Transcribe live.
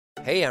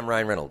Hey, I'm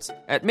Ryan Reynolds.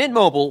 At Mint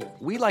Mobile,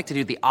 we like to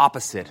do the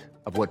opposite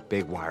of what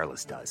Big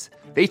Wireless does.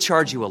 They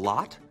charge you a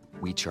lot,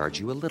 we charge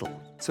you a little.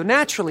 So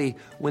naturally,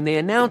 when they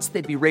announced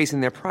they'd be raising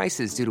their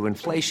prices due to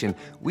inflation,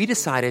 we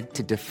decided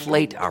to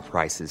deflate our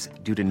prices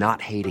due to not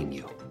hating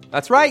you.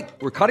 That's right.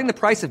 We're cutting the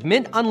price of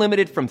Mint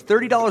Unlimited from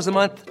 $30 a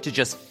month to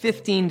just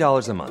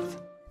 $15 a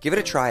month. Give it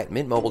a try at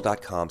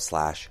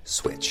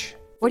mintmobile.com/switch.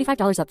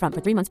 $45 up front for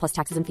 3 months plus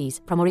taxes and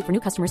fees. Promo rate for new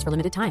customers for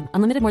limited time.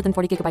 Unlimited more than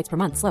 40 gigabytes per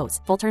month. Slows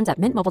full terms at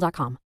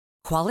mintmobile.com.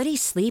 Quality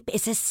sleep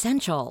is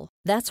essential.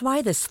 That's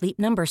why the Sleep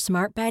Number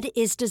Smart Bed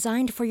is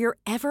designed for your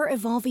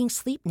ever-evolving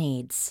sleep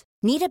needs.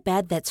 Need a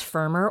bed that's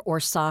firmer or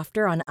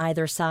softer on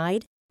either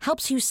side?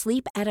 Helps you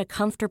sleep at a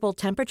comfortable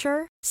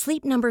temperature?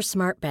 Sleep Number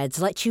Smart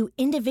Beds let you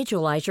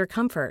individualize your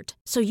comfort,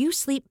 so you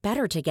sleep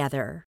better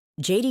together.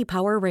 J.D.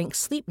 Power ranks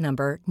Sleep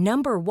Number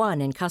number 1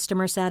 in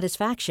customer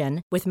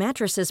satisfaction with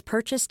mattresses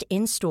purchased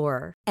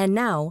in-store. And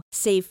now,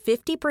 save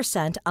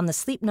 50% on the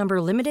Sleep Number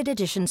Limited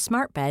Edition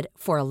Smart Bed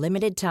for a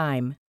limited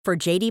time. For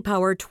J.D.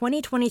 Power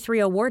 2023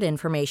 award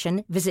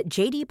information, visit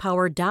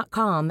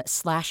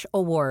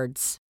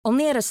jdpower.com/awards.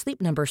 Only at a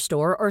Sleep Number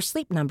store or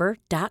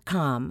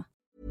sleepnumber.com.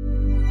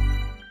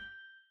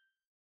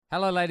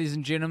 Hello, ladies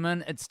and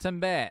gentlemen. It's Tim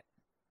Bat.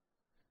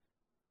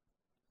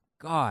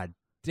 God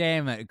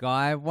damn it,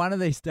 Guy. One of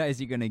these days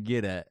you're going to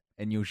get it,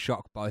 and you'll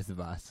shock both of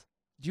us.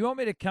 Do you want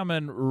me to come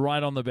in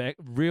right on the back,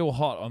 real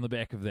hot on the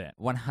back of that?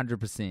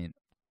 100%.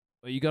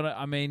 Well, you got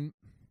to,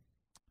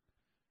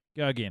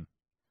 go again.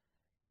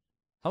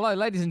 Hello,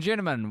 ladies and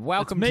gentlemen.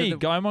 Welcome it's me, to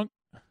Guy Monk.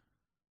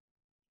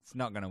 It's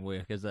not going to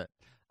work, is it?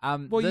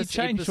 Well, you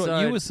changed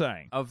what you were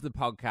saying. Of the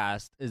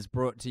podcast is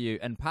brought to you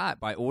in part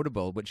by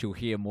Audible, which you'll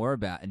hear more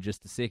about in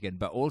just a second,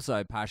 but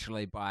also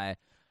partially by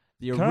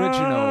the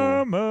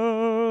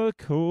original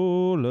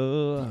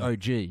Cola.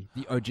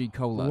 The OG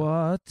Cola.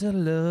 What a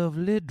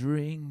lovely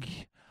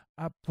drink.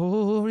 I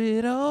pour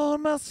it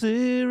on my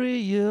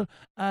cereal.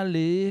 I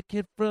lick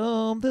it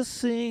from the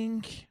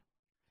sink.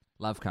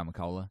 Love Karma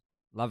Cola.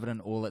 Love it in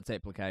all its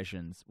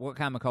applications. What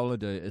Karma Cola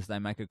do is they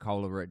make a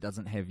cola where it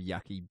doesn't have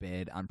yucky,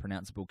 bad,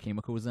 unpronounceable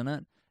chemicals in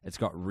it. It's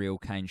got real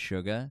cane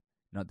sugar,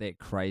 not that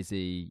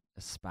crazy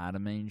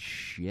aspartame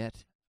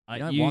shit. You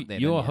don't want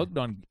that. You're hooked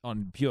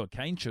on pure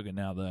cane sugar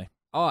now, though.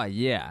 Oh,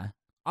 yeah.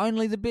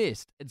 Only the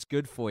best. It's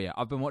good for you.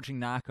 I've been watching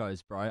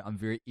Narcos, bro. I'm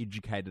very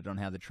educated on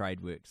how the trade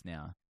works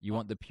now. You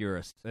want the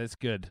purest. That's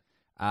good.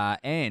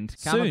 And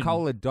Karma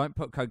Cola don't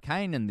put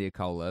cocaine in their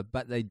cola,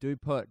 but they do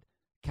put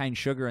cane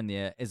sugar in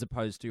there as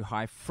opposed to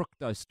high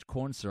fructose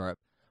corn syrup,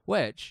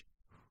 which,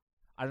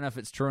 I don't know if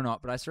it's true or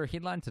not, but I saw a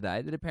headline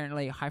today that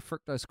apparently high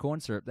fructose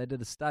corn syrup, they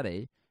did a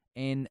study,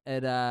 and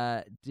it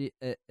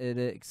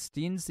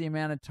extends the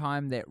amount of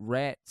time that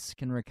rats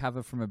can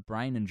recover from a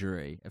brain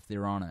injury if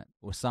they're on it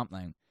or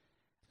something.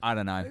 I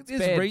don't know. It's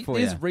bad for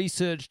you. There's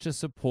research to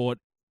support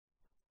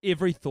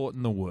every thought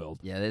in the world.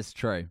 Yeah, that's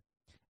true.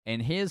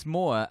 And here's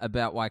more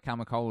about why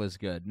Karma Cola is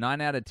good.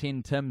 9 out of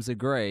 10 Tims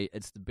agree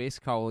it's the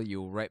best cola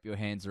you'll wrap your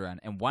hands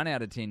around. And 1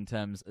 out of 10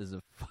 Tims is a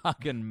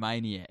fucking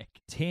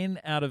maniac. 10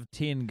 out of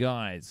 10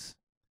 guys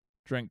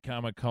drink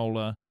Karma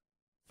Cola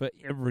for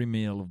every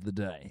meal of the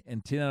day.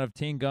 And 10 out of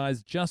 10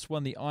 guys just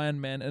won the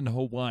Ironman in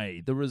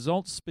Hawaii. The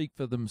results speak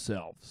for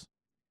themselves.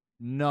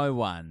 No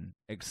one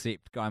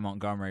except Guy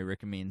Montgomery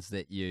recommends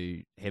that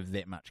you have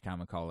that much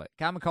Karma Cola.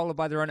 Karma Cola,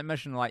 by their own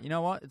admission, are like, you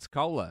know what? It's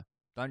cola.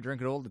 Don't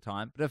drink it all the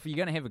time. But if you're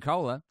going to have a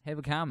cola, have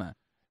a Karma.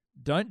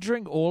 Don't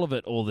drink all of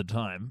it all the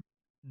time.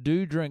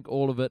 Do drink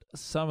all of it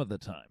some of the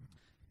time.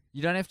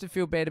 You don't have to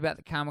feel bad about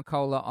the Karma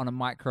Cola on a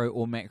micro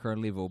or macro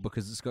level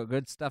because it's got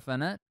good stuff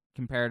in it,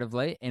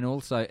 comparatively, and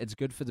also it's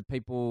good for the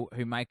people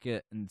who make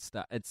it and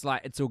stuff. It's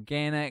like, it's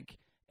organic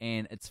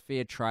and it's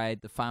fair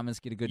trade. The farmers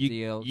get a good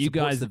deal. You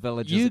supports guys, the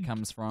villages it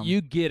comes from. You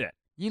get it.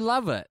 You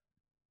love it.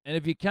 And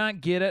if you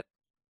can't get it,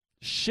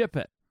 ship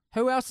it.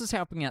 Who else is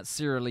helping out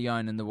Sierra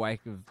Leone in the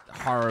wake of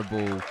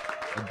horrible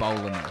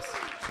Ebola-ness?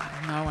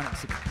 No one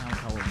except Karma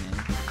Cola, man.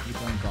 You're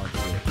doing God's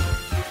work.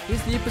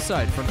 Here's the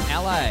episode from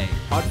LA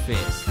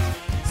Podfest.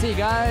 See you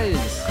guys.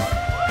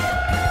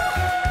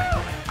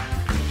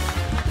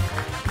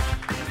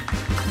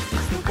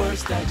 It's the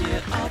worst idea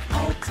of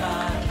all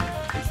time.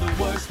 It's the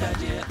worst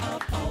idea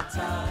of all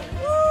time.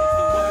 It's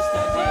the worst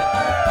idea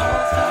of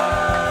all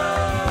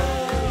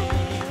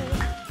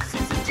time.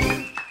 Season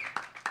 2.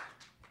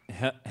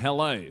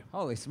 Hello.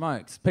 Holy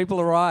smokes.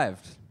 People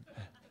arrived.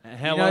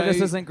 Hello. You know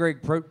this isn't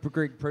Greg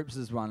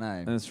Proops' one,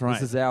 eh? That's right.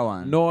 This is our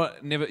one.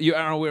 Never. You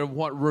are aware of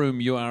what room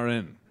you are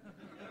in.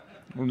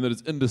 Room that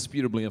is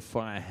indisputably a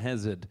fire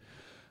hazard.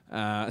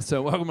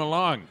 So welcome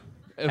along.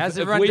 How's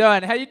everyone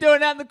doing? How you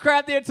doing out in the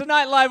crowd there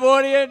tonight, live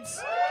audience?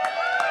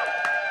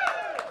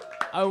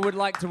 I would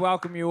like to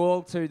welcome you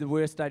all to the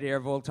worst idea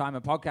of all time,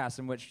 a podcast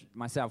in which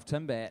myself,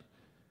 Tim Bat,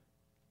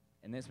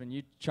 and that's when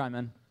you chime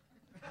in.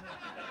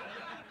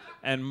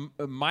 And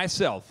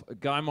myself,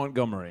 Guy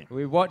Montgomery.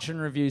 We watch and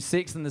review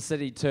Sex and the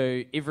City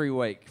 2 every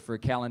week for a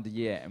calendar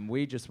year, and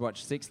we just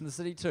watched Sex and the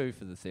City 2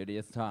 for the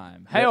 30th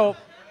time. Hey all!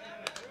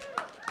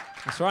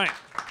 That's right.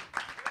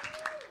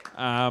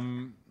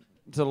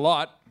 It's a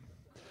lot.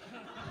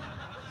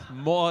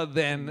 more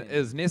than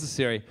is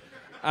necessary.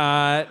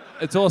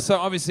 It's also,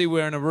 obviously,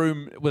 we're in a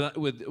room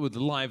with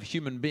live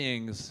human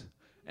beings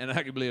and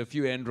arguably a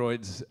few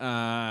androids,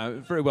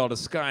 very well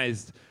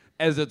disguised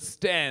as it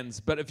stands.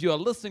 But if you are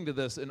listening to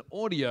this in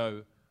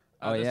audio,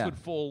 this would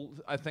fall,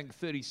 I think,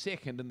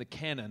 32nd in the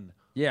canon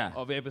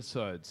of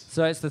episodes.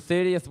 So it's the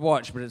 30th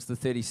watch, but it's the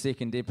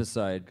 32nd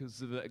episode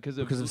because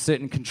of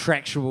certain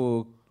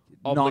contractual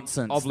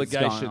nonsense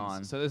obligations. That's going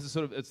on. So this is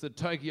it's the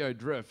Tokyo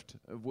Drift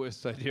of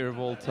worst idea of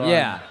all time.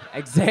 Yeah,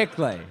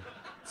 exactly.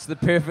 It's the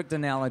perfect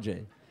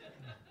analogy.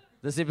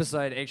 This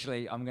episode,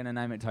 actually, I'm going to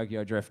name it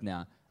Tokyo Drift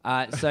now.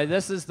 So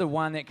this is the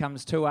one that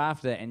comes two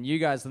after, and you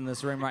guys in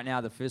this room right now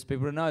are the first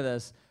people to know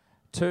this,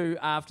 two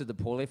after the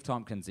Paul F.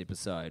 Tompkins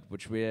episode,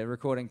 which we're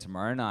recording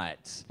tomorrow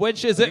night.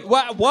 Which is,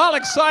 while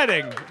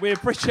exciting, we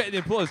appreciate the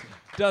applause,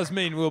 does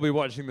mean we'll be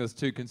watching this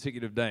 2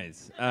 consecutive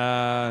days.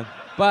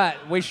 But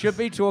we should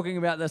be talking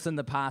about this in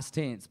the past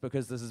tense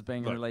because this is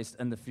being released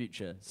in the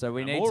future. So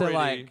we need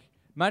to,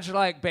 much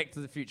like Back to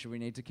the Future, we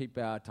need to keep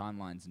our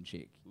timelines in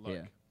check.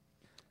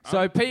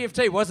 So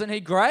PFT, wasn't he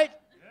great?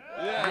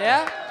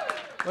 Yeah?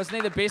 Wasn't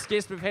he the best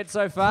guest we've had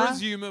so far?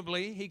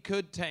 Presumably, he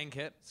could tank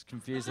it. It's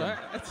confusing.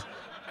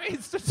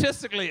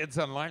 Statistically, it's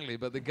unlikely,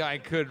 but the guy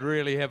could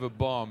really have a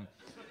bomb.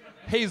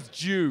 He's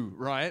due,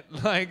 right?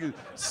 Like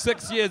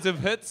 6 years of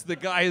hits, the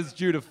guy is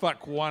due to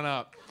fuck one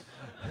up.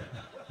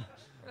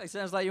 It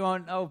sounds like you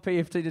want old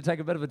PFT to take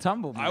a bit of a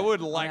tumble. I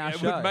would like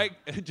it. Would make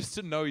just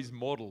to know he's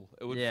mortal.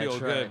 It would feel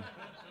good.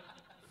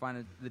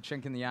 Find the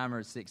chink in the armor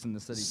of Sex in the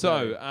City.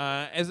 So,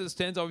 as it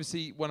stands,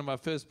 obviously, one of our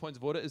first points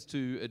of order is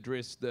to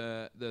address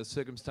the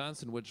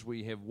circumstance in which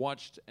we have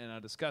watched and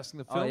are discussing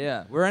the film. Oh,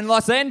 yeah. We're in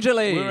Los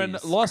Angeles. We're in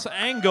Los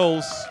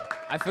Angeles.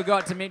 I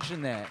forgot to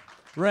mention that.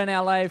 We're in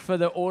LA for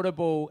the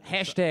Audible,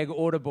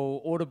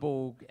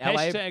 Audible LA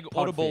Hashtag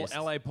Audible Podfest.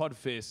 LA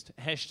Podfest.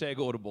 Hashtag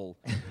Audible.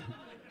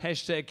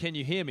 Hashtag Can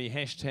You Hear Me?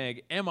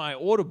 Hashtag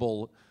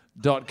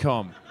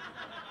AmIaudible.com.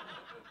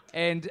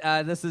 And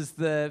this is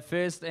the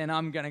first, and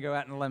I'm going to go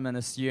out on a limb and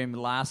assume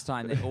last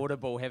time that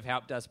Audible have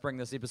helped us bring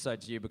this episode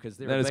to you because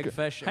they're a big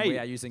fish and we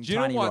are using tiny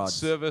rods. Do you know what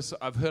service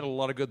I've heard a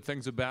lot of good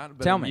things about,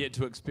 but I'm yet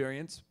to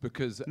experience?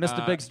 Because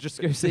Mr. Big's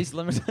Jacuzzis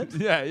Limited.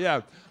 Yeah.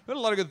 I've heard a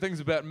lot of good things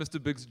about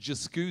Mr. Big's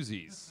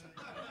Jacuzzis.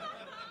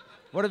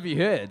 What have you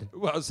heard?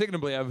 Well,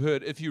 secondly, I've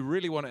heard if you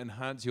really want to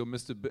enhance your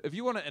if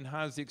you want to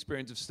enhance the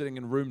experience of sitting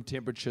in room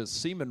temperature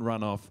semen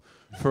runoff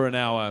for an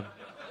hour,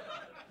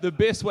 the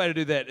best way to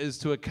do that is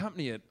to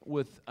accompany it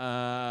with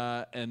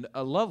a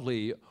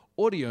lovely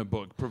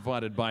audiobook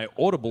provided by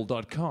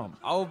Audible.com.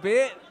 I'll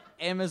bet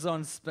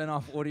Amazon's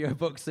spin-off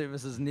audiobook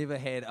service has never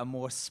had a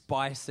more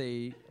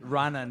spicy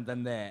run-in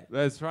than that.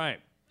 That's right.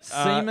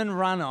 Semen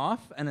runoff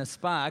in a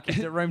spa kept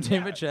at room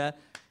temperature,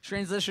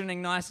 transitioning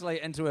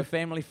nicely into a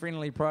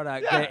family-friendly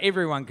product that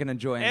everyone can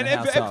enjoy in the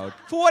household. If,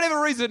 for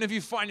whatever reason, if you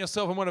find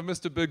yourself in one of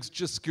Mr. Big's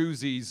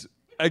Jacuzzis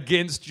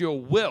against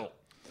your will,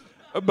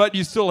 but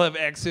you still have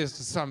access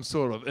to some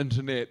sort of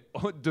internet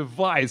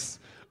device,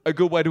 a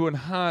good way to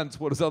enhance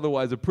what is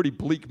otherwise a pretty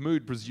bleak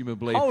mood,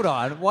 presumably. Hold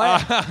on,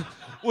 what?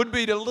 Would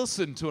be to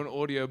listen to an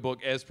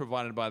audiobook as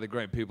provided by the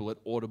great people at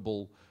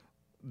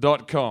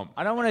Audible.com.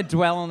 I don't want to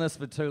dwell on this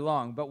for too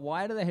long, but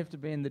why do they have to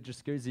be in the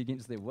jacuzzi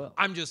against their will?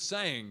 I'm just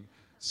saying,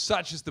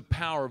 such is the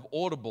power of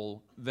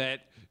Audible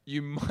that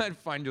you might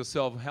find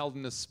yourself held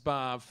in a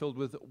spa filled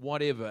with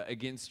whatever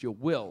against your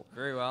will.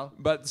 Very well.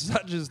 But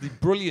such is the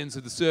brilliance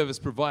of the service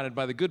provided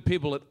by the good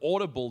people at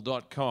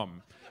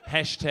Audible.com.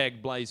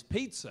 Hashtag Blaze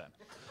Pizza.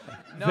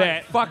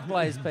 No, fuck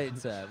Blaze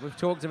Pizza. We've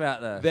talked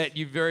about this. That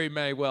you very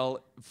may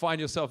well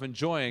find yourself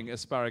enjoying a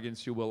spa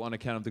against your will on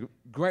account of the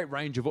great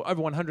range of over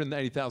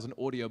 180,000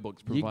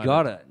 audiobooks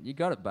provided. You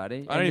got it,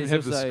 buddy. I don't even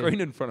have the screen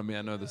in front of me.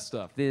 I know this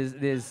stuff.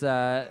 There's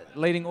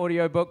leading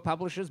audiobook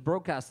publishers,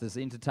 broadcasters,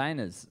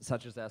 entertainers,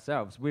 such as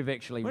ourselves. We've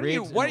actually read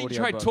Why don't you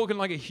try talking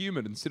like a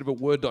human instead of a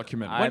Word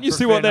document? Why don't you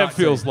see prefer what that not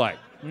feels to. like?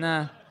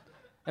 Nah.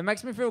 It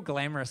makes me feel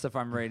glamorous if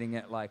I'm reading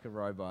it like a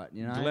robot,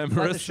 you know? Glamorous?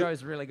 Like the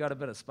show's really got a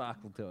bit of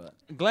sparkle to it.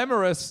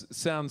 Glamorous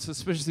sounds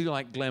suspiciously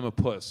like glamour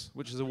puss,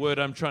 which is a word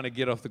I'm trying to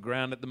get off the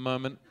ground at the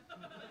moment.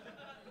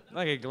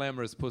 Like a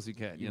glamorous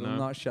pussycat, you know? will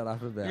not shut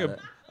up about it.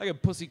 Like a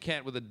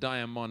pussycat with a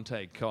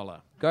Diamante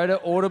collar. Go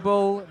to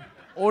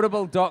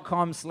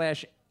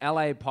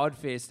audible.com/LA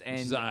Podfest and...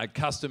 Which is a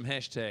custom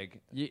hashtag.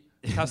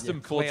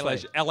 Custom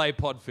 /LA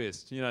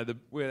Podfest. You know,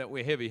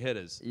 we're heavy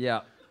hitters.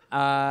 Yeah.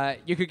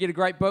 You could get a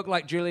great book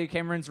like Julia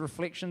Cameron's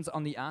Reflections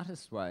on the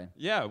Artist's Way.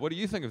 Yeah, what do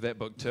you think of that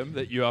book, Tim,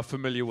 that you are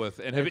familiar with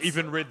and have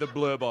even read the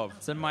blurb of?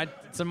 It's in my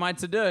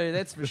to-do,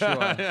 that's for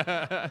sure.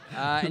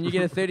 And you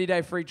get a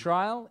 30-day free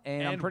trial,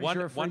 and I'm pretty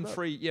sure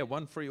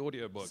one free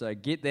audiobook. So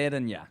get that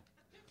in ya.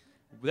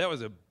 That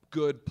was a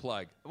good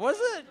plug. Was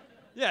it?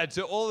 Yeah,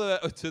 to all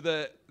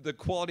the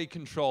quality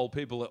control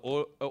people at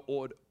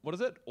what is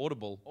it?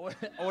 Audible.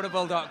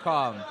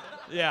 Audible.com.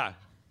 Yeah.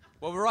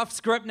 Well, we're off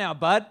script now,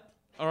 bud.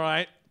 All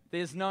right.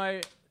 There's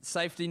no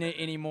safety net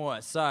anymore,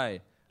 so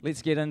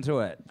let's get into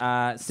it.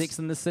 Sex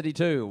in the City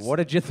 2, what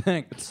did you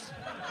think?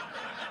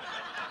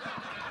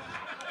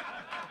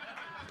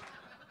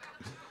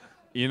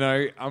 You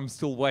know, I'm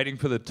still waiting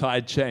for the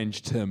tide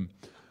change, Tim.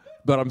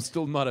 But I'm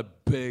still not a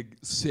big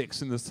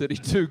Sex and the City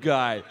 2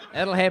 guy.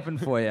 It'll happen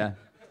for you.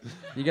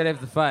 You gotta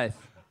have the faith.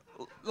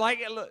 Like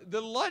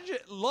the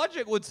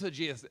logic would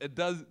suggest it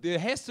does. There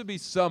has to be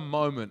some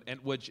moment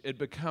at which it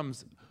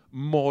becomes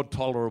more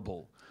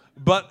tolerable.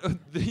 But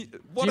Do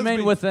you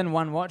mean within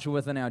one watch or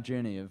within our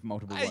journey of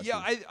multiple watches?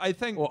 Yeah, I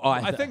think. Or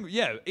either. I think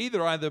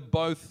either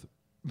both,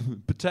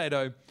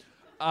 potato,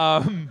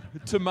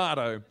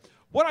 tomato.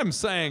 What I'm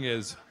saying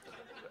is,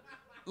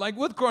 like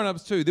with Grown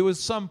Ups 2, there was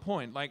some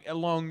point, like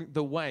along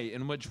the way,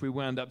 in which we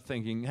wound up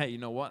thinking, hey, you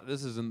know what?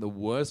 This isn't the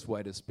worst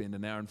way to spend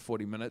an hour and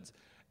 40 minutes.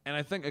 And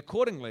I think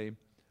accordingly,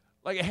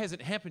 like it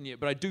hasn't happened yet,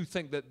 but I do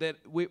think that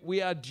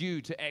we are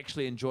due to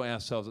actually enjoy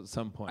ourselves at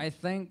some point. I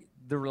think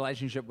the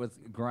relationship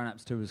with Grown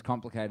Ups 2 is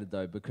complicated,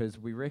 though, because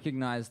we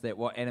recognize that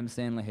what Adam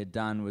Sandler had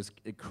done was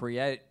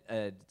create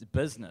a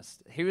business.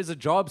 He was a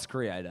jobs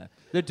creator.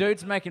 The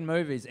dude's making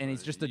movies, and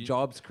he's just a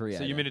jobs creator.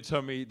 So you mean to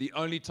tell me the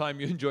only time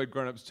you enjoyed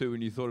Grown Ups 2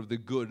 when you thought of the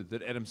good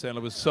that Adam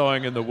Sandler was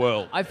sowing in the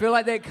world? I feel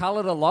like that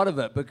colored a lot of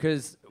it,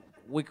 because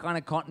we kind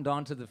of cottoned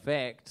on to the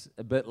fact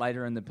a bit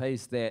later in the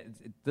piece that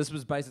this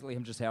was basically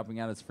him just helping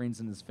out his friends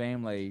and his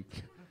family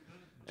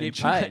get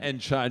paid.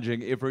 And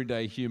charging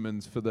everyday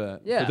humans for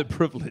the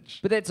privilege.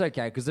 But that's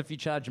okay, because if you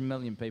charge 1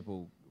 million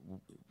people,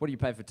 what do you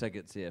pay for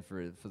tickets here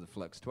for the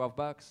flicks?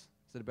 $12? Is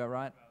that about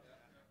right?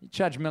 You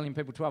charge 1 million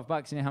people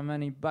 $12, you know how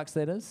many bucks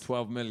that is?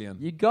 12 million.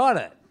 You got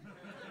it.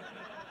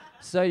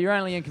 So you're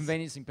only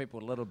inconveniencing people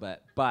a little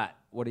bit, but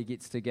what he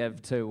gets to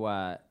give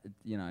to,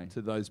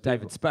 to those David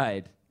people.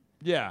 Spade.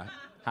 Yeah.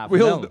 I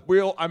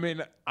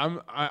mean,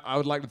 I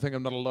would like to think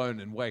I'm not alone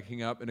in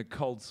waking up in a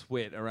cold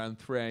sweat around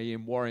 3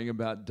 a.m. worrying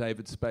about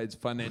David Spade's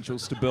financial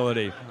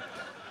stability.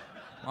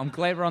 I'm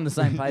glad we're on the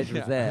same page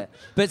with that.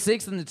 But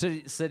Sex and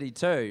the City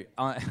 2,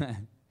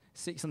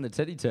 Sex and the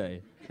Titty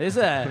 2, there's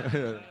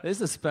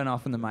a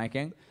spin-off in the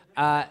making.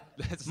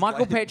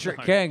 Michael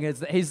Patrick King,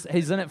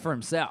 he's in it for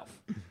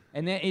himself.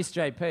 And that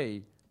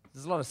SJP,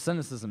 there's a lot of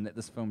cynicism that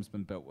this film's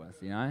been built with,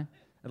 you know?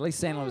 At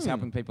least Sandler was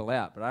helping people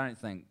out, but I don't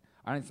think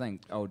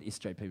old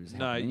SJP was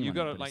helping anyone. No, you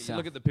got to you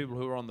look at the people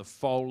who are on the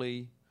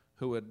Foley,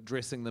 who are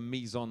dressing the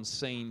mise en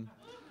scene.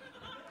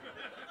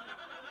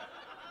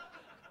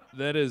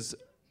 That is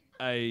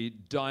a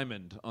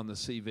diamond on the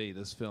CV,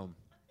 this film.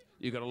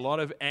 You've got a lot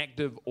of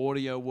active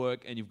audio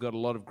work, and you've got a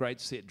lot of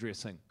great set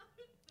dressing.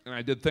 And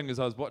I did think as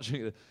I was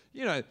watching it,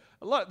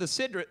 the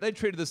set they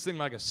treated this thing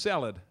like a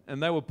salad,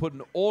 and they were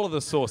putting all of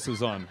the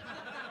sauces on.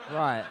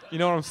 Right. You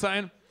know what I'm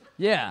saying?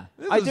 Yeah.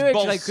 This is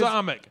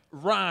balsamic,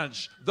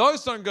 ranch.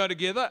 Those don't go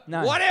together.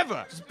 No.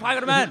 Whatever. Just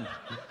plug them in.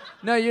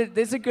 No,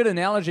 there's a good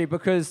analogy,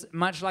 because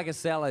much like a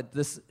salad,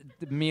 this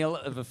meal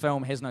of a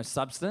film has no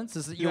substance.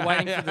 You're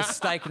waiting for the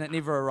steak and it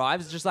never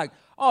arrives. It's just like,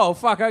 oh,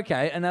 fuck,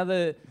 okay,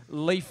 another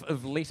leaf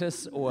of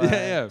lettuce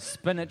or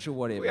spinach or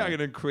whatever. We are going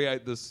to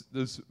create this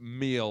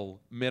meal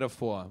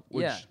metaphor,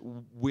 which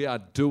we are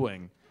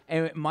doing.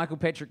 And Michael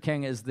Patrick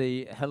King is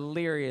the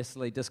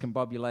hilariously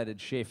discombobulated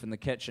chef in the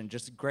kitchen,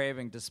 just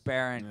grabbing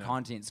disparate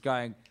contents,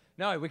 going,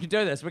 no, we can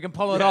do this. We can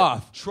pull it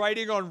off.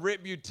 Trading on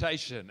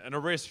reputation in a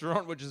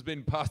restaurant which has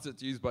been past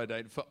its use-by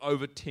date for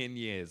over 10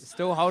 years.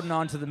 Still holding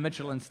on to the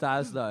Michelin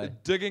stars, though.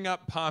 Digging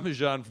up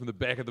Parmesan from the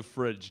back of the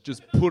fridge,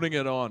 just putting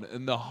it on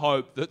in the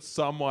hope that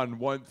someone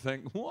won't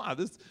think, wow,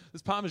 this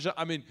Parmesan,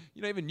 I mean,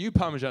 even new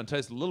Parmesan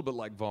tastes a little bit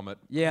like vomit.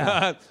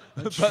 Yeah.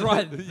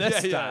 Try this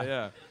stuff.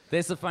 Yeah.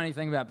 That's the funny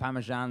thing about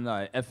Parmesan,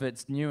 though. If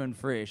it's new and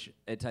fresh,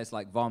 it tastes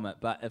like vomit.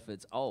 But if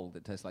it's old,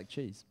 it tastes like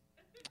cheese.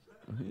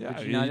 Yeah,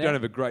 you you know don't that?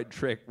 have a great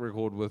track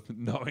record with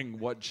knowing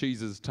what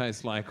cheeses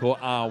taste like or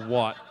are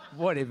what.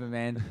 Whatever,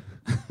 man.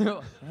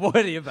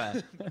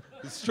 Whatever.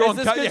 Strong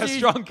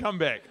strong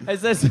comeback.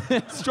 Is this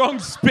Strong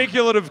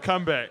speculative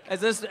comeback. is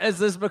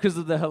this because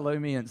of the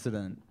halloumi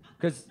incident?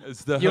 Because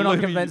It's the you're not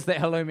halloumi- convinced that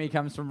halloumi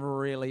comes from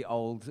really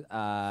old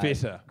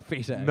Feta.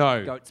 No.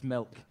 No. Goat's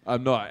milk.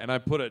 I'm not, and I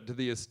put it to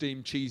the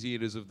esteemed cheese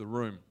eaters of the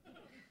room,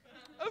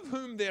 of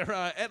whom there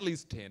are at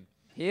least 10.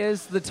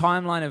 Here's the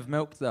timeline of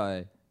milk,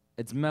 though.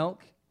 It's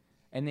milk,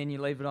 and then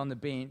you leave it on the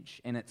bench,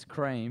 and it's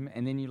cream,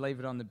 and then you leave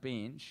it on the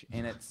bench,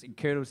 and it's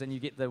curdles, and you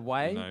get the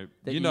whey No,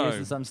 that you you know, use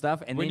in some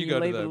stuff, and when then you you go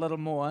to leave it the- a little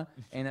more,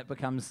 and it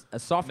becomes a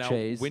soft Now,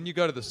 cheese. when you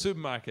go to the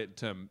supermarket,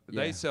 Tim,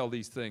 Yeah. they sell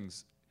these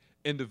things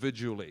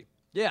individually.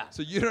 Yeah.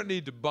 So you don't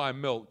need to buy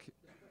milk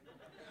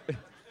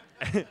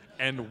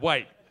and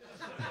wait.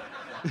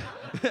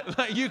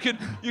 Like you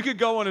could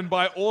go on and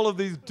buy all of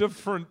these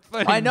different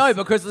things. I know,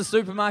 because the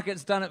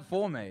supermarket's done it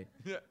for me.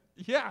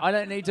 Yeah. I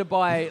don't need to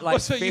buy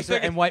So you feta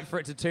think and wait for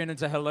it to turn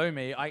into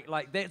halloumi.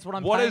 That's what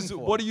I'm paying for.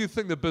 What do you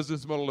think the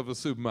business model of a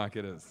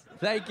supermarket is?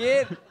 They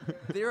get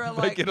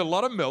They get a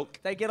lot of milk.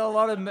 They get a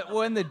lot of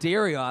well, in the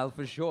dairy aisle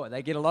for sure.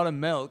 They get a lot of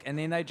milk, and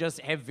then they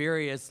just have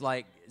various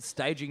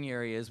staging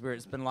areas where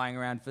it's been lying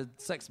around for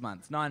 6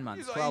 months, 9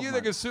 months, 12 You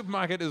months. think a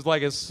supermarket is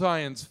like a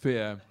science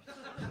fair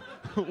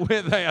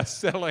where they are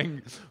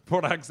selling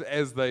products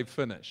as they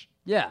finish?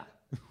 Yeah.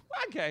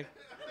 Okay.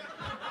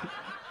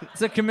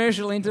 It's a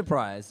commercial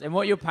enterprise, and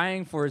what you're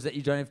paying for is that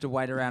you don't have to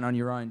wait around on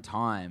your own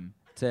time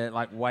to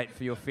like wait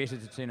for your feta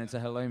to turn into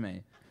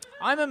halloumi.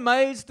 I'm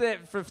amazed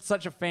that for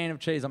such a fan of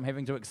cheese, I'm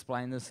having to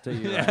explain this to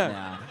you right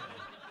now.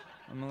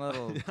 I'm a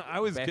little. I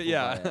was, baffled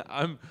yeah.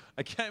 by it.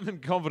 I came in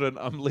confident.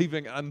 I'm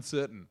leaving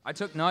uncertain. I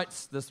took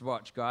notes this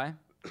watch, Guy.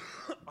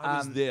 I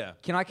was there.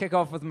 Can I kick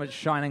off with my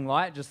shining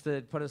light just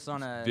to put us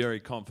on a Very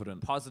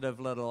confident. positive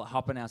little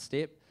hop in our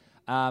step?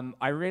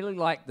 I really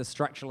like the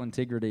structural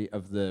integrity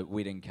of the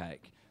wedding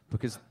cake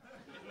because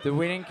the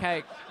wedding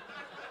cake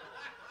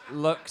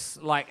looks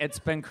like it's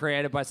been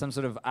created by some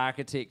sort of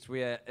architect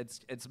where it's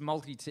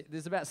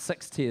there's about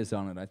 6 tiers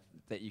on it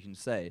that you can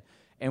see,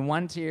 and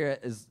one tier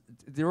is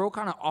they're all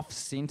kind of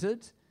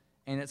off-centered,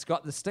 and it's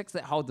got the sticks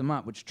that hold them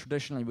up, which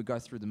traditionally would go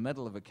through the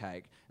middle of a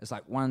cake. It's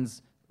like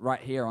one's right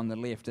here on the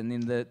left, and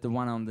then the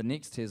one on the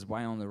next tier is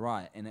way on the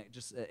right, and it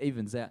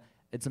evens out.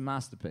 It's a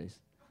masterpiece.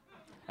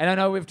 And I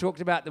know we've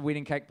talked about the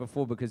wedding cake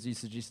before because you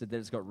suggested that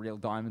it's got real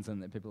diamonds in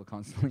it that people are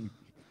constantly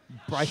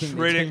breaking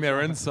Shredding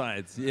their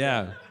insides.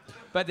 Yeah.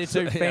 But they're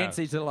too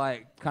fancy to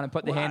like kind of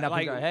put their hand up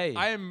and go, hey.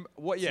 I am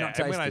what? it's Yeah. not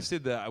And when I tasty.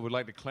 said that, I would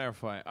like to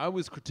clarify. I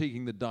was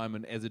critiquing the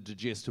diamond as a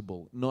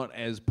digestible, not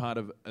as part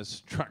of a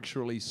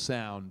structurally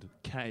sound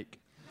cake.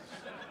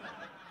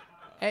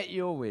 At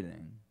your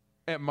wedding,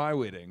 At my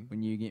wedding,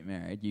 when you get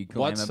married, you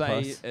what glamour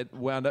say puss. it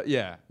wound up?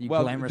 Yeah. You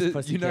well, glamorous you know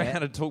pussycat. how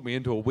to talk me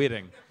into a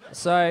wedding.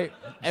 So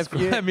if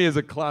Describe you me as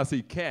a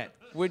classy cat.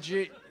 would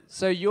you,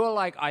 so your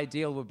like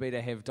ideal would be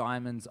to have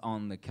diamonds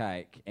on the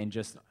cake and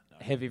just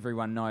have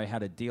everyone know how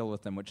to deal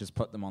with them, which is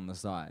put them on the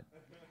side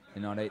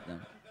and not eat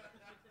them.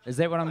 Is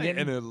that what I'm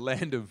getting? In a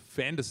land of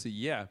fantasy,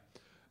 yeah.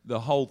 The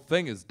whole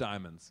thing is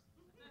diamonds.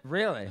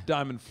 Really?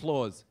 Diamond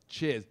floors,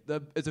 chairs.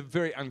 It's a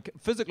very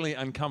physically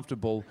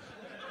uncomfortable,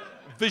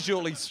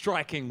 visually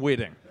striking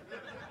wedding.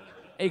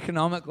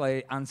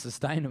 Economically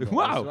unsustainable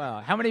Wow. as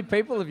well. How many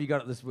people have you got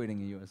at this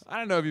wedding of yours? I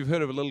don't know if you've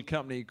heard of a little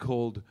company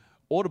called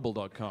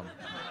Audible.com.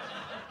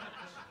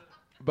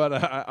 But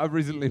I've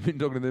recently been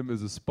talking to them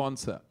as a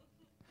sponsor.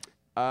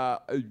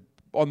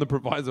 On the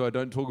proviso, I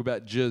don't talk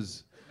about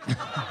jizz.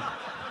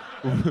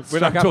 when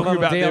Struck I'm up a talking little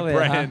about their deal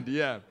there, huh? brand,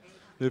 yeah.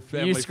 Their You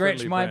family-friendly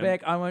scratch my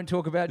brand. back, I won't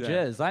talk about Yeah.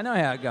 jizz. I know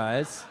how it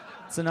goes.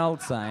 It's an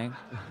old saying.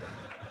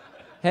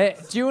 Hey,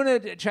 do you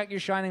want to chuck your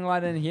shining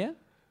light in here?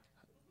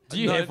 Do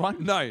you No, have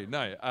one? No.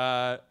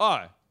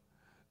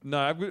 No,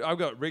 I've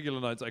got regular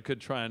notes I could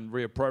try and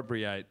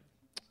reappropriate.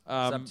 It's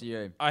up to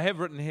you. I have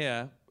written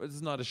here, this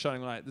is not a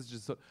shining light, this is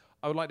just,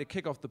 I would like to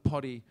kick off the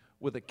potty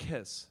with a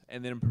kiss,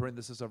 and then in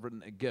parenthesis I've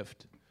written a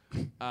gift,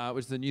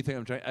 which is a new thing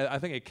I'm trying. I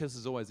think a kiss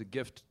is always a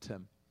gift,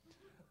 Tim.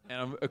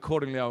 And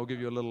accordingly, I will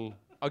give you a little,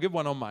 I'll give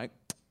one on mic.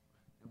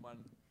 One.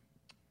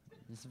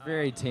 It's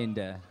very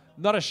tender.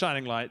 Not a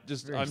shining light,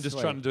 Very I'm just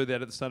sweet. trying to do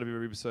that at the start of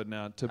every episode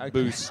now to Okay.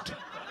 boost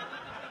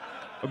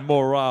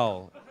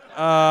morale.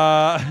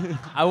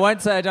 I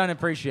won't say I don't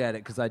appreciate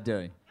it because I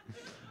do.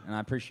 And I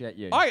appreciate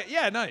you. I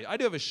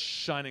do have a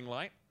shining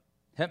light.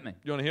 Hit me.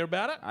 You want to hear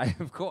about it?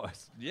 Of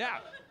course. Yeah.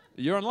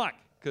 You're in luck,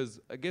 because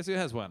guess who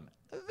has one?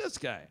 This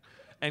guy.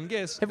 And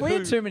guess Have we who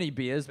had too many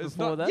beers is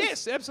before not- this?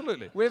 Yes,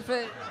 absolutely. We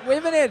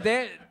haven't had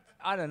that.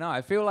 I don't know.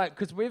 I feel like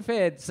because we've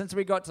had since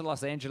we got to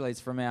Los Angeles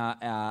from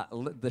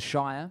the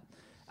Shire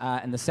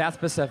in the South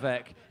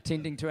Pacific,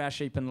 tending to our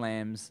sheep and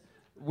lambs.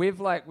 We've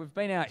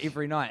been out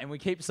every night, and we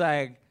keep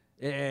saying,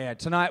 "Yeah,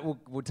 tonight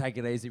we'll take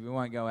it easy. We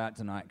won't go out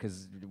tonight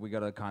because we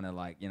got to kind of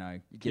get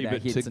Keep our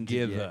it heads into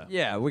gear." together.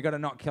 Yeah, we got to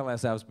not kill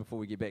ourselves before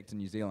we get back to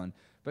New Zealand.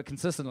 But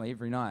consistently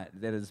every night,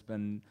 that has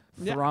been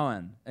Yeah.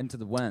 thrown into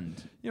the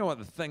wind. You know what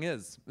the thing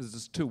is? It's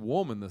just too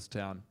warm in this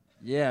town.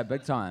 Yeah,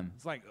 big time.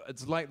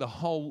 It's like the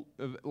whole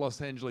of Los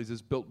Angeles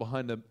is built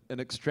behind an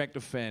extractor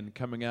fan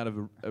coming out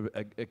of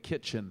a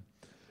kitchen.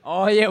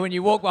 Oh yeah, when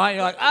you walk behind,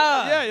 you're like,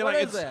 Yeah, you're what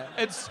like is that?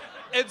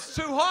 it's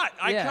too hot.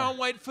 I Yeah. can't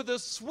wait for the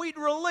sweet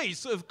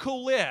release of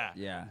cool air.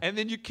 Yeah. And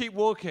then you keep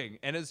walking,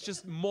 and it's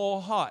just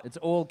more hot. It's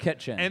all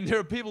kitchen. And there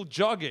are people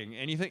jogging,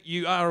 and you think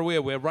you are aware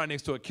we're right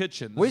next to a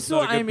kitchen. This we is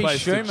saw not a good Amy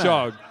place to Schumer.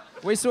 jog.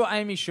 We saw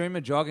Amy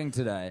Schumer jogging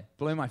today.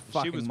 Blew my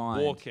fucking She was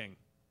mind. walking.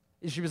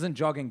 She was in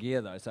jogging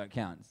gear though, so it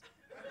counts.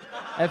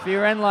 if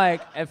you're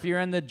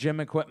in the gym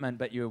equipment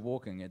but you're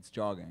walking, it's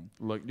jogging.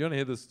 Look, you want to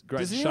hear this great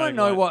Does anyone shining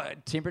know light?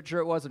 what temperature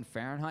it was in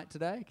Fahrenheit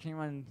today? Can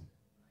anyone?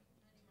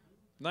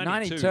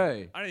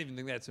 92. I don't even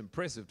think that's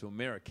impressive to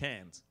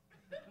Americans.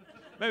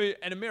 Maybe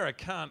an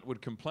American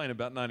would complain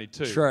about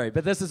 92. True,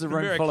 but this is a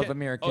room full of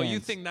Americans. Oh, you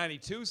think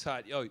 92 is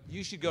hot? Oh,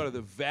 you should go to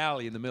the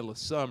valley in the middle of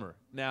summer.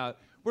 Now,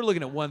 we're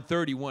looking at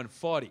 130,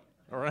 140,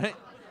 all right?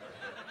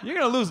 You're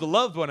going to lose the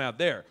loved one out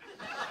there.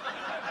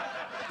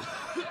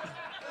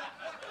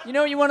 You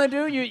know what you want to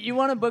do? You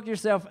want to book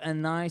yourself a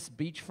nice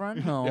beachfront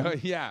home Oh,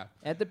 yeah.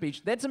 at the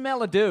beach. That's a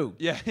Malibu.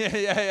 Yeah.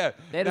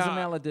 That is a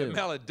Now, Malibu. A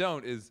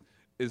Maladone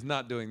is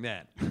not doing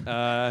that.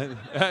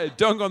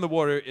 Don't go in the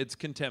water. It's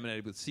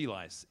contaminated with sea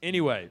lice.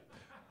 Anyway,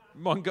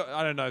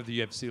 I don't know if you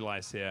have sea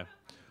lice here.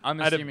 I'm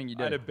I had assuming you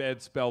do. I had a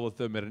bad spell with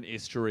them at an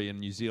estuary in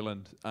New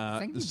Zealand. I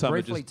think the you summer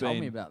briefly just told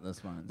been. me about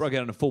this one. Broke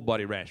out in a full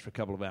body rash for a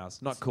couple of hours.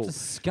 Not cool.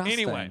 disgusting.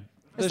 Anyway,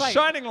 The like-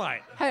 Shining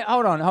Light. Hey,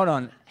 hold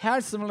on. How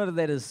similar to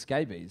that is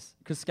scabies?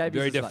 Because scabies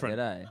Very is different.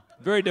 like that, eh?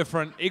 Very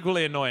different,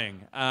 equally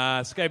annoying.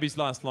 Scabies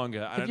last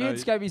longer. I Have don't you know. had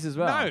scabies as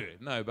well?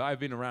 No, but I've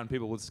been around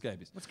people with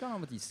scabies. What's going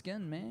on with your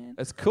skin, man?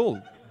 It's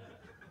cool.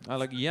 I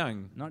look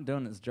young. Not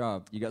doing its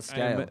job. You got I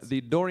am scales.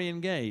 the Dorian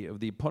Gay of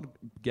the pod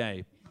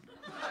gay.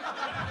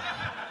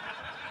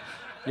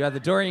 You are the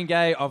Dorian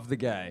Gay of the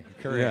gay.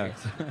 Correct.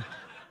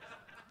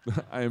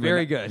 I am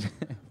Very an- good.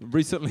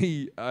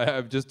 Recently, I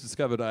have just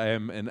discovered I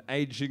am an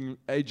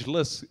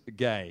ageless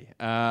gay.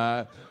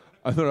 I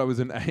thought I was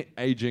an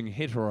aging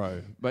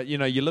hetero, but you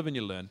know, you live and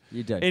you learn.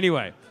 You do.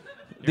 Anyway,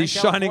 the in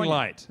Shining California.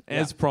 Light,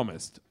 as Yeah.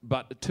 promised,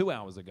 but 2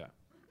 hours ago,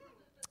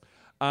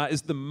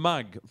 is the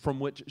mug from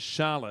which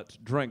Charlotte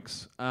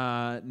drinks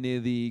near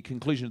the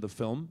conclusion of the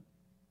film.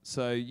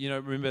 So, you know,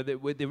 remember that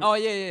Oh,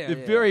 yeah.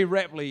 they're very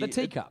raptly. The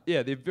teacup.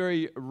 Yeah, they're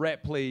very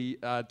raptly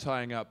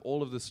tying up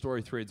all of the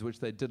story threads which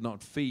they did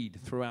not feed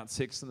throughout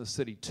Sex and the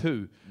City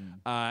 2,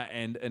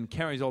 and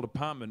Carrie's old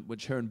apartment,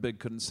 which her and Big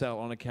couldn't sell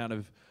on account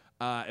of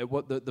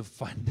what the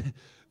financial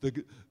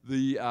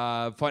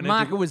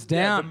Market was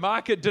Yeah, down. the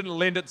market didn't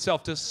lend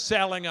itself to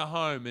selling a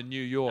home in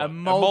New York, A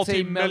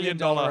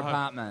multi-million-dollar home.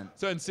 apartment.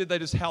 So instead, they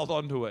just held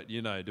on to it,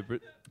 you know, to As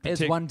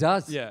protect- one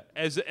does. Yeah,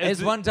 As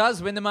the- one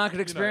does when the market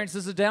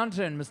experiences a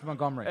downturn, Mr.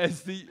 Montgomery.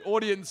 as the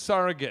audience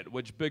surrogate,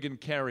 which Big and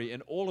Carrie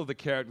and all of the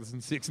characters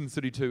in Sex and the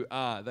City 2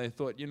 are, they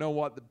thought, you know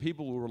what, the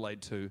people will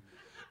relate to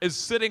is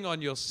sitting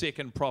on your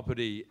second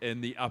property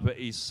in the Upper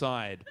East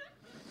Side.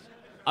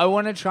 I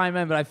want to chime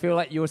in, but I feel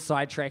like you're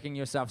sidetracking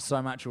yourself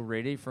so much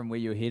already from where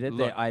you're headed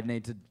Look, that I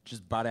need to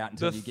just butt out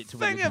until The you get to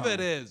where thing you're of it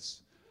going.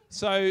 is,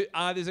 so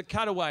there's a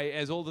cutaway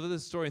as all of the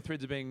story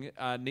threads are being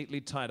neatly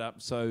tied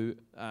up. So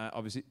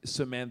obviously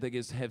Samantha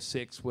gets to have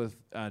sex with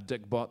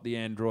Dickbot the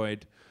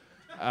android,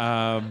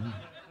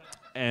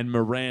 and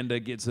Miranda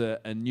gets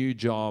a new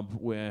job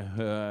where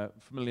her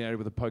familiarity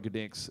with the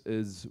Pokedex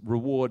is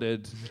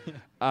rewarded,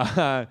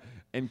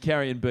 and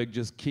Carrie and Big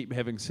just keep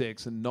having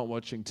sex and not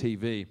watching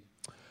TV.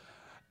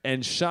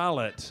 And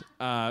Charlotte,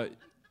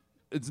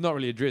 it's not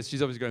really addressed.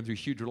 She's obviously going through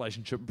huge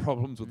relationship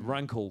problems with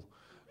Runkle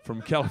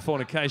from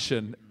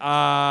Californication.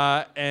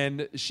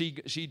 And she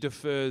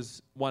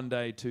defers one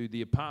day to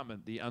the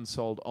apartment, the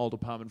unsold old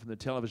apartment from the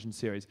television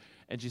series.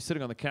 And she's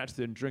sitting on the couch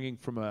there and drinking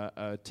from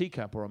a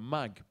teacup or a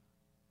mug,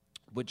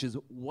 which is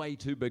way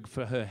too big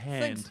for her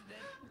hand.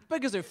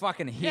 Big as her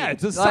fucking head. Yeah,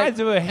 it's the size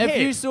of her If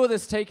head. you saw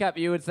this teacup,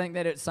 you would think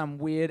that it's some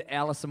weird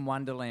Alice in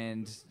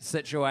Wonderland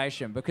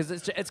situation because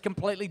it's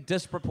completely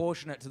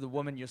disproportionate to the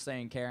woman you're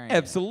seeing carrying it.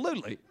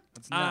 Absolutely.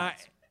 It's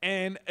nuts.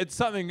 And it's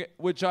something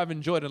which I've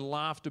enjoyed and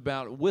laughed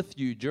about with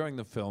you during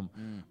the film,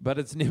 but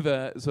it's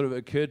never sort of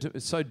occurred to.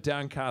 It's so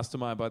downcast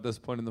am I by this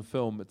point in the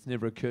film. It's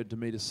never occurred to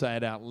me to say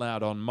it out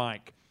loud on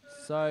mic.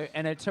 So,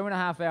 in a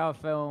 2.5-hour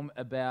film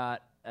about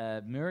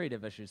a myriad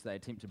of issues they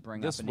attempt to bring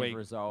This up and week, never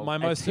resolve, my a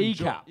most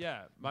enjoy- teacup.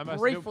 yeah, my most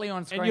briefly enjoy-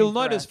 on screen. And you'll for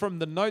notice us. from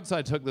the notes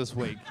I took this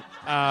week,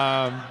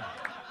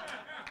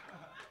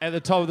 at the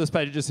top of this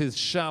page it just says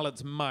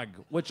Charlotte's Mug,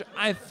 which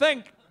I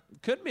think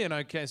could be an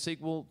okay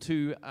sequel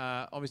to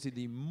obviously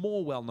the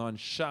more well-known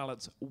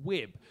Charlotte's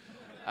Web.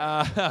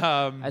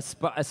 A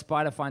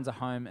spider finds a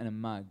home in a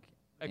mug.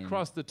 and-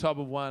 Across the top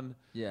of one,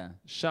 Yeah.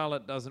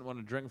 Charlotte doesn't want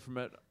to drink from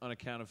it on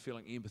account of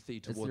feeling empathy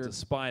towards there a a-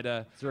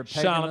 spider. is there a pig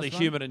in Charlotte the this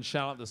one? human and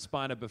Charlotte the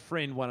spider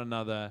befriend one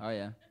another. Oh,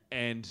 yeah.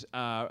 And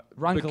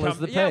Runkle is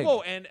the yeah, pig.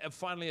 well, and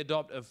finally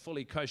adopt a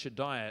fully kosher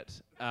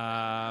diet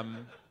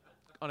on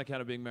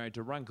account of being married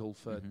to Runkle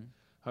for Mm-hmm.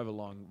 however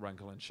long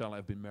Runkle and Charlotte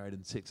have been married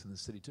in Sex and the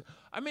City 2.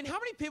 I mean, how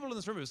many people in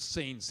this room have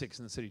seen Sex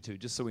and the City 2,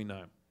 just so we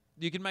know?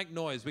 You can make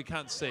noise, we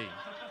can't see.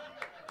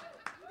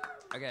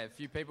 Okay, a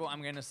few people.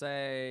 I'm going to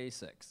say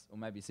 6 or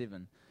maybe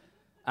 7.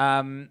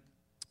 Well,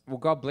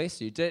 God bless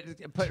you.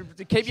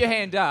 Keep your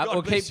hand up, God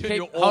or bless keep you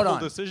and keep. your Hold awful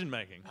on. decision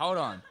making. Hold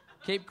on.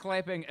 Keep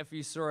clapping if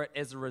you saw it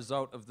as a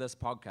result of this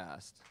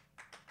podcast.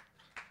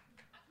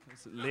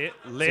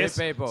 Less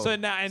people. So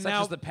now and Such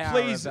now, is the power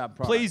please, of our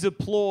product. please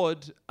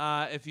applaud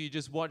if you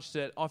just watched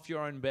it off your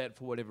own bat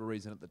for whatever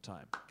reason at the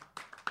time.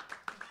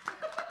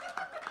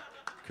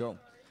 Cool.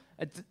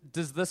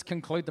 Does this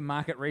conclude the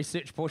market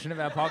research portion of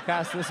our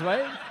podcast this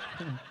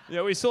week?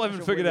 Yeah, we still haven't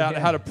Sure, figured we out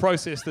can. how to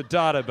process the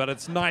data, but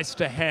it's nice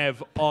to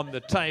have on the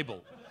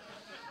table.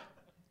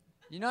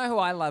 You know who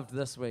I loved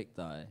this week,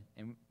 though?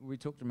 And we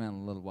talked about him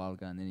a little while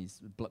ago, and then he's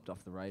blipped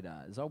off the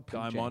radar. His old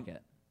Pink Guy Mont.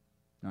 Jacket.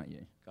 Not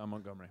you. Guy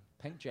Montgomery.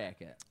 Pink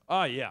Jacket.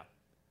 Oh yeah,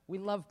 We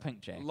love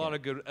Pink Jacket.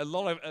 a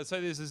lot of. So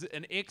there's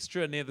an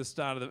extra near the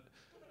start of the,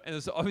 and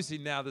there's obviously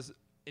now this,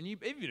 and you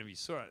even if you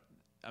saw it,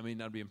 I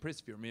mean, I'd be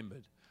impressed if you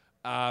remembered.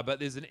 But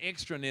there's an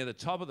extra near the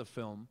top of the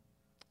film,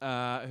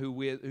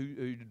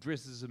 who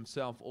dresses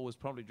himself, or was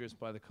probably dressed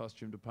by the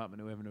costume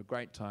department, who are having a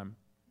great time.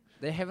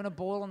 They're having a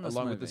ball in this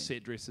Along movie. with the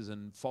set dressers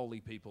and Foley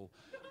people.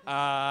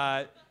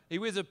 He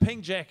wears a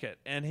pink jacket,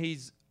 and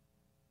he's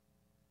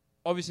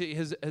obviously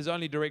his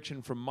only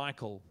direction from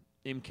Michael,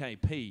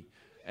 MKP,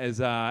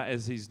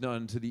 as he's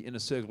known to the inner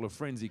circle of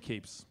friends he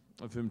keeps,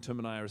 of whom Tim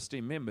and I are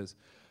esteemed members,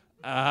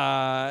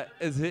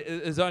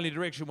 his only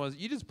direction was,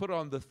 you just put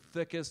on the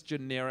thickest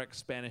generic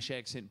Spanish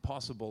accent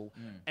possible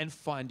and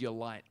find your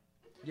light.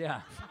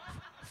 Yeah.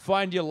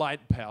 Find your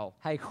light, pal.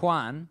 Hey,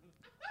 Juan.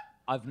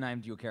 I've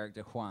named your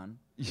character Juan.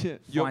 Yeah,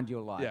 Find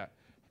your light. Yeah.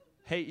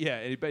 Hey, yeah,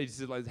 and he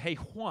basically said, like, hey,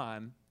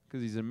 Juan,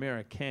 because he's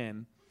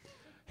American.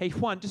 Hey,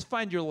 Juan, just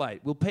find your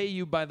light. We'll pay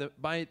you by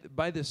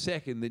the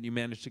second that you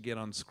manage to get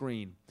on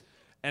screen.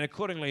 And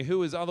accordingly,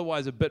 who is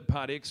otherwise a bit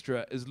part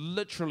extra is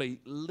literally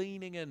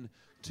leaning in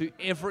to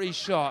every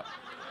shot.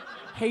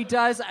 He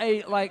does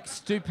a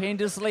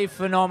stupendously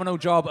phenomenal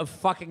job of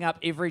fucking up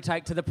every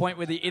take to the point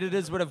where the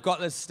editors would have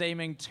got this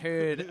steaming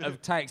turd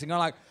of takes and gone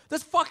like,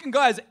 this fucking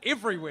guy is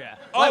everywhere.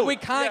 We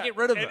can't get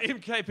rid of him.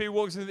 And MKP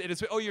walks in and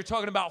it's, oh, you're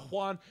talking about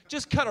Juan?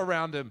 Just cut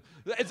around him.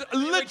 It's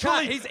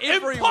literally he's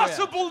everywhere.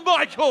 impossible,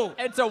 Michael.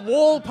 It's a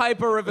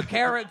wallpaper of a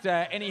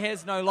character and he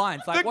has no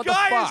lines. Like, what the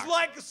fuck? The guy is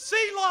like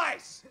sea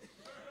lice.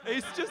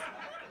 He's just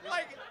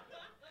like...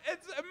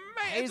 It's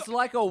amazing. He's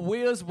like a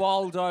Where's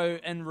Waldo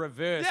in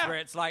reverse, where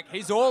it's like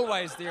he's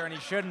always there and he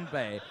shouldn't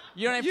be.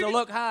 You don't have to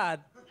look hard.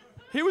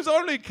 He was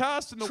only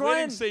cast in the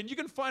wedding scene. You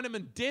can find him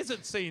in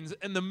desert scenes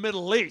in the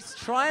Middle East.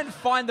 Try and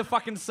find the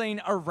fucking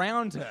scene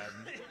around him,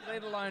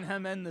 let alone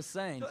him in the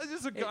scene. There's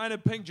just a guy in a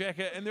pink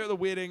jacket, and they're at the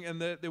wedding,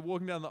 and they're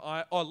walking down the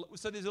aisle. Oh,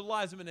 so there's a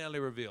Liza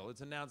Minnelli reveal. It's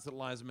announced that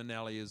Liza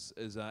Minnelli is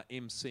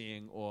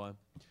emceeing, or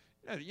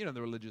you know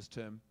the religious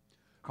term,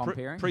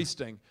 Comparing?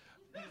 Priesting.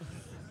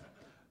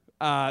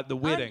 The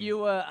wedding. Aren't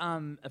you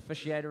a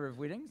officiator of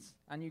weddings?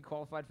 Aren't you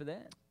qualified for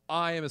that?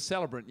 I am a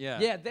celebrant,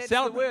 yeah. Yeah, that's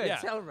the word,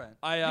 celebrant.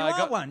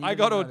 I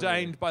got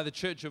ordained by the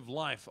Church of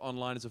Life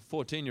online as a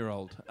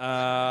 14-year-old.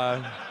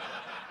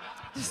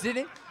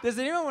 Does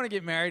anyone want to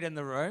get married in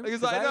the room?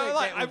 Because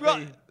I've got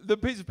the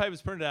piece of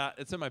paper's printed out.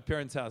 It's in my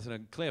parents' house in a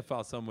clear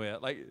file somewhere,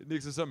 like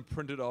next to some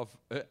printed off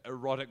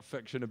erotic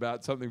fiction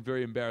about something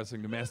very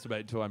embarrassing to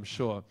masturbate to, I'm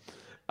sure.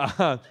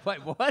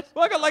 Wait, what?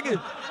 Well, I got like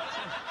a...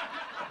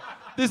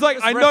 There's like,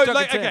 I know,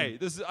 like, okay,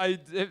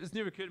 it's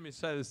never occurred to me to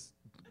say this.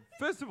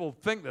 First of all,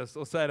 think this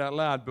or say it out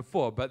loud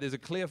before, but there's a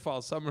clear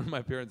file somewhere in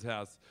my parents'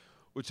 house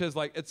which has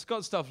like, it's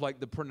got stuff like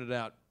the printed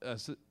out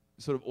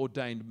sort of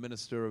ordained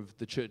minister of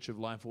the Church of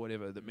Life or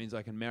whatever that means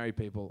I can marry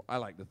people, I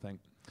like to think.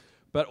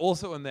 But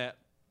also in that,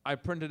 I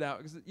printed out,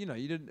 because, you know,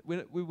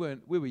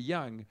 we were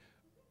young.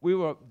 We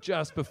were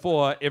just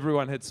before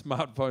everyone had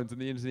smartphones and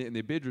the internet in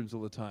their bedrooms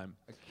all the time.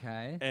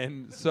 Okay.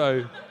 And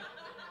so...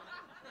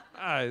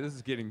 this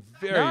is getting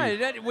very...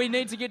 No, we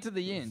need to get to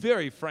the end.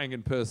 Very frank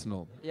and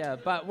personal. Yeah,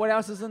 but what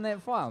else is in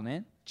that file,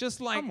 man?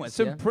 Just like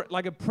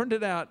like a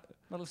printed out...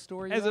 Little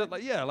story as you a, wrote?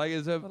 like, yeah, like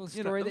as a... Little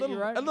story that you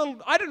wrote? A little...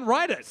 I didn't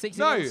write it. Sexy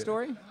no. little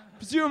story?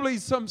 Presumably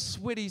some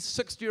sweaty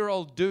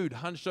 60-year-old dude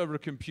hunched over a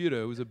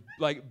computer who was a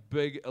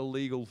big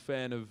illegal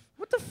fan of...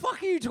 What the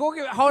fuck are you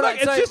talking about? Hold on.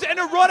 It's just an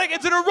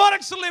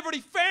erotic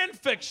celebrity fan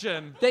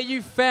fiction. That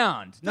you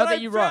found, not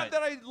that you wrote.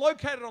 That I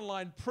located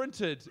online,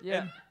 printed,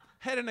 and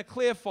had in a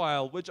clear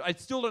file, which I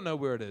still don't know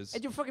where it is.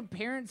 At your fucking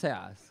parents'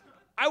 house.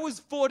 I was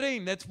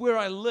 14. That's where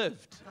I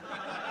lived.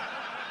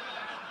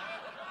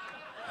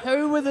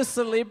 Who were the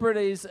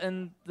celebrities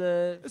in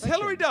the... It's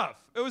Hilary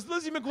Duff. It was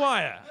Lizzie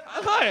McGuire.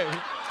 Hello.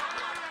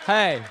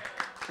 Hey,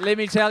 let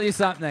me tell you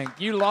something.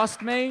 You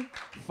lost me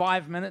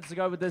 5 minutes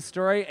ago with this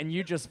story, and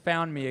you just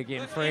found me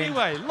again, friend.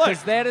 Anyway, look.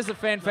 Because that is a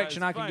fan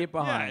fiction I can get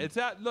behind. Yeah, it's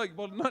out. Look,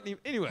 well, not even...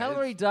 Anyway.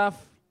 Hilary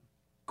Duff,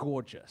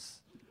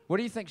 gorgeous. What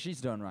do you think she's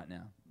doing right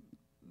now?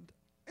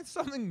 It's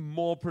something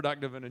more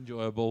productive and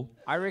enjoyable.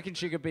 I reckon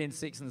she could be in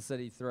Sex and the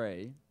City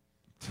 3,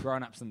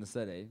 Grown Ups in the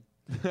City.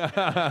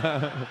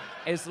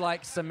 It's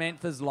like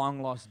Samantha's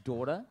long-lost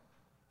daughter.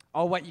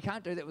 Oh, wait, you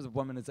can't do that with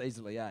women as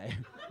easily, eh?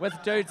 With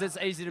dudes, it's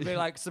easy to be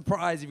like,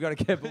 surprise, you've got a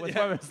kid. But with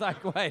women, it's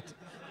like, wait.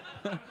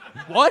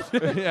 What?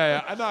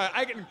 Yeah, I know.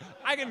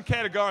 I can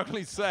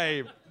categorically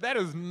say, that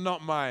is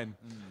not mine.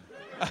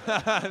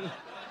 I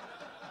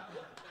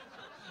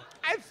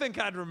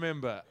think I'd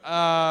remember.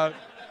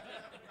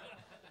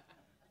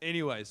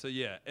 Anyway, so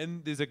yeah,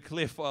 and there's a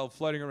clear file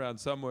floating around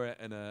somewhere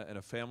in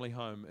a family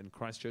home in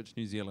Christchurch,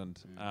 New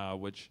Zealand,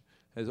 which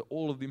has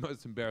all of the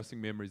most embarrassing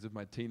memories of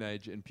my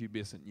teenage and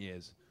pubescent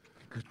years.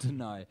 Good to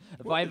know.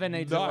 If I ever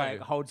need to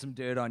like hold some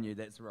dirt on you,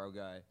 that's where I'll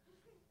go.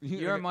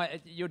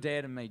 Your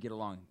dad and me get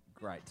along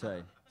great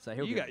too. So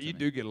you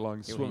do get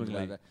along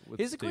swimmingly.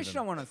 Here's a question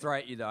I want to throw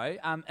at you though.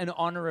 In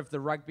honor of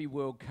the Rugby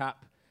World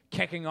Cup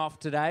kicking off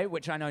today,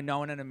 which I know no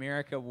one in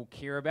America will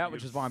care about,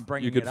 which is why I'm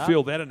bringing it up. You could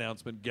feel that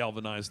announcement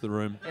galvanize the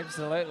room.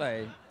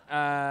 Absolutely.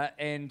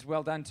 And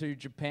well done to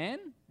Japan.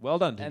 Well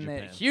done to Japan.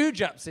 And that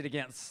huge upset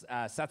against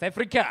South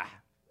Africa.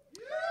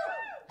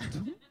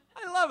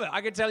 I love it.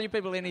 I could tell you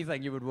people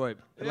anything, you would whoop.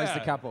 At least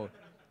a couple.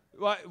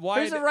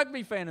 Why Who's a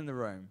rugby fan in the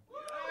room?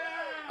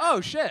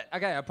 Oh, shit.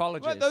 Okay,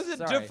 apologies. Well, those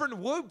are different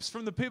whoops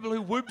from the people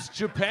who whoops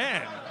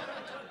Japan.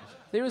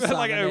 There was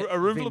like a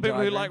room full of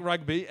people who like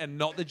rugby and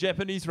not the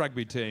Japanese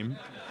rugby team.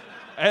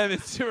 And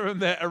it's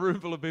a room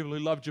full of people who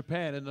love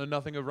Japan and know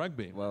nothing of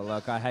rugby. Well,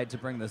 look, I hate to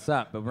bring this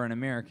up, but we're in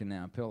America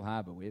now. Pearl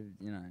Harbor,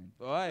 you know.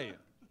 Oh, hey.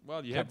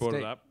 Well, you have brought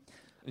it up.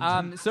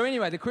 So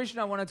anyway, the question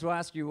I wanted to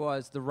ask you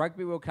was, the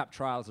Rugby World Cup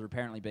trials are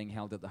apparently being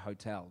held at the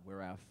hotel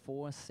where our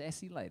 4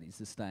 sassy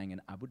ladies are staying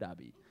in Abu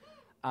Dhabi.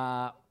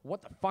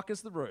 What the fuck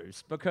is the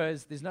ruse?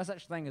 Because there's no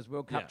such thing as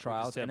World Cup we've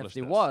trials, and if established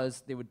there this.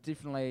 was,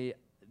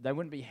 they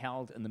wouldn't be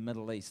held in the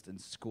Middle East in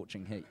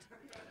scorching heat.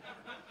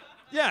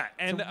 Yeah,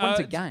 and a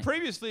winter game.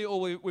 previously,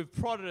 we've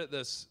prodded at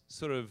this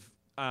sort of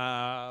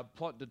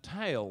plot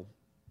detail,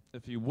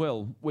 if you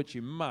will, which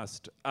you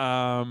must,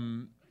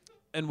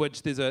 in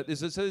which there's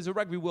a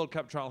Rugby World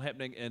Cup trial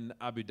happening in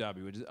Abu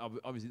Dhabi, which is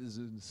obviously this is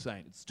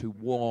insane. It's too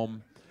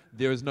warm.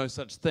 There is no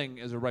such thing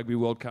as a Rugby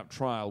World Cup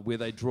trial where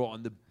they draw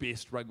on the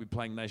best rugby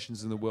playing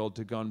nations in the world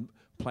to go and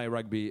play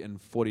rugby in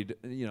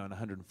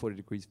 140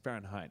 degrees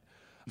Fahrenheit.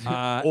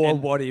 Or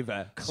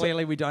whatever.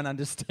 Clearly we don't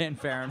understand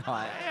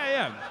Fahrenheit.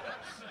 Yeah.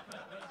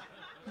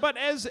 But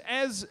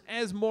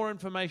as more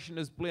information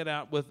is bled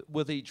out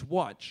with each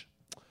watch,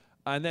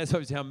 and that's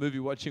obviously how movie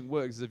watching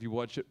works. Is if you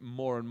watch it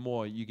more and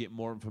more, you get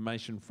more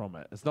information from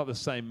it. It's not the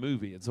same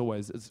movie. It's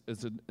always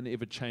it's an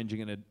ever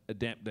changing and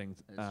adapting,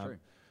 true.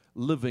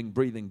 living,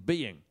 breathing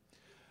being.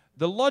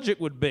 The logic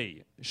would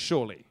be,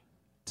 surely,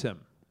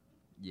 Tim,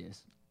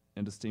 Yes.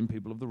 and esteemed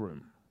people of the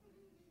room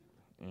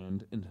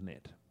and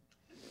internet,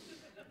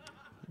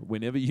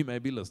 whenever you may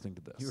be listening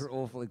to this, You're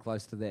awfully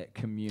close to that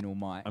communal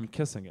mic. I'm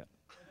kissing it.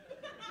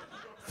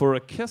 For a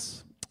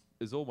kiss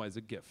is always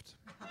a gift.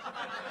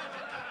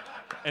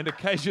 And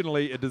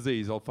occasionally a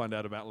disease I'll find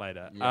out about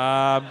later.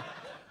 Yeah.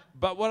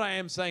 But what I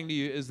am saying to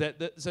you is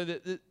that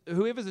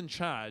whoever's in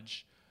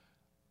charge,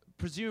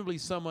 presumably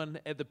someone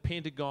at the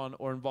Pentagon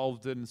or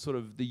involved in sort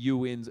of the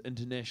UN's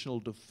international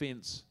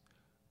defense,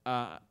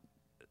 they've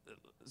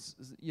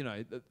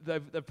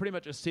pretty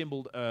much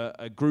assembled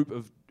a group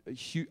of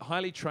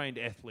highly trained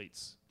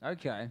athletes.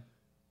 Okay.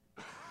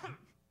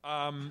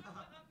 The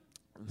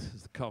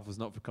cough is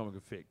not for comic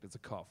effect. It's a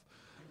cough.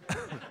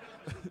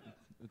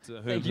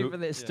 Thank you for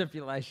that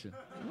stipulation.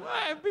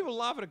 Why people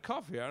laugh at a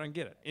cough here? I don't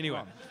get it.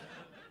 Anyway,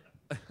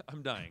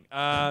 I'm dying.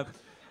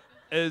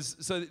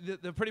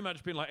 They've pretty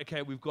much been like,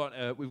 okay, we've got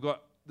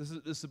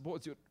this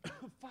supports your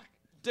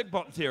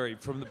Dickbot theory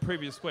from the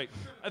previous week.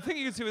 I think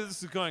you can see where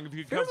this is going. If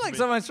you Feels like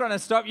someone's trying to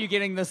stop you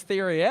getting this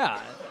theory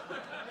out.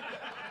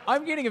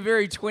 I'm getting a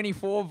very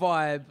 24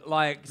 vibe,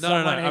 like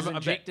someone has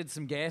injected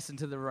some gas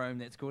into the room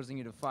that's causing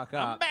you to fuck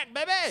up. I'm back,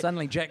 baby.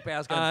 Suddenly Jack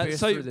Bauer's going to burst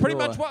so through the pretty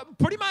door.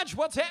 much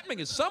what's happening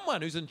is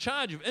someone who's in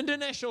charge of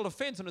international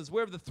defense and is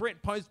aware of the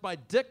threat posed by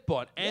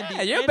Dickbot and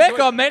Yeah, you're back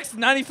on Max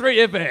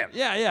 93 FM.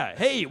 Yeah.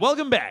 Hey,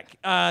 welcome back.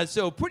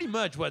 So pretty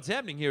much what's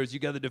happening here is you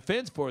got the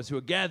Defense Force who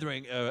are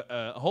gathering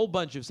a whole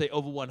bunch of, say,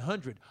 over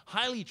 100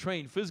 highly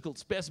trained physical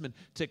specimen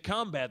to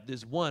combat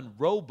this one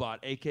robot,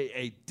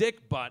 a.k.a.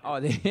 Dickbot.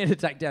 Oh, they're here to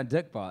take down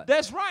Dickbot.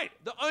 That's right.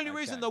 The only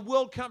reason the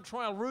World Cup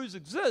trial ruse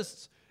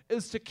exists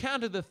is to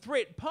counter the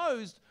threat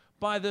posed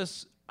by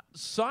this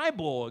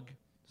cyborg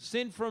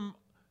sent from,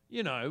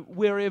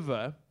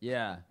 wherever.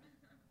 Yeah.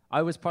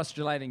 I was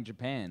postulating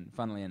Japan,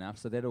 funnily enough,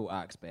 so that all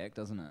arcs back,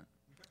 doesn't it?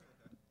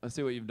 I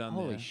see what you've done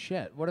there. Holy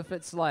shit. What if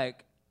it's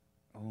like,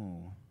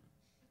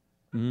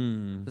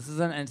 this is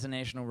an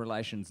international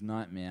relations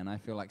nightmare, and I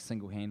feel like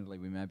single-handedly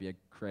we may be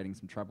creating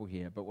some trouble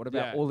here. But what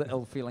about all the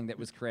ill feeling that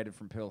was created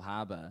from Pearl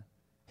Harbor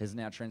has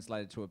now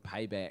translated to a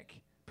payback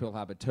Pearl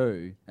Harbor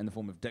 2 in the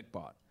form of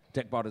Dickbot.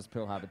 Dickbot is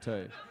Pearl Harbor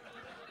 2.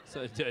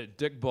 So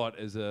Dickbot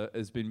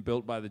has been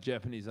built by the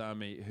Japanese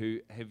army who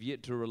have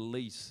yet to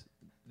release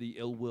the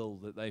ill will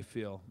that they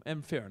feel,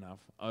 and fair enough,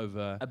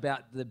 over...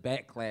 About the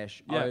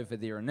backlash over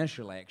their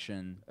initial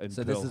action.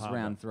 So this Pearl is Harbor.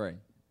 round 3.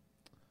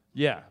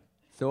 Yeah.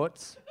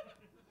 Thoughts?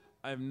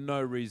 I have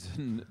no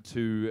reason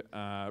to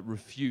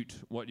refute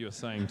what you're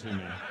saying to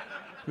me.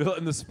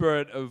 In the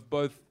spirit of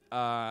both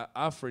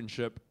our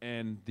friendship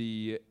and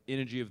the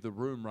energy of the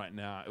room right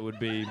now, it would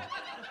be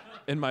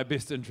in my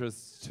best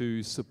interests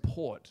to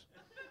support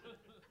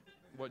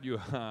what you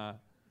are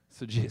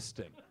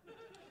suggesting.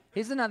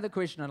 Here's another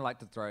question I'd like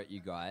to throw at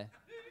you, Guy.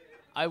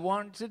 I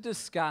want to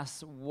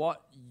discuss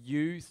what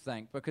you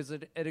think, because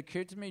it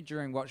occurred to me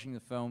during watching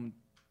the film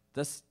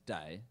this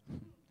day,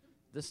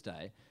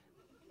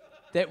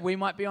 that we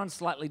might be on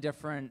slightly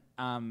different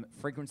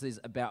frequencies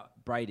about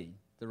Brady,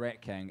 the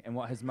Rat King, and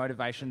what his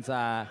motivations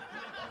are,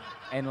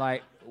 and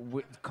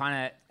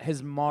kind of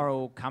his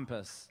moral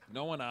compass.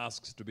 No one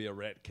asks to be a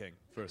rat king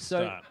for a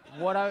So start.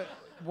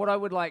 what I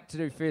would like to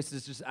do first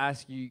is just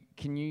ask you,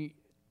 can you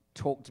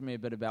talk to me a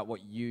bit about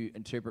what you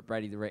interpret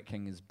Brady the Rat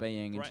King as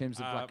being in terms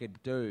of like a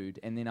dude,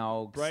 and then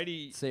I'll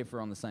Brady, see if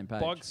we're on the same page.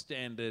 Bog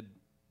standard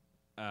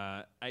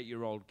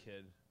 8-year-old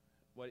kid,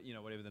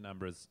 whatever the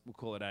number is, we'll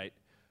call it 8.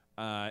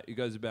 He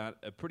goes about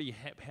a pretty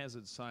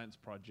haphazard science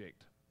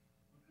project.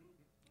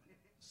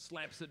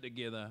 Slaps it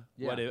together.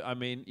 Yeah. Whatever. I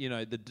mean,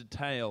 the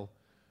detail,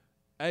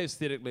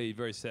 aesthetically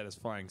very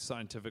satisfying.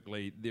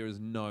 Scientifically, there is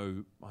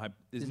no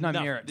There's no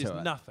merit to it.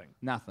 There's nothing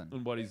Nothing.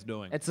 in what he's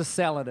doing. It's a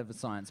salad of a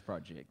science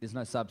project. There's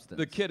no substance.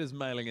 The kid is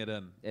mailing it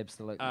in.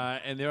 Absolutely.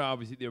 And there are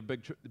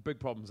big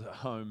problems at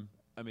home.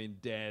 I mean,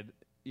 Dad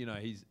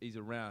he's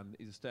around.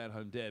 He's a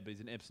stay-at-home dad, but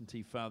he's an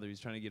absentee father. He's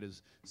trying to get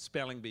his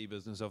spelling bee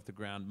business off the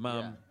ground.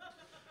 Mum,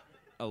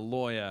 a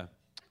lawyer.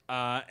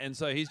 And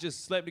so he's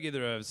just slapped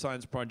together a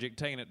science project,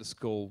 taken it to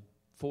school.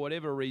 For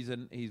whatever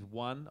reason, he's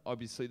won.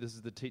 Obviously, this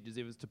is the teacher's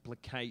efforts to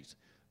placate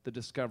the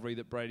discovery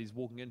that Brady's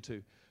walking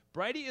into.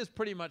 Brady is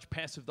pretty much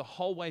passive the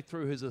whole way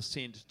through his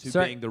ascent to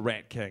being the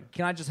Rat King.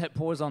 Can I just hit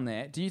pause on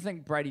that? Do you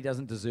think Brady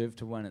doesn't deserve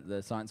to win at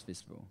the Science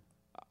Festival?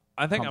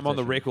 I think I'm on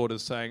the record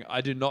as saying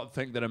I do not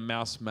think that a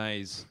mouse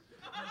maze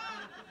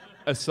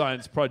a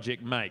science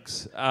project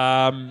makes.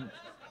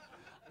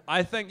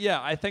 I think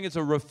it's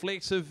a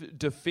reflexive,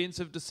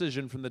 defensive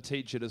decision from the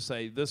teacher to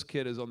say this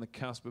kid is on the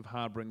cusp of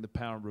harboring the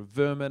power of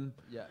vermin.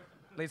 Yeah.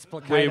 Let's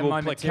placate we him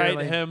will placate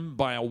momentarily. him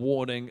by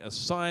awarding a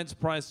science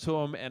prize to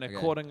him and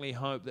accordingly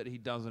hope that he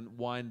doesn't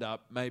wind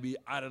up maybe,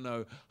 I don't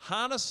know,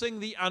 harnessing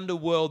the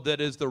underworld that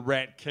is the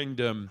Rat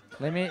Kingdom.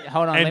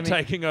 Hold on. And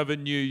taking over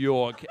New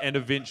York and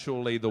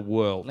eventually the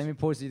world. Let me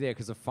pause you there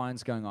because the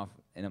phone's going off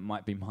and it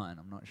might be mine.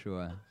 I'm not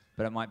sure.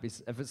 But it might be,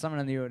 if it's someone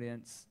in the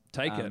audience.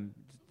 Take it.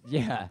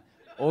 Yeah.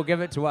 Or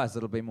give it to us.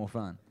 It'll be more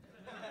fun.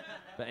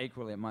 But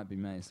equally, it might be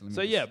me.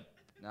 So yeah.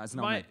 No, it's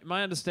not me.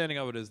 My understanding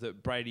of it is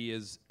that Brady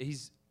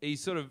he's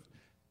sort of,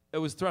 it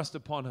was thrust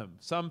upon him.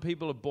 Some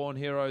people are born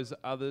heroes,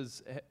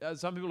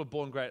 some people are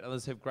born great,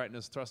 others have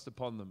greatness thrust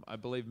upon them. I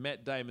believe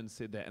Matt Damon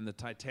said that in the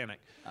Titanic.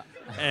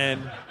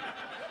 And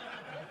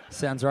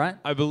sounds right.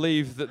 I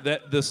believe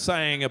that the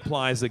saying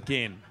applies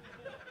again.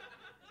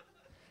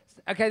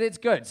 Okay, that's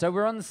good. So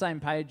we're on the same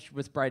page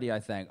with Brady, I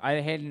think. I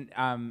hadn't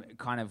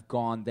kind of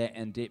gone that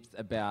in depth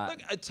about...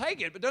 Look, I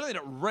take it, but don't let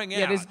it ring out.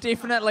 Yeah, there's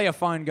definitely a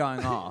phone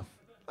going off.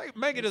 Like,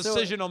 make a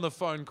decision on the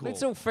phone call.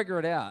 Let's all figure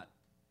it out.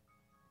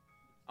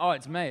 Oh,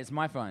 it's me. It's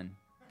my phone.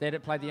 That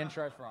it played the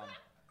intro from.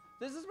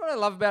 This is what I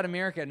love about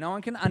America. No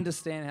one can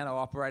understand how to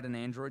operate an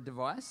Android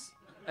device.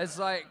 It's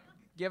like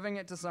giving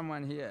it to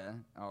someone here.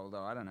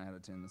 Although I don't know how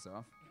to turn this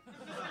off.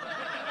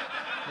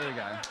 There you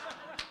go.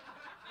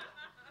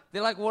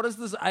 They're like, what is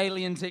this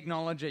alien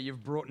technology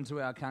you've brought into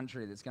our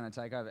country that's going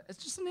to take over?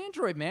 It's just an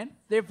Android, man.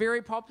 They're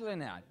very popular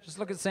now. Just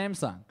look at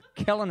Samsung.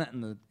 Killing it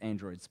in the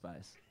Android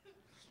space.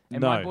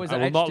 And no, my boys I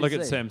at will not look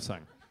at HTC. Samsung.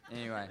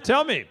 Anyway.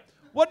 Tell me,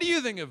 what do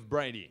you think of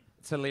Brady?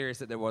 It's hilarious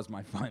that was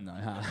my phone, though,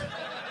 huh?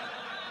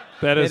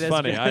 That is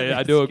funny.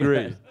 I do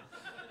agree.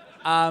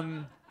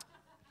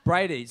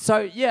 Brady. So,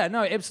 yeah,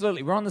 no,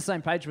 absolutely. We're on the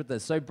same page with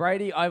this. So,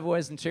 Brady, I've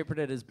always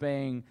interpreted as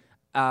being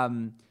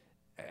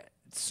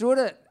sort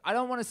of, I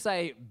don't want to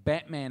say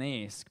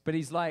Batman-esque, but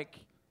he's like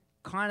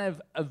kind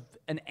of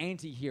an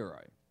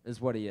anti-hero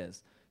is what he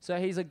is. So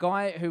he's a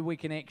guy who we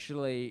can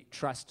actually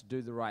trust to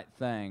do the right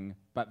thing,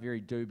 but very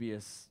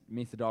dubious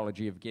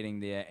methodology of getting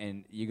there,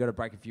 and you got to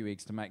break a few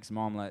eggs to make some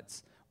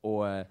omelets,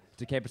 or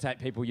decapitate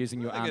people using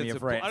your army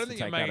of rats. I don't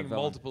think you're making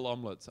multiple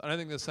omelets. I don't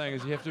think they're saying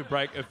is you have to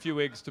break a few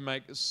eggs to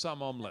make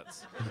some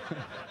omelets.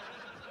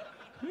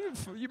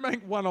 You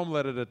make one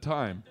omelet at a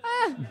time.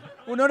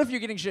 Well, not if you're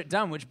getting shit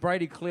done, which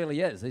Brady clearly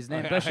is. He's an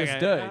ambitious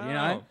dude, you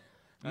know?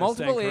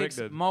 Multiple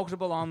eggs,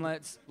 multiple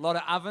omelets, a lot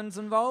of ovens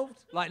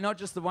involved. Like, not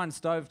just the one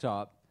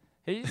stovetop.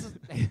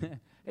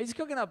 He's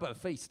cooking up a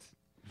feast.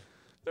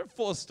 There are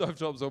 4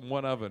 stovetops on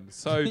one oven.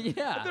 So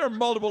Yeah. if there are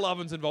multiple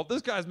ovens involved,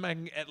 this guy's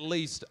making at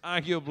least,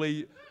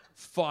 arguably,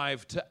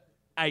 5 to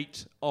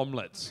 8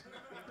 omelets.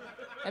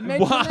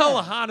 Imagine While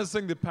that.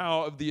 harnessing the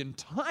power of the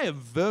entire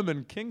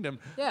vermin kingdom,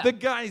 Yeah. the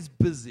guy's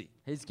busy.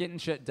 He's getting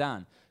shit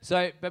done.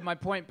 So, but my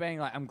point being,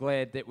 like, I'm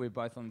glad that we're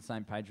both on the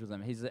same page with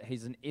him.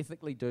 He's an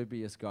ethically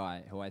dubious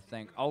guy who I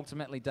think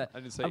ultimately does. I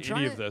didn't say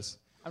any of this.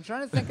 I'm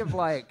trying to think of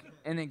like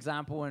an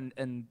example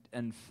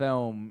in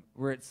film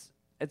where it's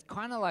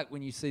kind of like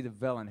when you see the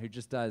villain who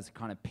just does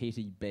kind of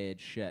petty bad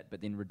shit,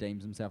 but then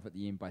redeems himself at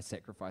the end by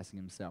sacrificing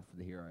himself for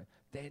the hero.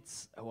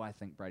 That's who I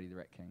think Brady the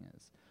Rat King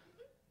is.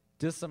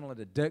 Dissimilar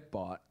to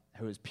Dickbot,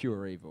 who is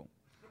pure evil.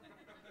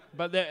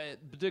 But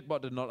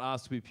Dickbot did not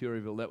ask to be pure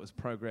evil. That was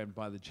programmed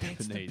by the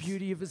Japanese. That's the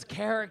beauty of his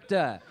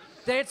character.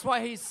 That's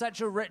why he's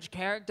such a rich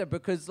character,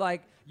 because,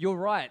 like, you're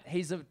right.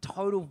 He's a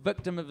total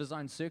victim of his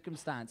own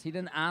circumstance. He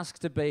didn't ask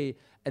to be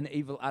an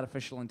evil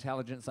artificial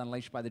intelligence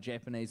unleashed by the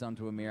Japanese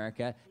onto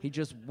America. He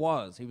just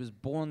was. He was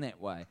born that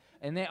way.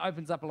 And that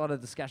opens up a lot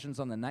of discussions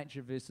on the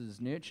nature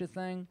versus nurture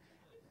thing.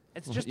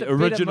 It's just the a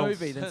better original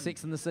movie than sin.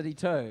 Sex and the City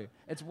 2.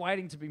 It's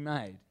waiting to be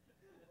made.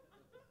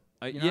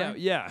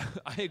 Yeah,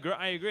 I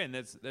agree, and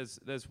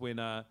that's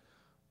when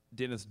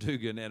Dennis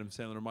Dugan, Adam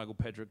Sandler, and Michael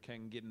Patrick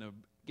King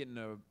getting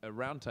a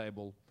round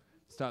table,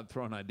 start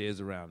throwing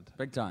ideas around.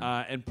 Big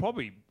time. And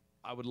probably,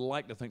 I would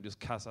like to think, just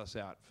cuss us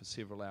out for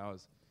several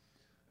hours.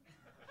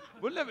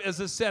 Wouldn't it? It's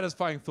a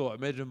satisfying thought.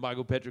 Imagine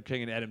Michael Patrick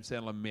King and Adam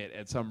Sandler met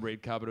at some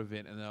red carpet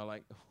event, and they're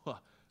like, Do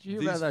you hear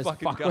 "These about those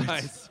fucking fuckwits?"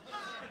 guys."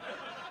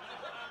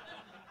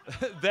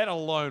 That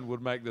alone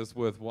would make this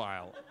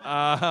worthwhile.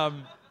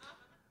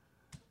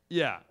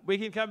 Yeah, we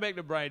can come back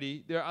to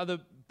Brady. There are other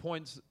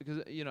points,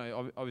 because, you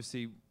know,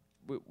 obviously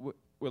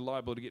we're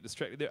liable to get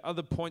distracted. There are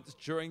other points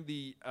during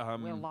the...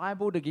 We're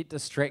liable to get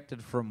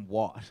distracted from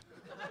what?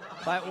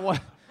 Like,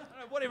 what?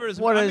 whatever it is.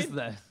 What I is mean,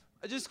 this?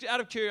 Just out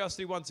of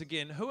curiosity, once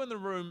again, who in the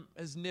room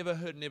has never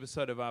heard an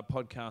episode of our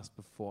podcast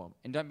before?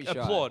 And don't be shy.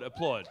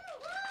 Applaud.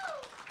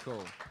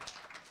 Cool.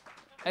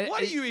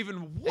 What are you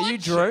even watching? Are you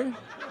Drew?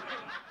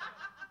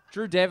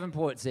 Drew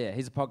Davenport's here.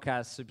 He's a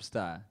podcast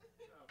superstar.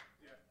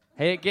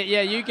 Hey,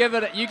 you give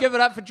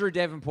it up for Drew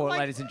Davenport,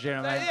 ladies and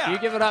gentlemen. Yeah. You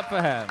give it up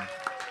for him.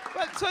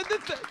 But so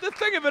the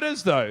thing of it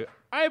is, though,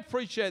 I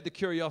appreciate the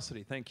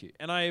curiosity, thank you.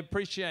 And I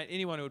appreciate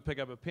anyone who would pick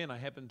up a pen I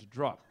happen to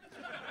drop.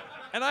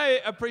 And I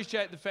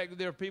appreciate the fact that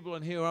there are people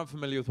in here who aren't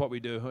familiar with what we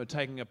do, who are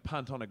taking a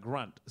punt on a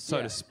grunt,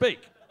 so to speak.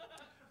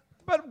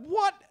 But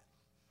what...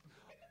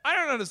 I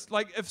don't understand.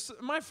 Like, if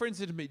my friend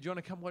said to me, do you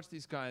want to come watch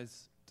these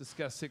guys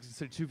discuss Sex and the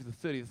City 2 for the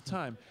 30th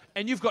time?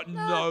 And you've got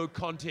no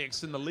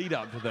context in the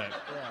lead-up to that.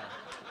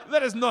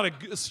 That is not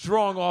a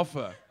strong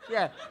offer.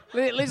 Yeah,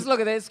 let's look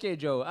at that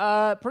schedule.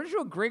 Pretty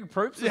sure Greg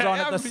Proops is on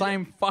at the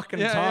same fucking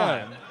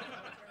time. Yeah.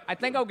 I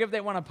think I'll give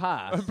that one a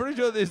pass. I'm pretty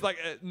sure there's like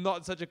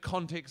not such a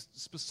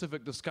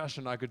context-specific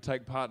discussion I could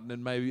take part in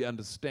and maybe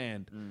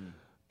understand.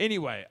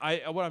 Anyway,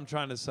 what I'm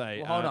trying to say...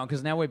 Well, hold on,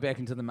 because now we're back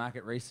into the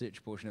market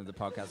research portion of the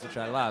podcast, which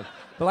I love.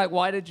 But like,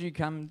 why did you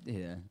come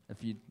here?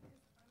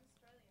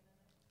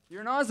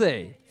 You're an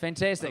Aussie.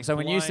 Fantastic. So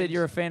when you said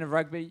you're a fan of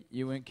rugby,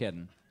 you weren't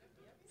kidding.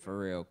 For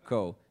real.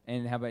 Cool.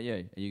 And how about you?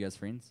 Are you guys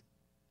friends?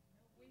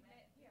 We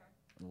met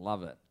here.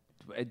 Love it.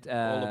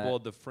 All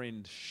aboard the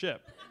friend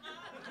ship,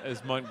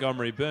 as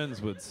Montgomery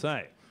Burns would say. I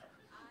heard about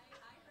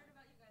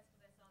you guys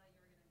because I saw that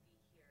you were going to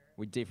be here.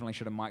 We definitely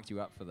should have mic'd you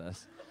up for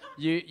this.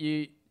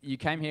 You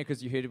came here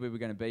because you heard we were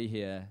going to be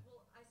here.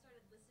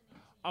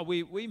 Well, I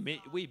started listening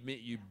to We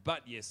met you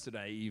but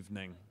yesterday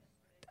evening.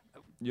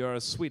 You're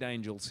a sweet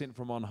angel sent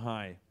from on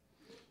high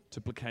to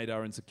placate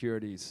our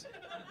insecurities.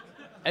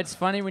 It's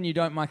funny when you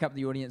don't mic up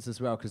the audience as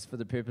well, because for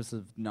the purpose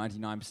of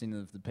 99%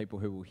 of the people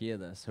who will hear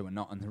this, who are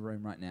not in the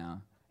room right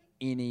now,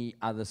 any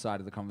other side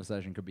of the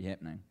conversation could be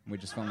happening. We're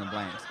just filling in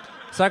blanks.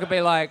 So I could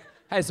be like,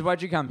 hey, so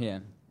why'd you come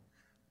here?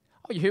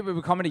 Oh, you heard we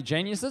were comedy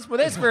geniuses? Well,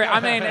 that's very, I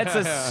mean, it's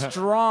a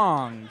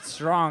strong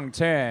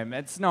term.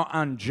 It's not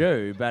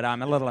undue, but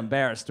I'm a little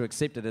embarrassed to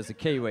accept it as a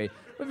Kiwi.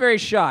 We're very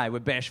shy. We're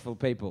bashful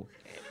people.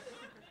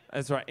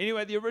 That's right.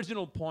 Anyway, the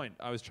original point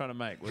I was trying to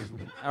make was...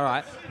 All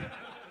right.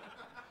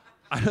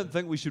 I don't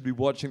think we should be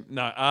watching...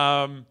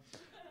 No.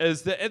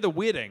 Is that at the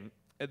wedding,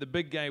 at the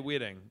big gay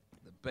wedding,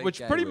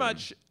 which pretty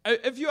much,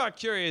 if you are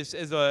curious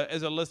as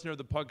a listener of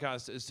the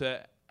podcast as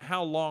to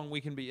how long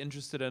we can be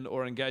interested in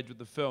or engage with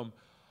the film,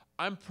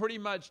 I'm pretty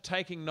much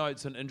taking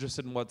notes and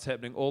interested in what's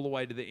happening all the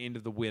way to the end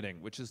of the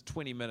wedding, which is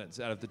 20 minutes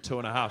out of the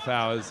 2.5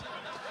 hours.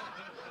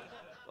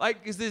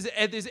 Like, 'cause there's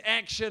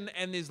action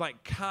and there's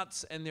like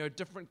cuts and there are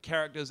different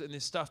characters and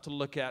there's stuff to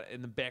look at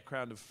in the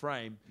background of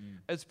frame.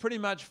 It's pretty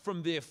much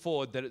from there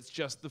forward that it's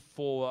just the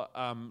four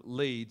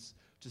leads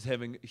just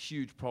having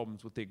huge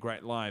problems with their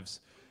great lives.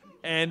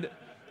 And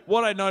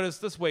what I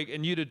noticed this week,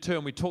 and you did too,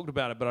 and we talked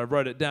about it, but I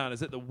wrote it down,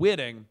 is that the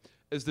wedding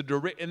is the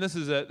direct, and this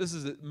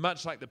is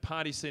much like the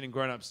party scene in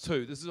Grown Ups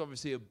 2. This is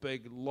obviously a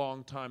big,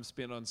 long time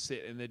spent on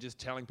set, and they're just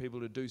telling people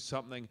to do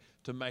something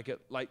to make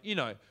it like, you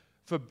know,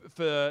 for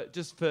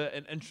just for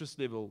an interest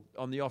level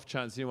on the off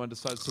chance anyone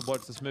decides to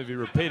watch this movie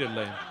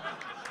repeatedly.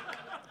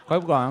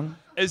 Keep going.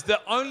 Is the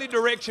only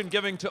direction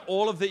given to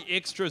all of the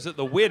extras at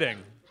the wedding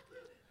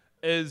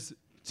is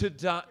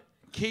to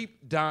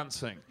keep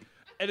dancing.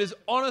 It is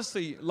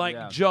honestly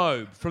like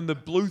Job from the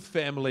Bluth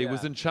family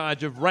was in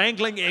charge of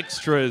wrangling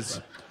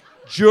extras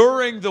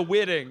during the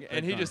wedding,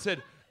 and he just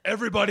said,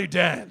 everybody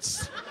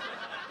dance.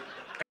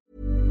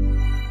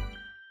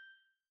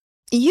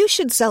 You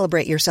should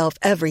celebrate yourself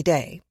every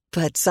day,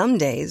 but some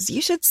days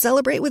you should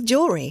celebrate with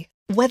jewelry.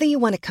 Whether you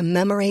want to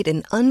commemorate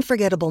an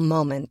unforgettable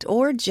moment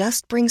or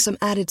just bring some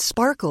added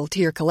sparkle to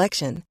your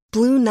collection,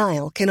 Blue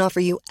Nile can offer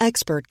you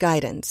expert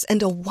guidance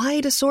and a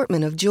wide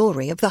assortment of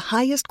jewelry of the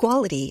highest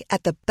quality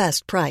at the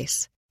best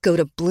price. Go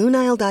to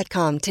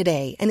BlueNile.com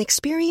today and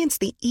experience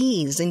the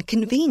ease and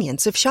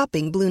convenience of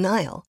shopping Blue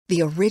Nile,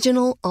 the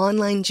original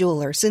online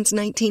jeweler since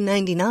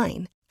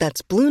 1999.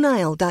 That's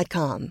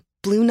BlueNile.com.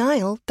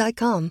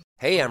 BlueNile.com.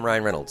 Hey, I'm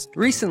Ryan Reynolds.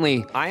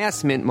 Recently, I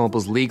asked Mint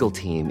Mobile's legal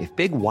team if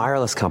big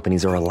wireless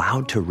companies are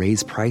allowed to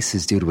raise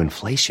prices due to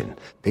inflation.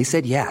 They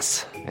said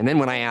yes. And then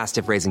when I asked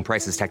if raising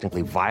prices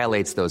technically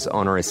violates those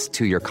onerous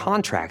 2-year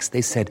contracts,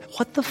 they said,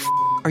 what the f***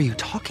 are you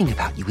talking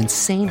about, you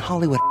insane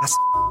Hollywood ass f-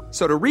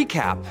 So to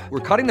recap,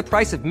 we're cutting the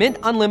price of Mint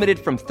Unlimited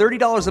from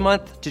 $30 a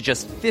month to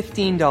just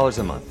 $15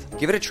 a month.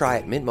 Give it a try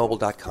at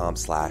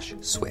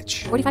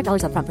mintmobile.com/switch.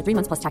 $45 up front for 3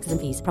 months plus taxes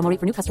and fees. Promo rate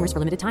for new customers for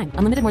limited time.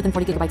 Unlimited more than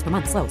 40 gigabytes per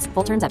month. Slows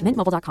full terms at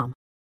mintmobile.com.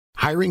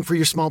 Hiring for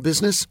your small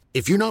business?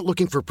 If you're not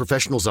looking for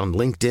professionals on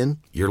LinkedIn,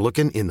 you're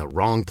looking in the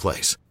wrong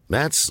place.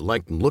 That's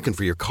like looking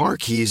for your car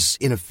keys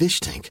in a fish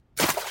tank.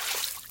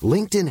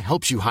 LinkedIn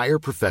helps you hire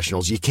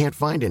professionals you can't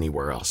find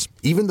anywhere else,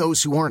 even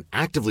those who aren't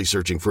actively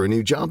searching for a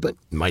new job but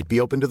might be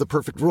open to the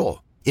perfect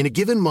role. In a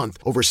given month,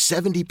 over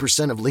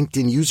 70% of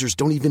LinkedIn users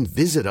don't even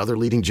visit other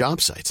leading job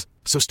sites.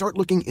 So start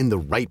looking in the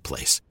right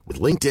place. With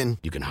LinkedIn,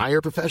 you can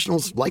hire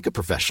professionals like a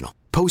professional.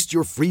 Post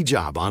your free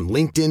job on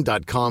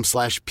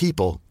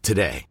linkedin.com/people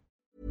today.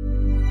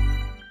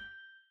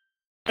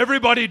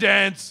 Everybody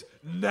dance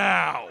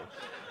now.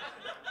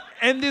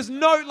 And there's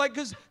no, like,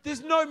 because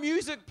there's no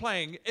music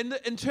playing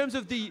in terms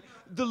of the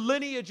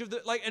lineage of the,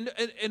 like, and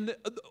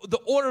the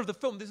order of the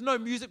film. There's no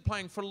music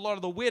playing for a lot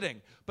of the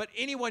wedding. But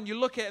anyone you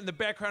look at in the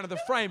background of the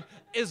frame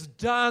is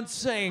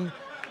dancing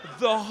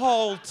the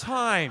whole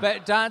time.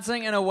 But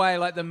dancing in a way,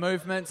 like the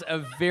movements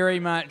are very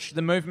much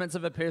the movements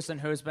of a person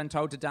who has been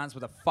told to dance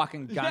with a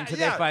fucking gun to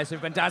their face,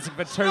 who've been dancing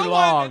for too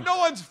long. No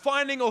one's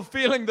finding or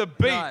feeling the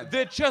beat. No.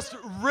 They're just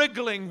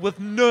wriggling with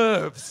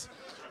nerves.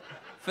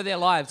 For their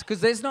lives,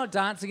 because there's not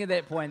dancing at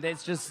that point.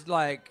 That's just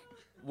like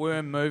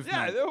worm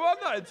movement. Yeah, well,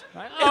 no,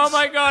 oh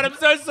my God, I'm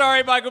so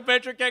sorry, Michael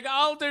Patrick King.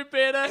 I'll do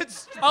better.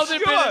 I'll do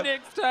better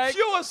next take.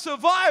 Pure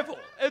survival.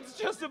 It's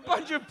just a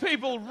bunch of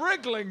people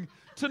wriggling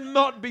to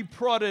not be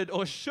prodded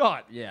or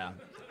shot. Yeah.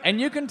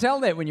 And you can tell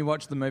that when you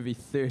watch the movie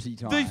 30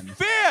 times. The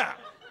fear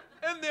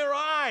in their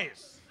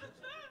eyes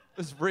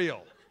is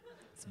real.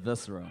 It's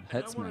visceral.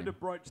 Hits I wanted to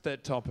broach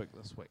that topic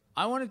this week.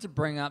 I wanted to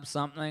bring up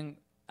something,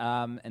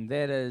 and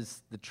that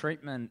is the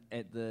treatment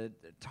at the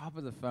top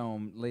of the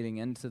film leading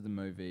into the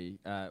movie,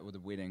 or the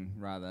wedding,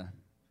 rather.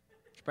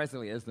 Which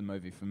basically is the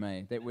movie for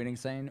me. That wedding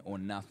scene or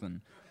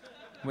nothing.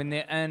 When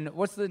they're in,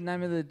 what's the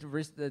name of the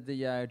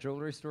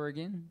jewelry store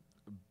again?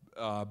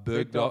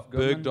 Bergdorf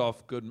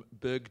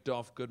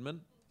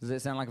Goodman. Does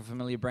that sound like a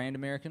familiar brand,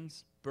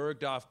 Americans?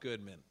 Bergdorf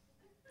Goodman.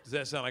 Does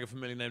that sound like a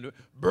familiar name to it?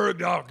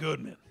 Bergdorf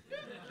Goodman.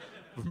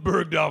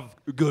 Bergdorf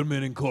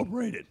Goodman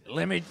Incorporated.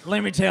 Let me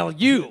tell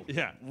you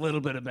a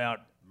little bit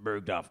about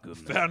Bergdorf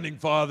Goodman. Founding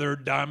father,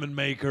 diamond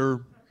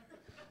maker.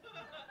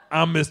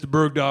 I'm Mr.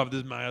 Bergdorf. This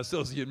is my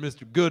associate,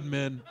 Mr.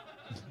 Goodman.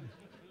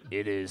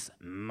 It is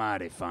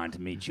mighty fine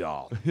to meet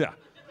y'all. Yeah.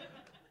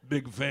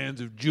 Big fans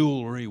of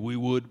jewelry, we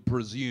would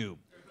presume.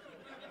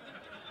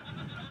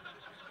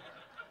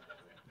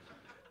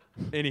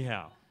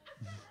 Anyhow,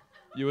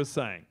 you were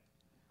saying.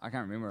 I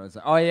can't remember what I was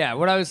saying. Oh, yeah.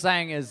 What I was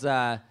saying is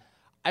I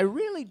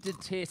really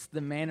detest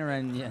the manner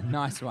in... Yeah,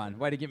 nice one.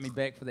 Way to get me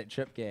back for that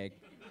chip gag.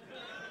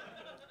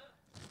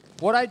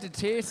 What I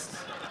detest...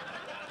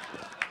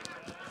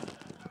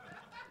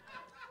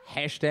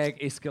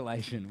 Hashtag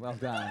escalation. Well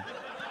done.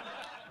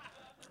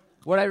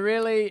 What I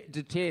really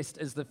detest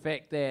is the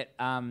fact that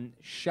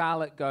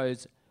Charlotte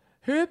goes,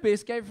 her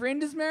best gay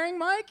friend is marrying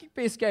my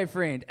best gay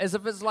friend, as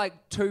if it's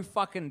like two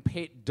fucking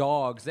pet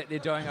dogs that they're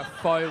doing a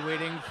faux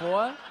wedding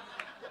for.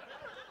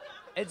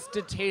 It's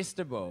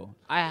detestable.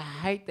 I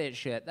hate that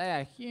shit. They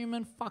are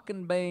human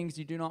fucking beings.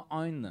 You do not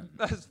own them.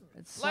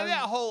 It's like so that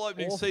whole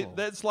opening scene. awful.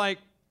 That's like,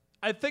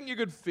 I think you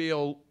could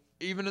feel,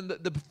 even in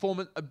the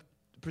performance,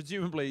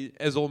 presumably,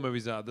 as all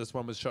movies are, this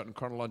one was shot in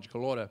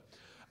chronological order.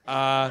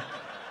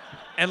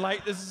 And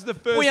like, this is the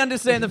first... We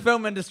understand the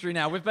film industry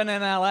now. We've been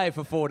in LA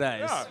for 4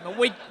 days.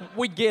 Yeah.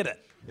 We get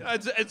it. You know,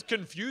 it's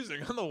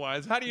confusing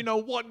otherwise. How do you know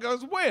what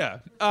goes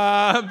where?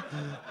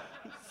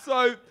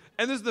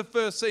 And this is the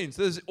first scene.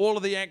 So there's all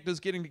of the actors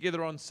getting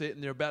together on set,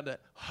 and they're about to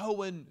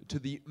hoe in to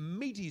the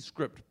meaty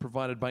script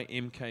provided by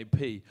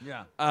MKP.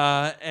 Yeah.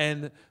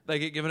 And they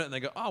get given it, and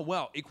they go, "Oh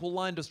wow, equal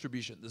line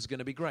distribution. This is going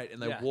to be great."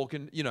 And they walk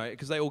in, you know,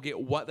 because they all get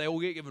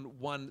given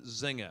one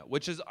zinger,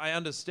 which is, I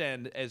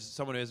understand, as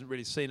someone who hasn't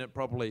really seen it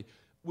properly,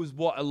 was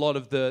what a lot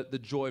of the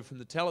joy from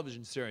the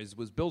television series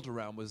was built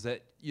around, was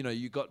that, you know,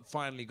 you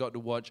finally got to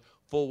watch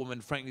four women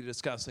frankly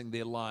discussing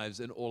their lives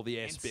and all the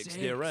aspects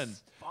therein.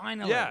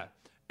 Finally. Yeah.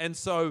 And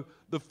so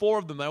the four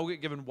of them, they all get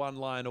given one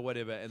line or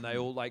whatever, and they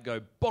all like go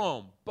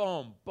boom,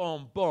 boom,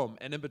 boom, boom.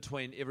 And in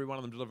between every one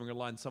of them delivering a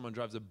line, someone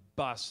drives a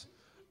bus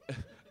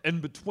in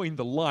between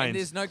the lines. And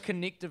there's no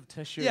connective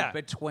tissue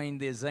between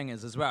their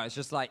zingers as well. It's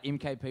just like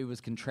MKP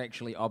was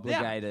contractually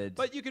obligated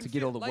to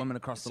get all the women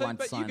across the line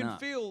to sign up. But you can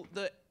feel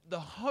the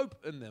hope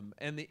in them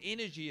and the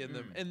energy in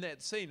them in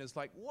that scene. It's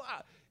like,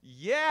 wow,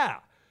 yeah.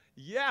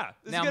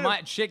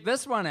 Now, check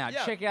this one out.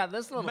 Yeah, check out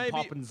this little maybe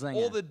pop and zinger.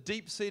 all the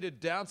deep-seated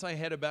doubts I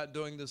had about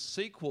doing the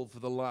sequel for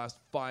the last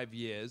 5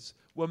 years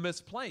were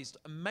misplaced.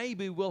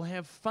 Maybe we'll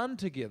have fun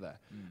together.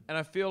 And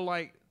I feel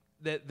like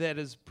that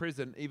is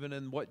present even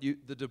in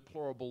the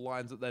deplorable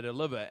lines that they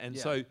deliver. And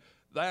so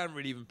they aren't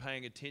really even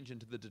paying attention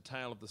to the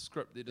detail of the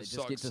script. They're just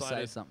so get excited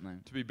to say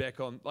something. to be back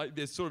on. Like,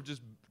 they're sort of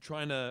just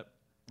trying to...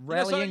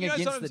 Rallying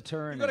against the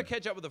tyranny. You've got to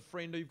catch up with a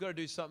friend, or you've got to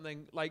do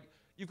something like...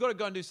 You've got to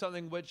go and do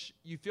something which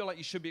you feel like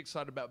you should be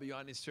excited about, but you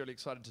aren't necessarily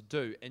excited to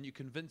do. And you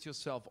convince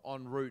yourself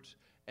en route,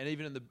 and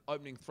even in the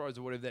opening throws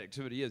or whatever that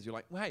activity is, you're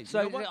like, well, hey,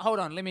 So you know what? hold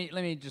on, let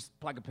me just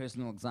plug a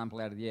personal example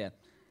out of the air.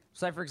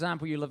 Say, for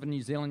example, you live in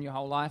New Zealand your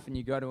whole life, and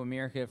you go to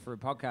America for a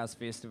podcast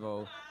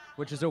festival,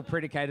 which is all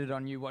predicated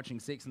on you watching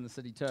Sex and the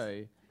City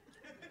 2,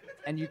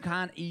 and you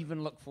can't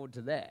even look forward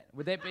to that.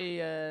 Would that be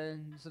a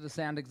sort of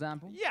sound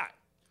example? Yeah.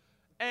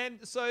 And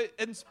so,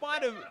 in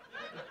spite of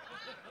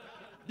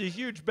the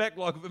huge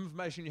backlog of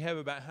information you have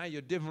about how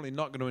you're definitely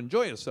not going to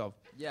enjoy yourself,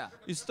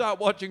 you start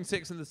watching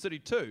Sex and the City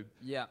 2.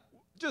 Yeah.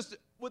 Just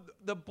with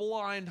the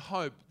blind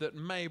hope that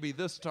maybe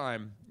this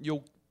time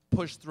you'll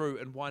push through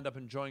and wind up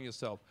enjoying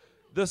yourself.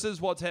 This is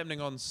what's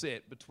happening on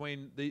set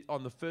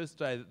on the first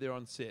day that they're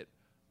on set,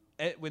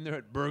 when they're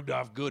at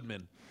Bergdorf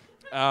Goodman.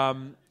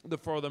 The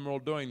four of them are all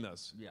doing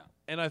this. Yeah.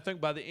 And I think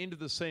by the end of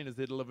the scene, as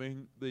they're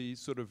delivering the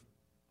sort of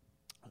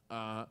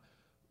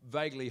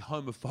vaguely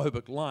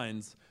homophobic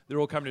lines, they're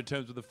all coming to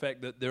terms with the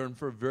fact that they're in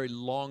for a very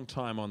long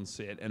time on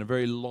set and a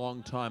very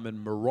long time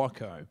in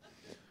Morocco,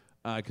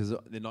 because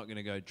they're not going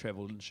to go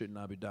travel and shoot in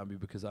Abu Dhabi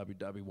because Abu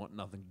Dhabi want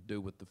nothing to do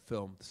with the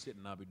film set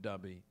in Abu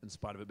Dhabi, in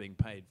spite of it being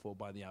paid for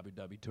by the Abu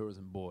Dhabi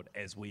Tourism Board,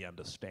 as we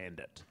understand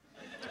it.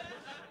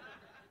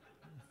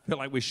 I feel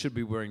like we should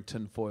be wearing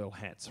tinfoil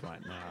hats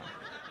right now.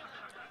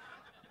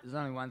 There's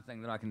only one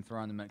thing that I can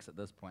throw in the mix at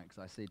this point,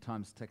 because I see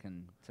time's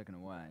ticking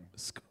away.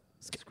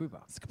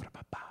 Scuba.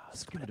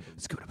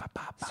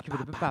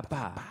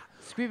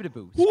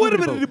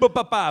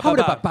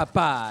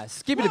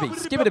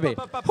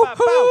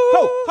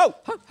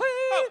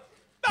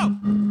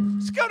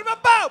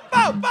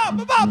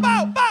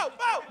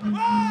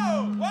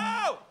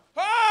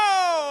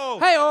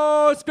 Hey,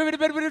 oh, that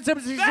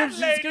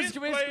lady's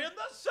playing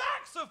the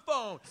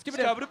saxophone.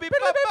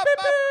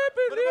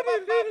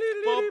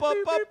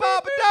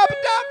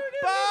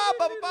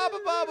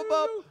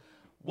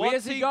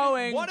 Where's he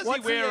going? What is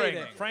What's he wearing,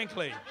 eating?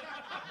 frankly?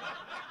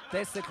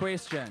 That's the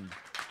question.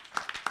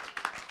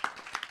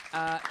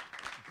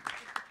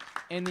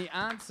 And the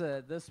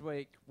answer this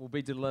week will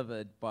be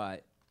delivered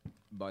by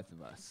both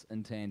of us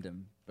in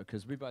tandem,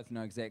 because we both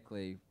know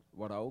exactly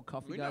what old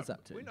coffee guy's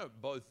up to. We know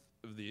both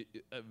of the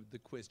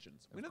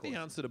questions. We know the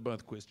answer to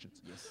both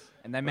questions. Yes.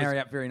 And they marry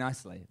up very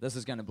nicely. This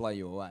is going to blow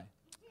you away.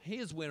 He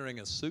is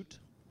wearing a suit.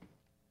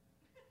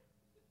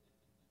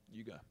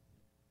 You go.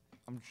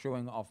 I'm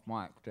showing off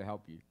mic to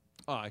help you.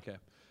 Oh, okay.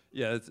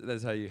 Yeah,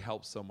 that's how you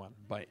help someone,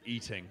 by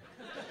eating.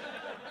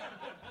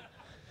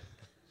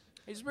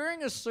 He's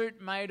wearing a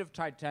suit made of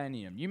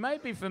titanium. You may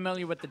be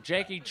familiar with the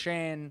Jackie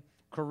Chan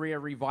career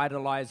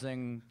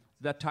revitalizing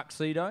The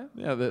Tuxedo.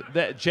 Yeah,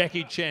 that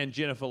Jackie Chan,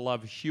 Jennifer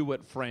Love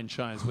Hewitt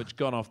franchise, which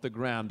got off the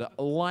ground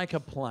like a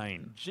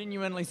plane.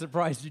 Genuinely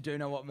surprised you do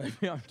know what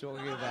movie I'm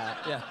talking about.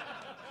 Yeah.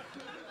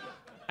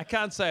 I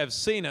can't say I've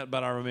seen it,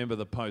 but I remember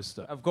the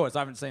poster. Of course, I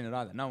haven't seen it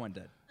either. No one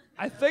did.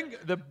 I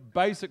think the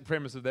basic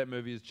premise of that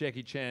movie is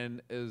Jackie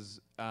Chan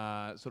is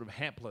sort of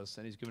hapless,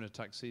 and he's given a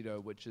tuxedo,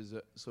 which is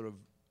a sort of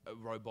a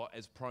robot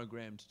as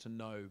programmed to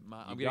know.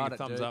 I'm getting a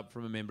thumbs up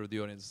from a member of the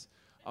audience.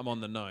 I'm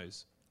on the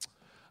nose.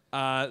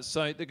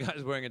 So the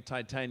guy's wearing a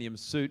titanium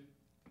suit,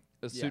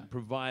 a suit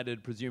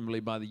provided presumably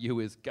by the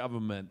US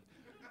government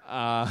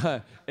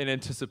in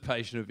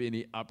anticipation of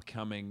any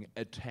upcoming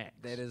attacks.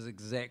 That is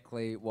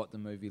exactly what the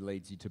movie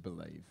leads you to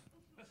believe.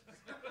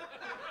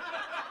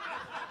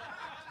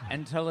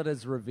 Until it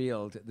is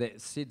revealed that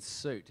said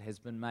suit has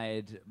been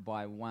made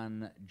by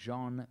one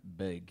John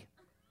Big.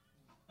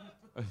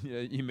 Yeah,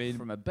 you mean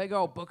from a big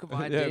old book of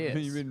ideas.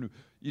 Yeah,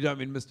 you don't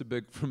mean Mr.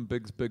 Big from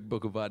Big's Big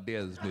Book of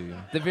Ideas, do you?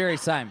 The very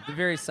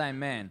same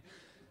man.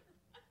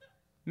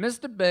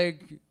 Mr.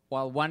 Big,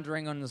 while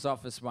wandering on his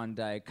office one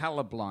day,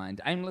 colorblind,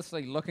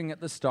 aimlessly looking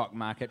at the stock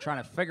market,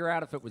 trying to figure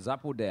out if it was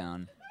up or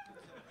down.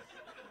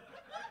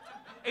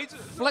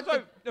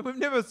 We've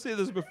never said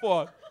this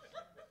before.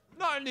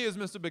 Not only is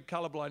Mr. Big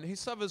colorblind, he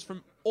suffers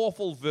from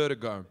awful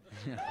vertigo.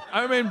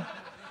 I mean,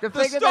 the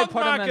figure they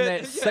put him in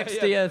that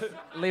 60th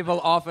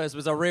level office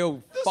was a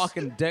real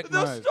fucking dick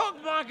move. The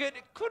stock market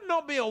could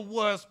not be a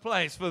worse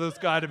place for this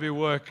guy to be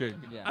working.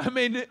 Yeah. I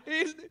mean,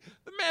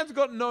 the man's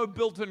got no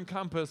built-in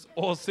compass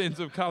or sense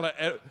of color.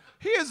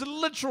 He is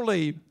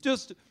literally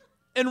just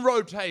in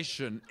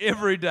rotation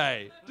every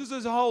day. Just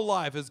his whole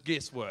life is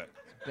guesswork.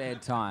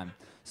 Bad time.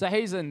 So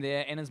he's in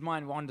there, and his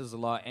mind wanders a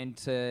lot, and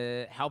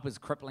to help his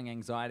crippling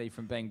anxiety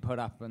from being put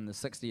up in the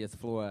 60th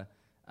floor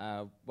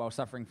while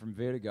suffering from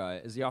vertigo,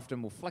 is he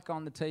often will flick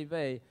on the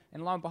TV,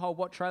 and lo and behold,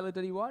 what trailer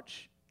did he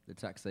watch? The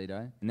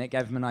Tuxedo. And that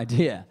gave him an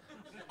idea.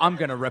 I'm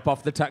going to rip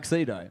off the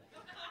Tuxedo.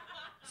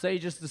 So he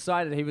just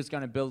decided he was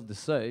going to build the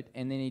suit,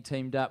 and then he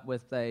teamed up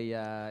with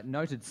a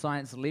noted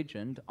science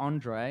legend,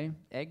 Andre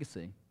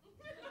Agassi.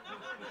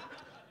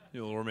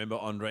 You'll remember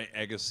Andre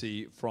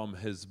Agassi from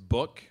his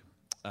book,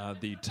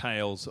 The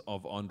Tales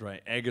of Andre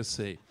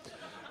Agassi.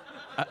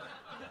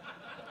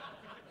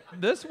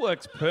 This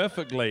works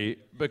perfectly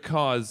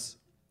because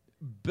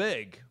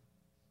Big,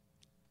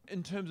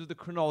 in terms of the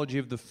chronology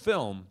of the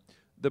film,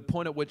 the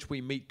point at which we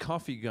meet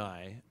Coffee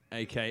Guy,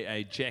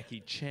 a.k.a.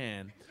 Jackie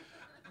Chan,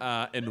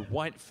 in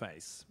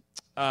whiteface,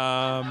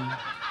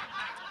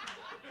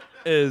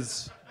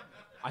 is...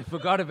 I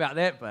forgot about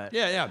that bit.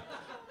 Yeah.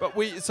 But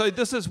so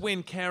this is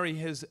when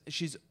Carrie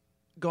she's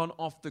gone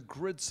off the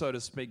grid, so to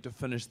speak, to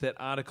finish that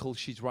article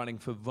she's writing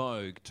for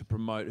Vogue to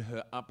promote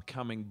her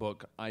upcoming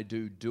book, I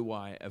Do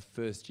I, A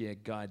First-Year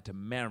Guide to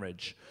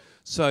Marriage.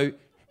 So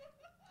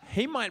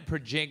he might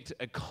project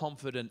a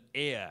confident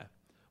air,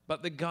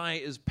 but the guy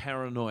is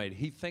paranoid.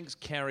 He thinks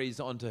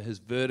Carrie's onto his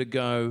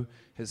vertigo,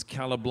 his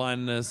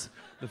colorblindness,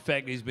 the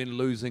fact he's been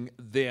losing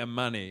their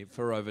money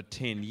for over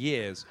 10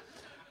 years.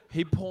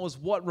 He pours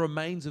what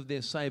remains of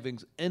their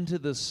savings into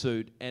the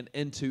suit and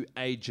into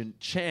Agent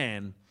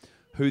Chan,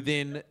 who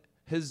then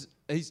he's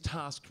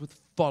tasked with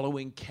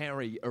following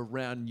Carrie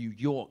around New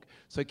York.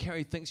 So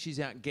Carrie thinks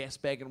she's out gas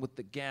bagging with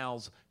the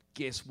gals.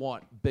 guess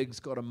what? Big's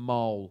got a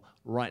mole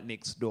right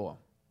next door.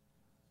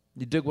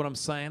 You dig what I'm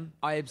saying?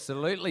 I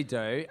absolutely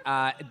do.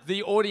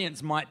 The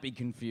audience might be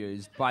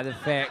confused by the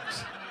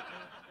fact.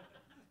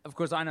 Of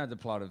course, I know the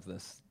plot of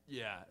this.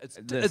 Yeah, it's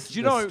This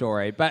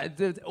story, but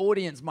the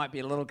audience might be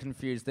a little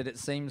confused that it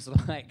seems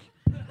like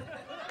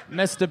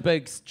Mr.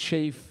 Big's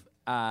chief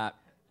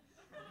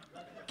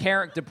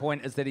character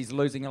point is that he's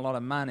losing a lot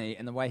of money,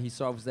 and the way he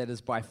solves that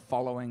is by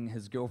following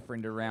his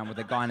girlfriend around with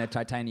a guy in a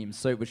titanium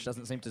suit, which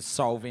doesn't seem to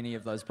solve any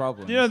of those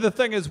problems. You know, the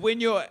thing is, when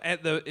you're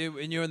in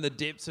the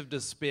depths of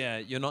despair,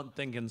 you're not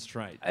thinking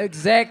straight.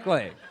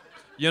 Exactly.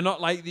 You're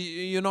not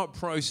you're not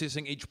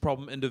processing each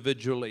problem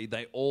individually.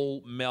 They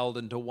all meld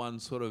into one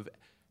sort of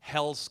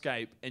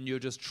hellscape, and you're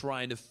just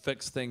trying to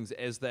fix things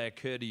as they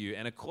occur to you.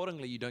 And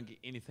accordingly, you don't get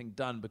anything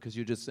done because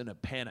you're just in a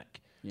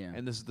panic. Yeah.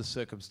 And this is the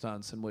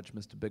circumstance in which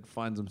Mr. Big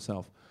finds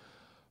himself.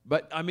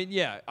 But I mean,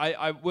 yeah,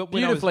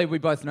 Beautifully, we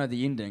both know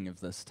the ending of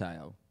this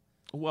tale.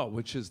 Well,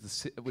 which is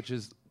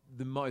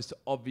the most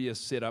obvious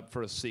setup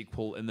for a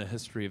sequel in the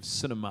history of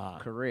cinema.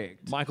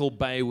 Correct. Michael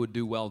Bay would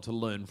do well to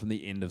learn from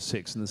the end of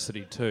Sex and the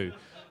City 2,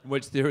 in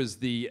which there is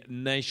the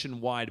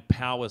nationwide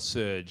power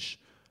surge,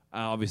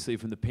 obviously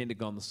from the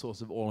Pentagon, the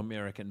source of all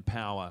American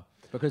power.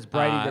 Because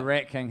Brady the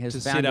Rat King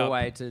has found a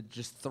way to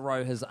just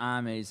throw his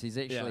armies. He's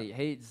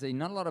actually,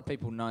 not a lot of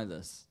people know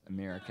this,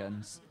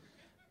 Americans,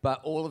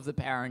 but all of the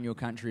power in your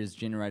country is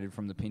generated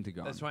from the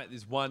Pentagon. That's right.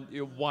 There's one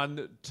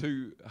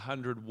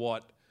 200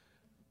 watt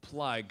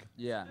plug.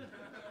 Yeah.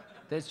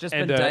 There's just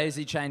been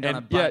daisy-chained on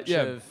a bunch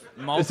of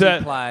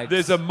multi-plugs.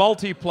 There's a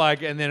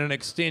multi-plug and then an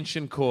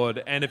extension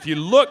cord. And if you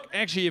look,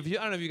 actually, I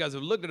don't know if you guys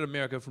have looked at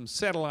America from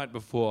satellite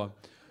before,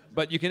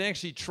 but you can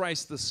actually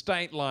trace the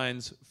state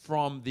lines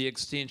from the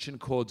extension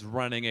cords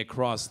running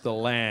across the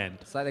land.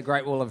 It's like the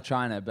Great Wall of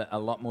China, but a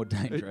lot more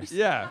dangerous.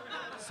 Yeah.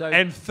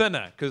 And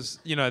thinner, because,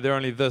 they're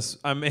only this.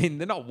 I mean,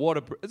 they're not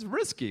waterproof. It's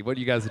risky what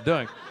you guys are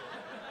doing.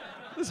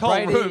 This whole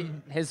Brady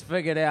room has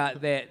figured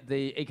out that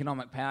the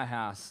economic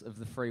powerhouse of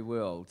the free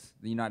world,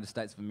 the United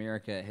States of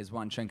America, has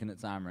one chink in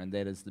its armor, and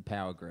that is the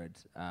power grid,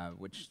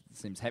 which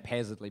seems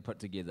haphazardly put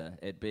together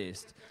at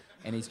best.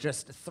 And he's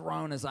just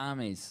thrown his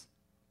armies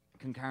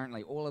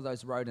concurrently, all of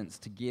those rodents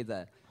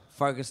together,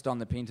 focused on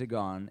the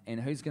Pentagon. And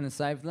who's going to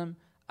save them?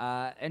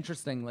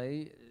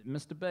 Interestingly,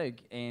 Mr.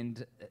 Big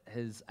and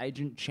his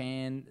Agent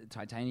Chan,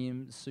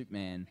 titanium suit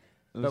man.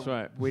 That's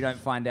right. We don't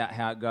find out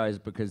how it goes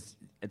because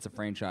it's a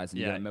franchise and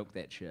you gotta milk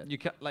that shit.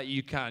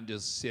 You can't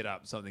just set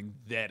up something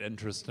that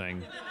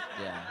interesting.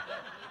 Yeah.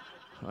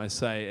 I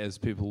say as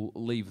people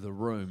leave the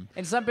room.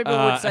 And some people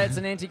would say it's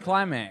an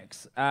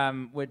anticlimax,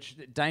 which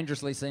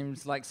dangerously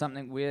seems like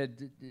something we're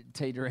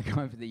teetering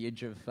over the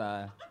edge of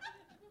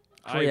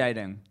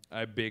creating.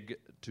 I beg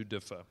to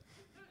differ.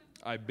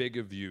 I beg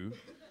of you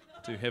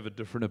to have a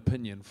different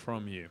opinion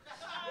from you.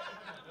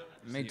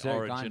 Me the too,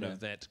 origin kinda. of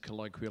that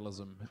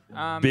colloquialism.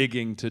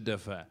 Begging to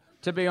differ.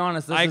 To be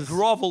honest, I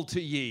grovel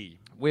to ye.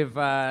 We've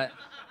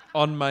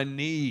on my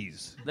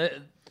knees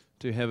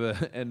to have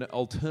an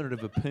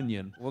alternative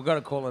opinion. We've got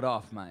to call it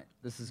off, mate.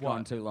 This has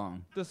gone too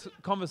long. This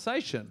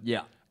conversation?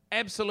 Yeah.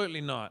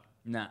 Absolutely not.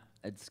 Nah,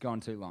 it's gone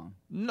too long.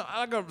 No,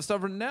 I got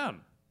stuff written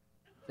down.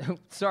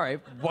 Sorry,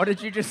 what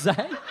did you just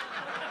say?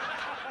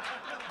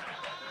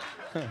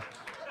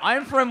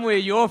 I'm from where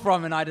you're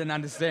from, and I didn't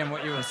understand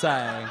what you were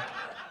saying.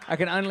 I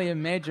can only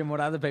imagine what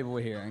other people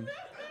were hearing.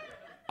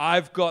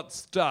 I've got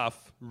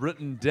stuff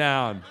written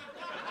down.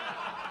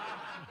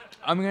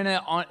 I'm going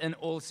to, in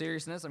all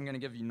seriousness, I'm going to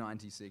give you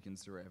 90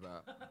 seconds to wrap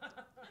up.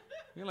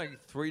 You're like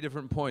 3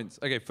 different points.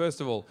 Okay,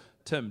 first of all,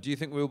 Tim, do you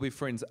think we'll be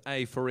friends,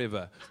 A,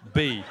 forever,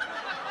 B,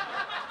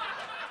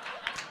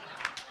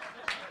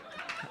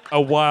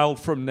 a while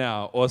from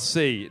now, or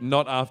C,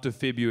 not after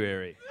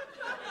February?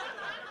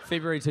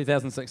 February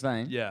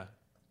 2016? Yeah.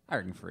 I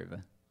reckon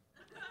forever.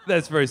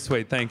 That's very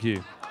sweet, thank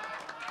you.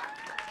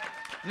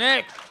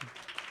 Next.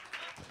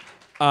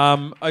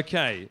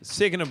 Okay,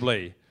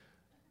 secondly,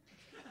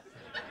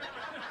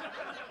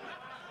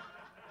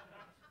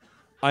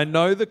 I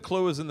know the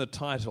clue is in the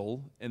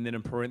title, and then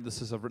in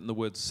parentheses I've written the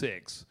word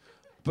sex,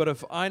 but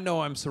if I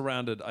know I'm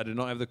surrounded, I do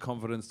not have the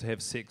confidence to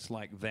have sex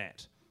like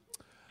that.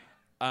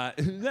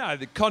 No,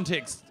 the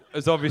context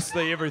is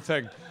obviously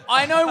everything.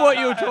 I know what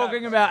you're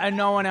talking about, and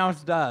no one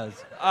else does.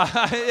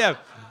 Yeah.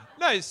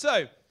 No,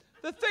 so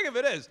the thing of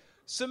it is,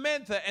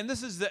 Samantha, and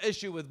this is the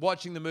issue with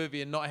watching the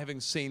movie and not having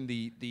seen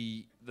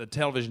the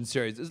television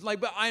series. It's like,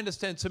 but I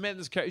understand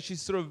Samantha's character.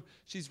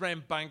 She's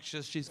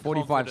rambunctious. She's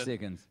 45 confident.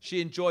 seconds.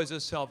 She enjoys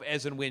herself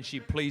as and when she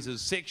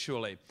pleases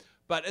sexually.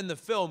 But in the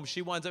film,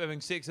 she winds up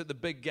having sex at the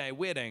big gay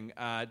wedding,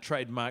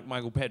 trademark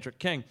Michael Patrick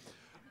King,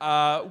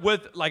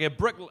 with like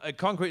a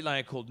concrete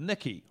layer called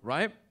Nikki,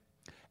 right?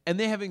 And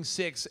they're having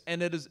sex,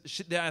 and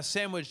they are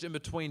sandwiched in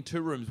between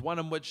 2 rooms, one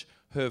in which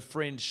her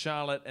friend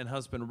Charlotte and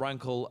husband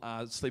Runkle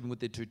are sleeping with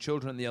their 2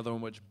 children, the other in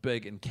which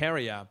Big and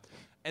Carrie are.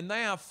 And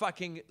they are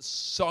fucking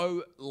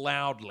so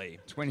loudly.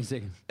 20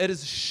 seconds. It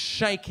is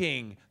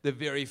shaking the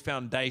very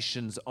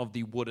foundations of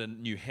the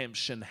wooden New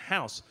Hampshire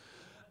house.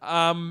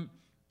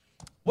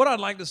 What I'd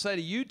like to say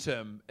to you,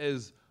 Tim,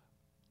 is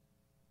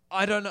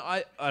I don't know.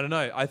 I don't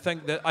know. I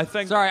think.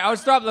 Sorry, I'll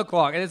stop the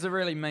clock. It is a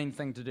really mean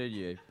thing to do to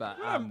you, but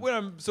when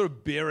I'm sort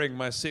of bearing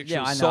my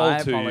sexual yeah, I know. soul I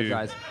to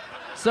apologize. you.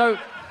 So,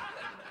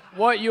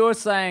 what you're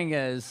saying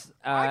is,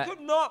 I could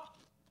not.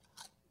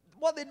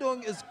 What they're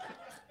doing is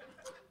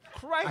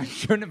I crazy.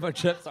 shouldn't have put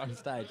chips on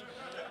stage.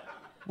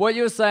 What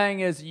you're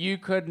saying is you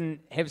couldn't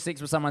have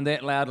sex with someone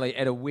that loudly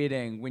at a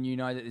wedding when you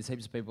know that there's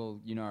heaps of people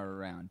you know are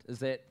around. Is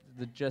that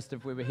the gist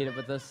of where we're headed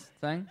with this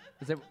thing?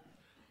 Is that?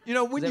 You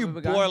know, when that you where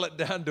we're going? boil it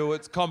down to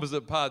its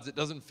composite parts, it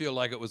doesn't feel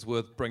like it was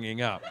worth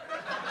bringing up.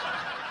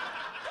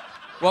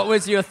 What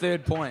was your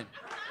third point?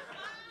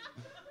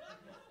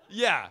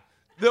 Yeah.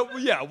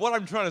 What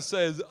I'm trying to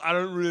say is I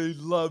don't really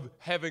love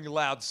having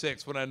loud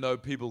sex when I know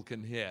people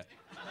can hear.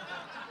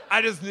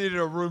 I just needed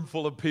a room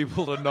full of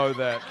people to know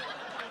that.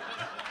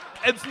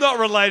 It's not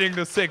relating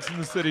to Sex in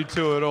the City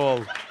 2 at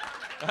all.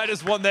 I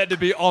just want that to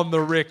be on the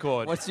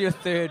record. What's your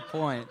third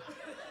point?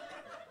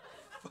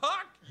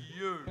 Fuck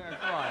you.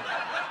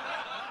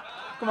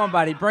 Come on,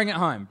 buddy. Bring it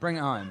home. Bring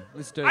it home.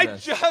 Let's do I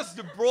this.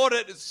 just brought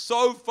it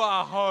so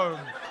far home.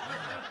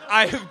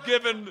 I have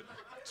given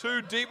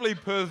 2 deeply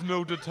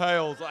personal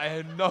details I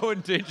had no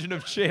intention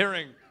of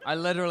sharing. I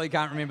literally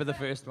can't remember the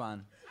first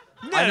one.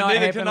 No, I know it neither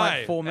happened can like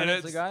I. 4 And minutes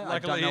it's- ago. I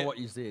don't luckily know what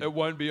you said. It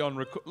won't be on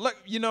record. Look,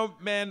 you know,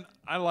 man,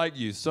 I like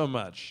you so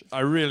much. I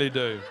really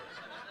do.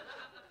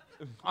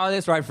 Oh,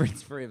 that's right,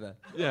 friends forever.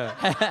 Yeah.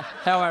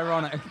 How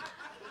ironic.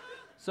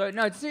 So,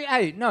 no, see,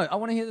 hey, no, I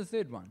want to hear the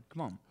third one.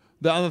 Come on.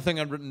 The other thing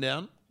I've written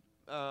down,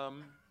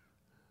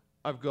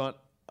 I've got,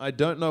 I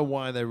don't know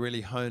why they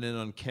really hone in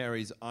on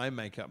Carrie's eye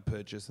makeup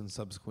purchase and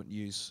subsequent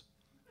use.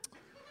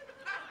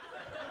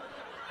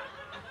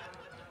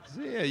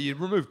 So yeah, you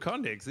remove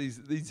context.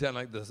 These sound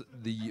like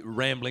the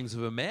ramblings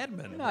of a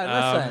madman. No,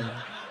 listen.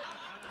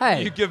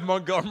 Hey. You give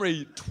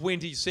Montgomery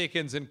 20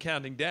 seconds and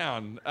counting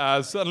down,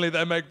 suddenly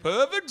they make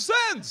perfect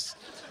sense.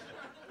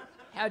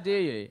 How dare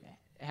you?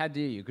 How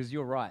dare you? Because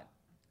you're right.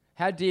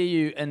 How dare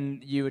you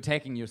and you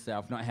attacking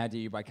yourself, not how dare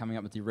you by coming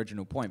up with the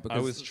original point. Because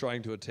I was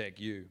trying to attack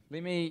you.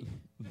 let me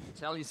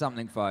tell you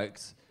something,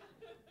 folks.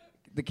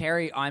 The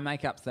Carrie eye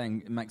makeup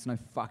thing makes no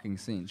fucking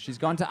sense. She's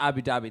gone to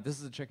Abu Dhabi. This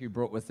is a chick who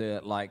brought with her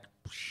like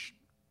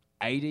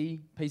 80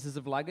 pieces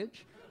of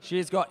luggage.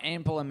 She's got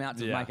ample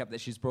amounts of Yeah. makeup that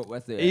she's brought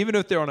with her. Even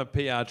if they're on a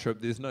PR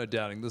trip, there's no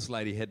doubting this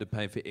lady had to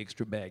pay for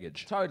extra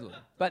baggage. Totally.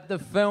 But the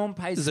film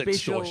pays This is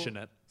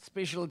extortionate.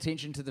 special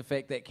attention to the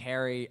fact that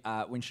Carrie,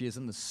 when she is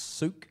in the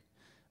souk,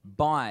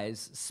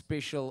 buys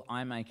special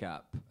eye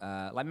makeup,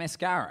 like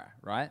mascara,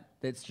 right?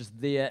 That's just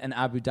there in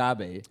Abu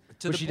Dhabi,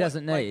 To which the she point-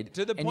 doesn't like, need.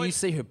 to the And you point-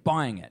 see her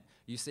buying it.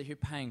 You see her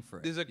paying for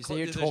it. There's a you see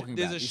her talking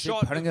there's about a it. You see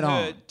shot her putting of it her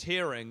on.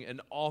 tearing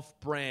an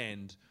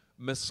off-brand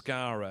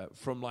mascara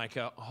from like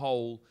a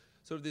whole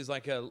sort of, there's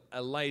like a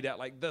laid out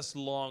like this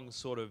long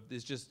sort of,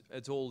 there's just,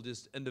 it's all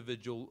just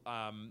individual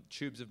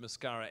tubes of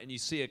mascara, and you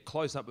see a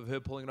close-up of her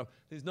pulling it off.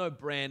 There's no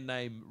brand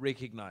name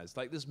recognized.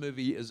 Like, this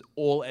movie is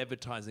all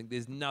advertising.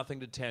 There's nothing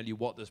to tell you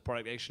what this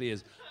product actually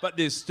is, but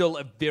there's still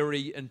a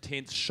very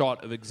intense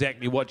shot of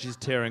exactly what she's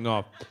tearing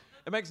off.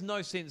 It makes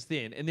no sense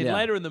then. And then Yeah.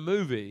 later in the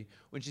movie,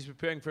 when she's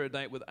preparing for a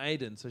date with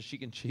Aiden so she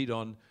can cheat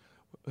on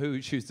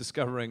who she was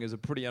discovering is a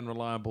pretty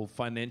unreliable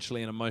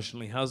financially and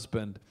emotionally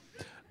husband,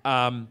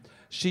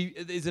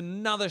 there's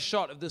another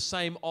shot of the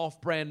same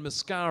off-brand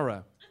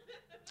mascara.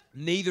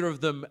 Neither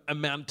of them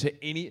amount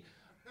to any...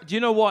 Do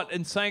you know what?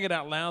 In saying it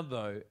out loud,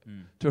 though,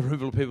 to a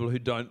room of people who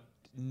don't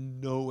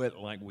know it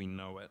like we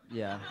know it,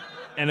 Yeah.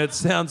 and it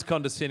sounds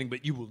condescending,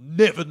 but you will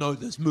never know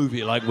this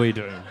movie like we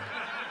do.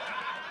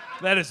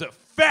 That is a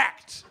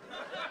fact!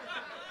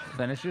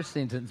 Finish your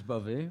sentence,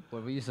 Bobby.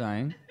 What were you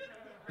saying?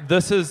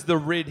 This is the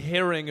red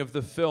herring of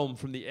the film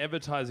from the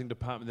advertising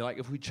department. They're like,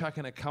 if we chuck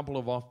in a couple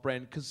of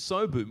off-brand, because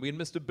Sobu, when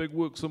Mr. Big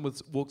walks in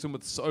with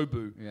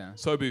Sobu, Yeah.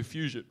 Sobu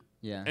Fusion,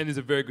 Yeah. and there's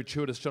a very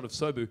gratuitous shot of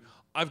Sobu.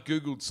 I've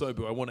Googled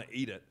Sobu. I want to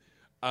eat it.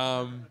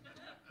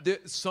 The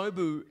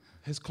Sobu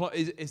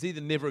has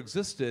either never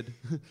existed,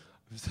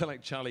 I sound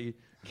like Charlie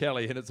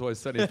Kelly, and It's Always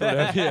Sunny in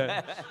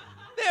Philadelphia.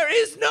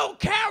 There is no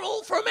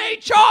Carol from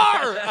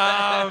HR!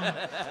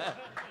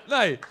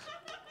 No.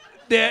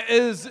 There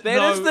is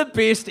That is the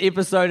best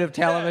episode of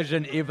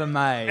television ever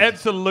made.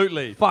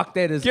 Absolutely. Fuck,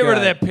 that is Get rid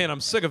of good. that pen.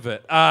 I'm sick of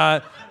it.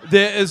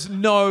 There is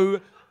no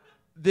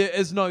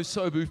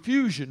Sobu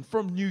Fusion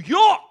from New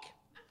York.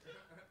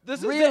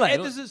 This is Really?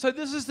 this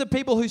is the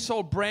people who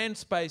sold brand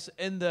space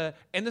and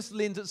this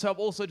lends itself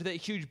also to that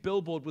huge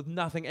billboard with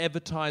nothing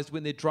advertised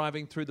when they're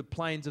driving through the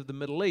plains of the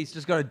Middle East.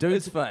 Just got a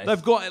dude's face.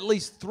 They've got at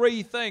least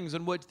 3 things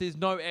in which there's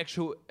no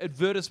actual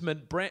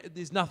advertisement brand.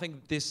 There's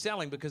nothing they're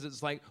selling, because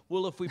it's like,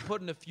 well, if we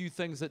put in a few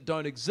things that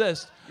don't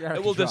exist, You're out it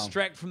of will control.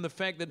 distract from the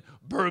fact that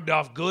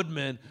Bergdorf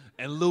Goodman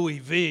and Louis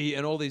V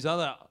and all these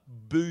other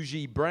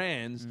bougie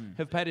brands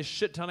have paid a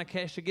shit ton of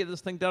cash to get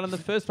this thing done in the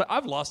first place.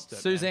 I've lost it.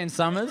 Suzanne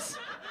Summers,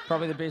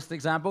 probably the best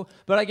example.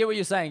 But I get what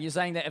you're saying. You're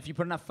saying that if you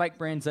put enough fake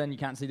brands in, you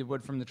can't see the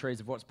wood from the trees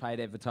of what's paid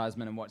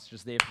advertisement and what's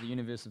just there for the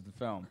universe of the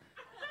film.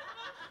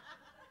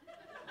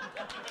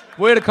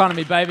 Word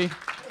economy, baby.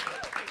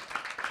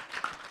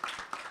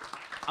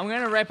 I'm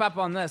going to wrap up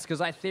on this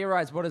because I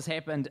theorize what has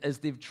happened is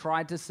they've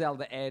tried to sell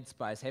the ad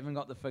space, haven't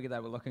got the figure they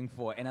were looking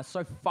for, and are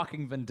so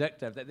fucking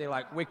vindictive that they're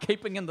like, we're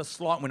keeping in the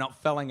slot, we're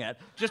not filling it,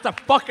 just to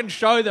fucking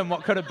show them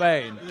what could have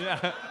been.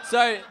 Yeah.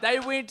 So they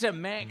went to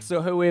Max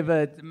or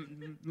whoever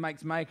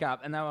makes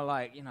makeup, and they were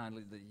like,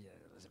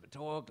 let's have a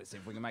talk, let's see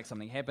if we can make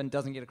something happen.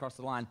 Doesn't get across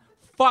the line.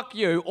 Fuck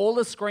you. All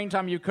the screen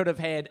time you could have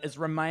had is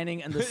remaining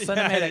in the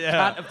cinematic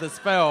cut of this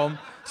film,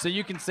 so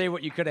you can see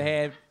what you could have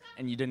had.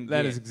 And you didn't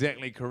That get. is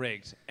exactly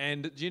correct.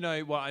 And do you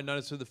know what I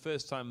noticed for the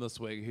first time this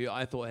week, who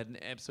I thought had an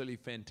absolutely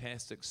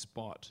fantastic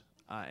spot,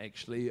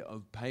 actually,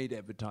 of paid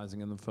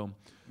advertising in the film,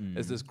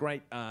 is this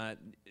great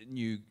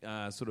new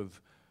sort of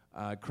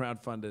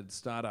crowdfunded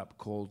startup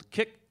called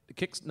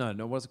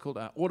what's it called?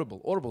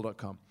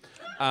 Audible.com.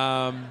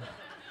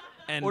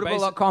 And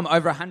Audible.com,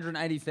 over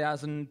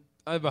 180,000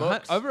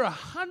 books. Over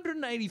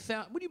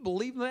 180,000. Would you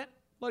believe that?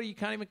 A lot of you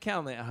can't even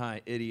count that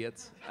high,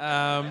 idiots.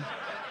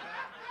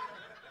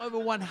 Over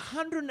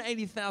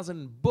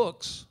 180,000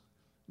 books.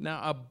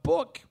 Now, a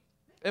book,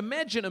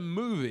 imagine a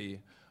movie,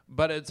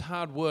 but it's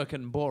hard work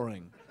and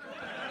boring.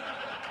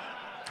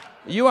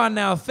 You are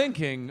now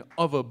thinking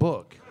of a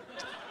book.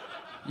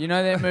 You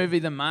know that movie,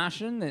 The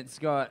Martian, that's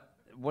got,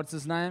 what's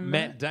his name?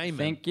 Matt Damon.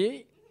 Thank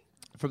you.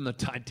 From the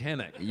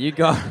Titanic. You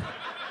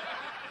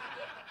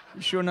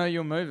sure know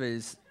your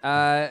movies.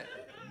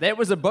 That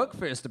was a book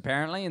first,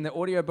 apparently, and the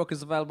audiobook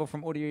is available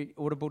from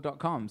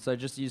audible.com. So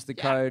just use the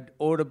code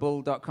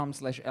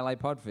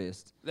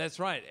audible.com/LAPodfest. That's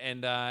right,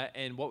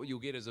 and what you'll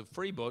get is a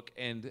free book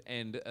and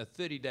a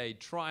 30-day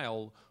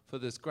trial for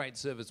this great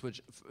service,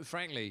 which,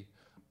 frankly,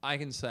 I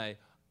can say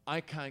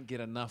I can't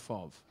get enough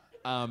of.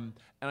 And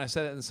I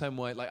say that in the same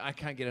way, like I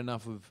can't get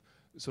enough of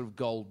sort of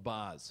gold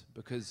bars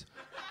because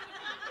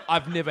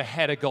I've never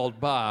had a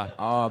gold bar.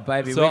 Oh,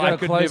 baby, so we've got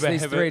to close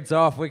these threads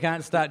off. We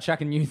can't start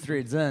chucking new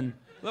threads in.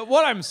 Look,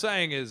 what I'm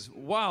saying is,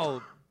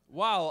 while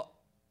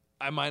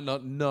I might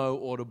not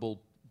know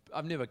Audible,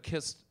 I've never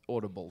kissed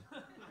Audible,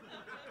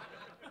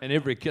 and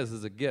every kiss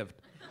is a gift.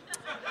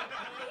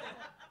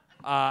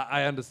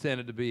 I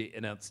understand it to be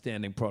an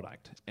outstanding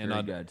product. And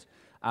Very good.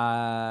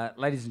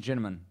 Ladies and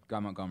gentlemen, Guy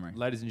Montgomery.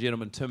 Ladies and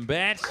gentlemen, Tim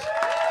Batt.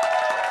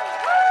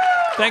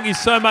 Thank you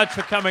so much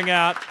for coming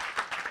out.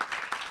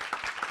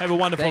 Have a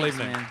wonderful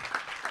evening. Man.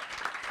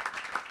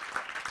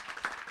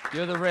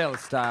 You're the real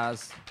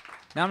stars.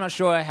 Now, I'm not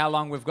sure how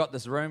long we've got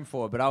this room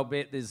for, but I'll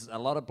bet there's a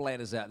lot of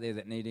bladders out there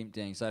that need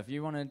emptying. So if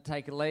you want to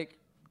take a leak,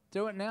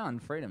 do it now in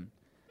freedom.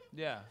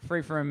 Yeah.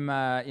 Free from,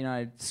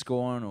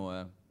 scorn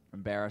or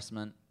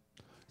embarrassment.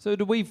 So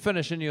do we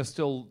finish and you're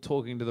still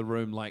talking to the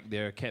room like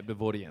they're a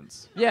captive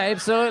audience? Yeah,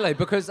 absolutely.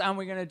 Because aren't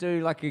we going to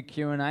do like a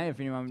Q&A if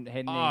anyone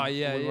had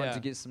any want to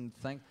get some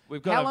things?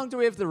 How long do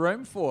we have the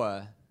room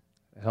for?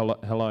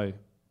 Hello.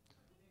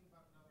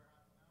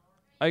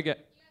 Okay.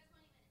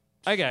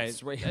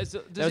 Sweet.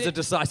 That was a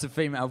decisive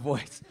female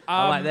voice.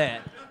 I like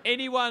that.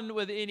 Anyone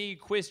with any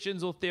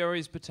questions or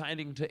theories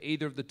pertaining to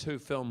either of the two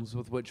films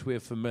with which we're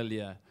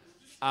familiar?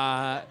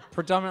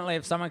 Predominantly,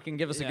 if someone can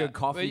give us a good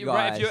coffee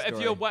guy.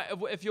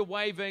 If you're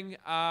waving,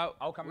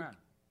 I'll come around.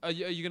 Are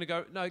you going to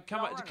go? No,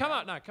 come up. No, come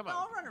up.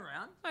 I'll run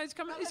around. No, he's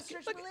coming.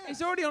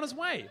 He's already on his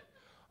way.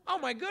 Oh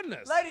my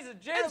goodness! Ladies and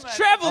gentlemen, it's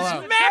Travis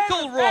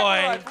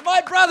McElroy.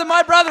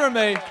 My brother and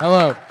me.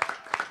 Hello.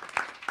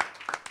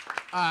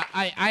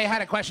 I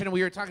had a question, and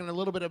we were talking a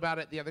little bit about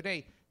it the other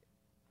day.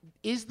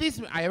 Is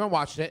this... I haven't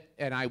watched it,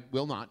 and I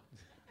will not.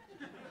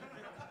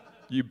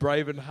 You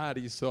brave and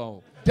hardy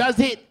soul.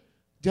 Does it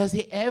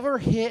ever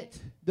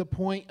hit the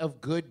point of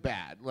good,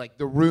 bad? Like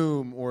The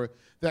Room, or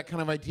that kind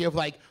of idea of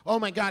like, oh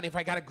my God, if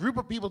I got a group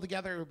of people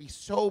together, it would be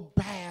so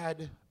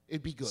bad,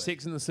 it'd be good.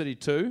 Sex and the City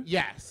 2?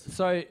 Yes.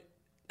 So...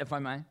 if I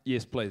may.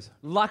 Yes, please.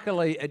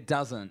 Luckily, it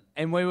doesn't.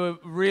 And we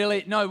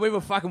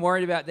were fucking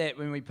worried about that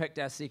when we picked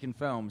our second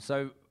film.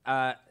 So,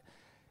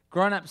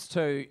 Grown Ups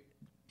 2,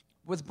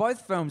 with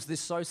both films, they're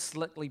so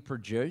slickly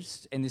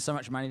produced and there's so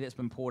much money that's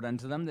been poured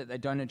into them that they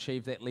don't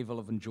achieve that level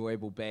of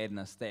enjoyable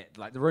badness that,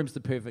 like, The Room's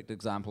the perfect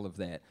example of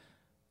that,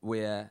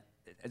 where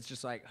it's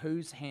just like,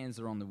 whose hands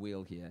are on the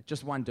wheel here?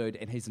 Just one dude,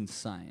 and he's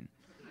insane.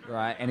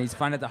 Right, and he's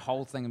funded the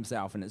whole thing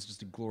himself, and it's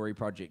just a glory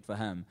project for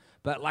him.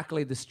 But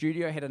luckily, the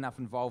studio had enough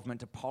involvement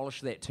to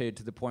polish that turd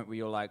to the point where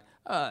you're like,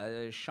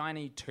 a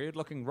shiny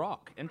turd-looking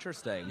rock,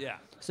 interesting. Yeah.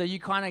 So you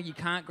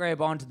can't grab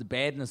onto the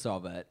badness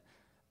of it,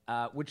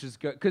 which is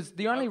good. Because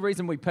the only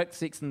reason we picked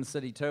Sex and the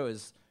City 2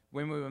 is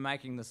when we were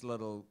making this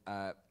little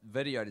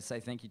video to say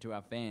thank you to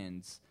our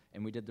fans,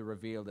 and we did the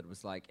reveal that it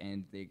was like,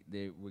 and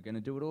we're going to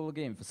do it all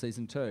again for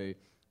season 2.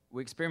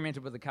 We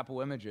experimented with a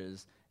couple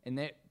images, and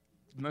that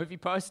movie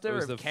poster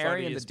of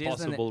Carrie and the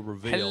desert. Possible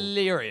reveal.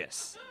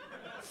 Hilarious.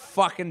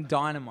 Fucking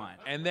dynamite.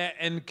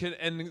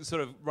 And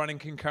sort of running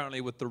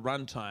concurrently with the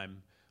runtime,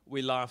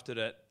 we laughed at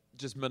it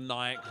just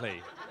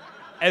maniacally.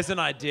 As an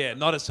idea,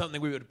 not as something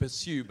we would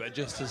pursue, but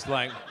just as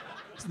like,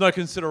 it's no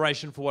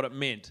consideration for what it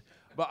meant.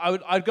 But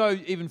I'd go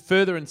even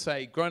further and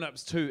say Grown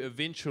Ups 2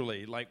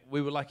 eventually, like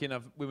we were lucky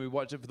enough when we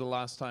watched it for the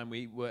last time,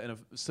 we were in a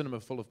cinema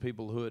full of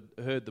people who had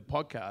heard the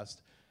podcast.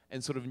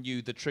 and sort of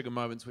knew the trigger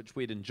moments which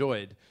we'd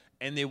enjoyed.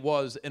 And there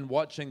was, in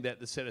watching that,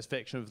 the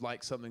satisfaction of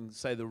like something,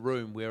 say The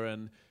Room,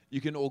 wherein you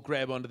can all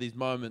grab onto these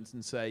moments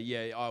and say,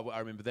 yeah, I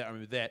remember that, I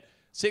remember that.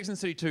 Sex and the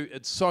City 2,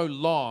 it's so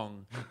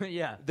long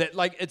Yeah. that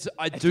like it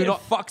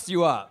fucks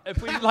you up.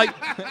 If we like,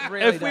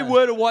 really if we does.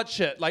 were to watch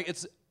it, like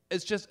it's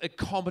just a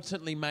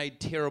competently made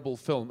terrible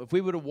film. If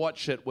we were to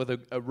watch it with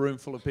a room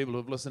full of people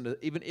who've listened to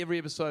even every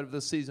episode of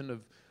this season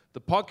of the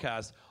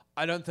podcast,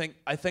 I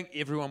think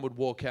everyone would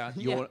walk out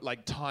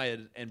like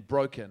tired and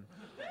broken.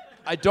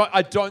 I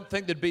don't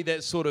think there'd be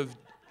that sort of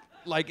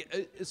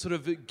like sort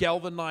of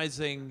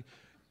galvanizing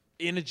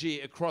energy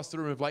across the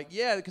room of like,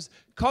 yeah, because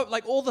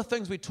like all the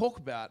things we talk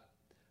about,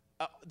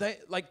 they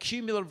like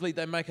cumulatively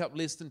they make up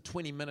less than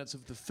 20 minutes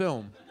of the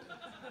film.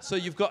 So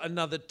you've got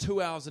another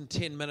 2 hours and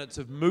 10 minutes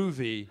of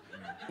movie,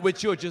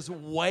 which you're just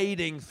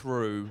wading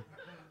through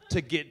to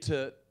get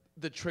to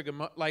the trigger.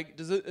 Like,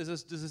 does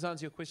this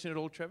answer your question at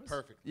all, Travis?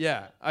 Perfect.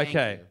 Yeah.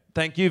 Okay.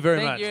 Thank you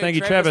very much. Thank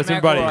you, Travis Travis,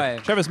 everybody.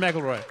 McElroy. Travis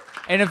McElroy.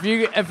 And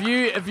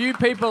if you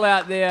people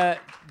out there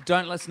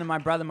don't listen to my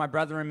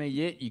brother and me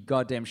yet, you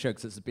goddamn should,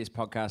 'cause it's the best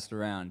podcast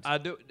around.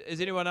 Has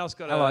anyone else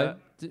got Hello.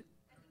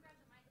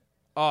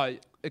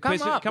 a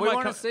question? up. Come We on,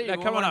 wanna see you. no,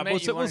 We come on wanna up.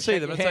 meet you. We'll Wanna see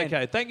shake them. your It's hand.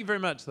 okay. Thank you very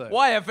much, though.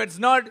 Why, if it's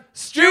not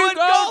Stuart Stuart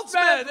Goldsmith,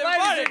 Goldsmith, ladies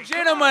everybody. and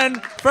gentlemen,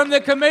 from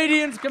the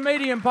Comedian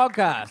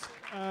podcast.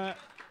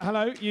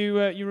 Hello,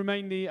 you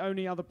remain the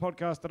only other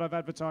podcast that I've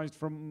advertised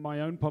from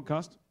my own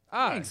podcast.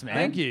 Thanks, man.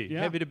 Thank you.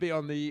 Yeah. Happy to be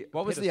on the.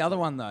 What was the other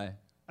one, though?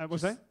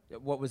 What's that?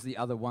 What was the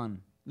other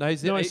one? No, I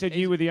said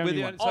you were the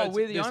only one. So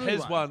we're the there's only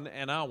his one. one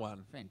and our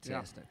one.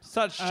 Fantastic.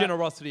 Such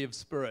generosity of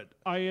spirit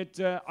I had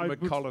from a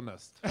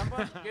colonist.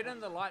 Get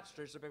in the light,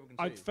 Stu, so people can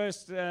I'd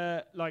first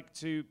like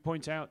to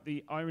point out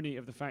the irony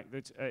of the fact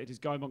that it is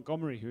Guy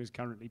Montgomery who is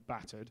currently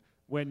battered,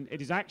 when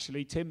it is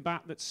actually Tim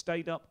Batt that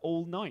stayed up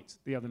all night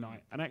the other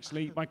night. And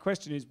actually, my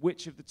question is,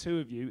 which of the two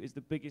of you is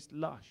the biggest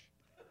lush?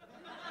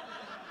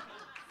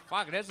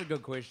 Fuck, that's a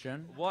good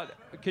question. What?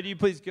 Could you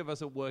please give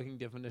us a working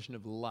definition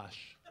of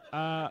lush?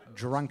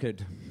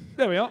 Drunkard.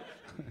 There we are.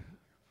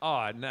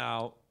 Oh,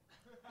 now,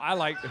 I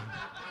like.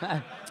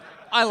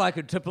 I like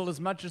a tipple as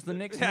much as the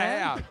next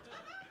man. Yeah.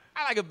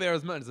 I like a bear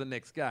as much as the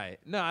next guy.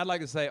 No, I'd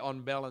like to say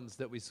on balance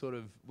that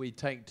we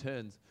take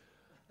turns.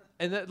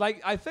 And that,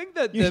 like, I think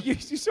that You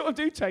sort of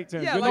do take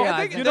turns. Yeah, You're like, not, I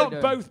think you're that-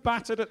 not both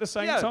battered at the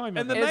same time.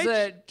 and are the you? Is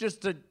nature- it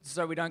just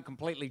so we don't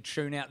completely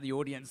tune out the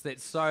audience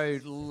that's so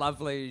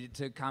lovely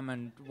to come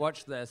and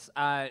watch this?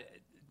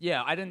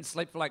 Yeah, I didn't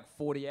sleep for like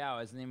 40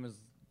 hours and then was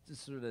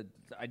just sort of,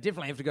 I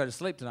definitely have to go to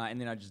sleep tonight, and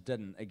then I just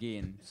didn't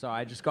again. So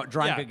I just got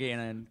drunk again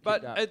and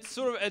But kept up. it's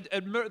sort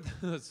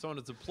of someone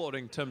is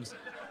applauding Tim's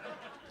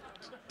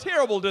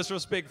terrible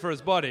disrespect for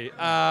his body.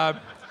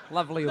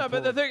 Lovely No,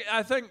 but the applause. thing,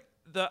 I think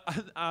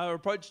our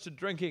approach to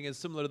drinking is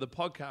similar to the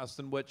podcast,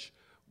 in which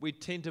we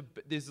tend to,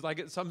 there's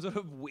like some sort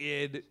of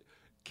weird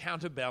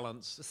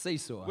counterbalance.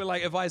 Seesaw. Where,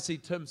 like, if I see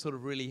Tim sort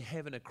of really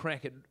having a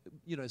crack at,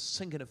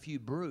 sinking a few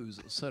brews,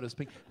 so to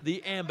speak,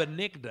 the amber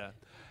nectar,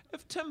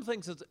 if Tim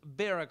thinks it's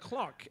bare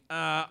o'clock,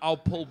 I'll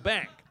pull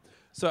back.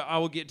 So I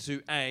will get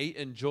to A,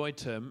 enjoy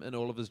Tim in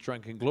all of his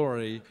drunken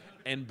glory,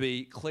 and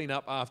B, clean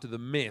up after the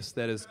mess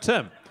that is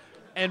Tim.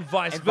 And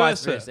vice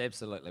versa.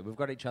 Absolutely. We've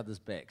got each other's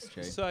backs,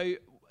 Stu. So,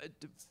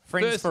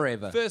 Friends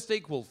forever. First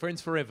equal,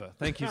 friends forever.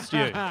 Thank you, Stu.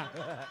 I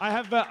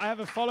have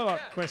a follow-up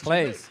question.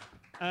 Please.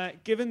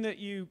 Given that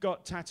you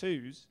got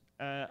tattoos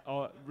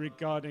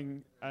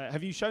regarding,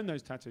 have you shown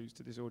those tattoos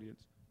to this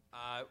audience?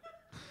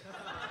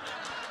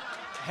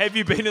 Have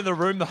you been in the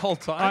room the whole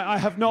time? I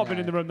have not been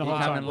in the room the You're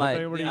whole coming time. late.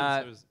 They already-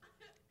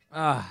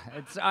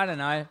 I don't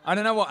know. I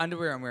don't know what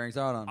underwear I'm wearing,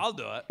 so hold on. I'll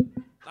do it.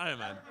 I don't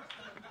know.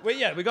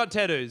 We got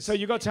tattoos. So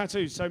you got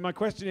tattoos. So my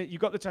question is, you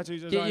got the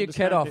tattoos. As Get I your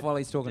understand kid off it- while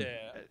he's talking.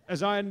 Yeah.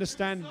 As I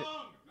understand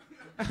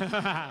it.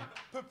 No.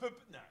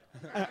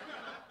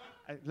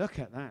 Look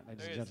at that,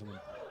 ladies and gentlemen.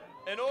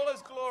 In all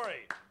his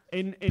glory.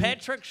 In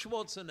Patrick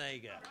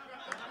Schwarzenegger.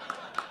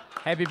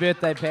 Happy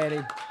birthday, Patty.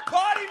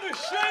 Party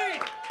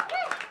machine!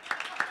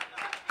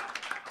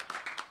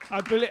 I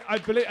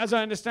believe, as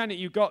I understand it,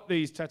 you got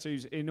these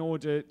tattoos in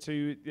order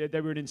to. They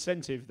were an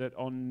incentive that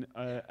on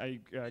a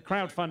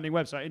crowdfunding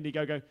website,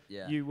 Indiegogo,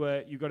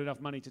 you got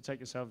enough money to take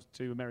yourselves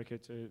to America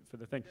for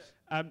the thing.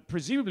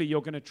 Presumably,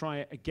 you're going to try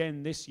it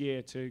again this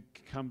year to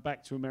come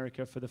back to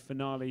America for the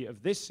finale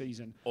of this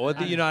season, Or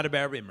the United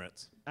Arab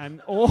Emirates.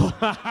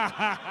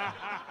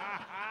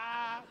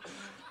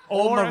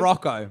 Or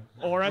Morocco,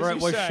 or as where you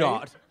it was say,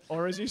 shot.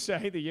 or as you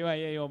say, the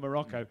UAE or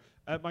Morocco.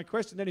 My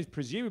question then is,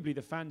 presumably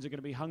the fans are going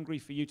to be hungry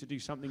for you to do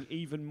something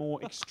even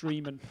more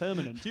extreme and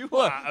permanent.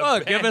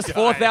 Look, give us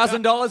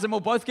 $4,000 and we'll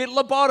both get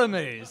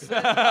lobotomies.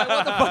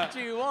 What the fuck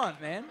do you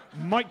want, man?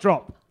 Mic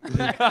drop.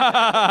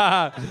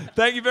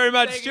 Thank you very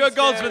much. Thank Stuart you,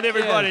 Goldsmith, Stuart.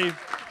 everybody.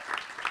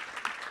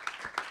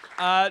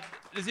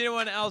 Does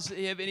anyone else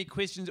have any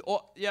questions?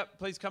 Or,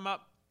 please come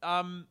up.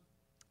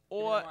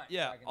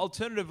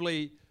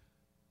 Alternatively,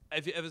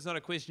 if it's not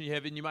a question you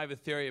have, and you may have a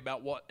theory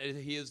about what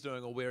he is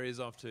doing or where he is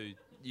off to,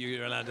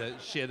 you're allowed to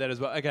share that as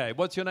well. Okay,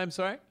 what's your name,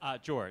 sorry?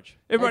 George.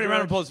 Everybody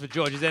round of applause for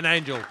George. He's an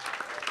angel.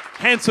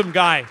 Handsome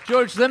guy.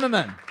 George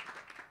Zimmerman.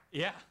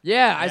 Yeah.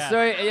 Yeah, I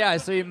saw you. Yeah, I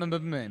saw you.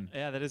 Meme.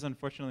 Yeah, that is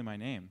unfortunately my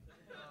name.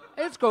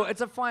 It's cool.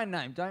 It's a fine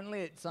name. Don't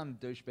let some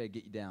douchebag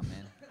get you down,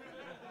 man.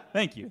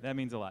 Thank you. That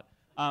means a lot.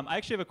 I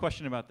actually have a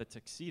question about the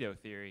tuxedo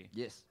theory.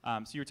 Yes.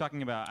 So you were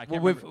talking about. I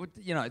Well, can't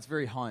remember. it's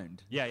very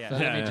honed. Yeah. So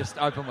let me just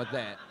open with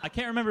that. I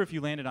can't remember if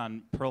you landed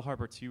on Pearl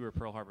Harbor 2 or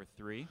Pearl Harbor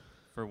 3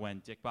 for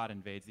when Dickbot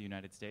invades the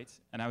United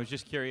States. And I was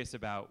just curious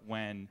about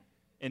when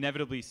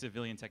inevitably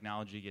civilian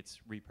technology gets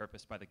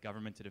repurposed by the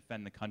government to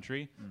defend the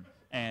country,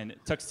 and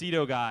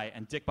Tuxedo Guy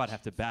and Dickbot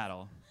have to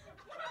battle.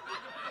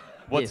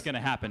 What's going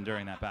to happen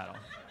during that battle?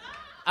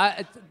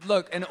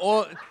 Look,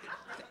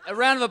 a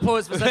round of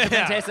applause for such a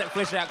fantastic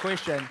fleshed-out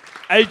question.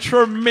 A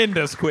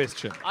tremendous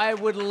question. I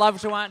would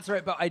love to answer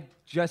it, but I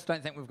just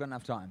don't think we've got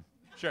enough time.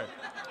 Sure.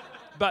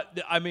 But,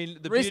 I mean...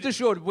 Rest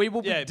assured, we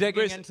will be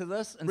digging into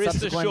this. And rest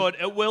subsequent assured,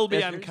 it will be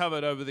issues.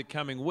 uncovered over the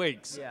coming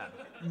weeks. Yeah.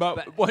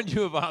 But what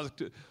you have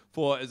asked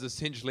for is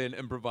essentially an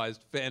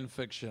improvised fan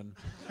fiction.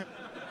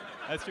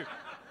 That's true.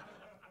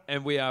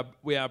 And we are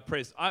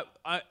pressed. It's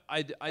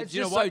you know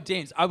just what? so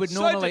dense. I would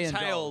normally so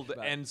detailed indulge,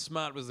 but- and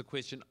smart was the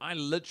question. I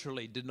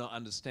literally did not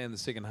understand the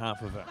second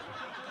half of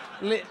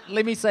it.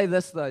 Let me say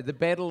this, though. The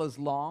battle is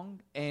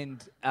long,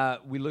 and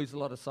we lose a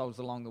lot of souls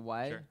along the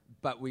way. Sure.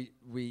 But we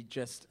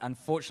just,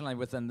 unfortunately,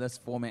 within this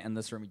format in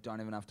this room, we don't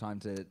have enough time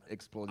to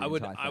explore the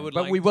entire thing.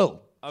 But we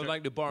will. I would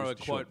like to borrow a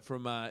quote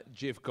from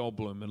Jeff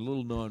Goldblum in a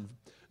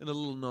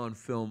little known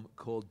film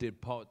called Dead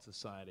Poet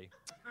Society.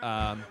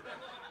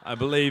 I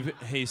believe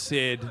he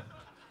said,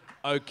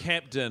 "Oh,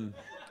 Captain,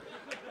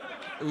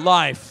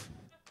 life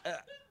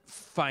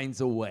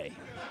finds a way."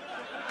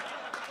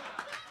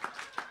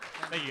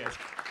 Thank you, guys.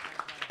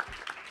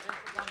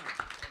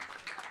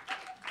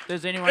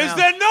 Does anyone Is else?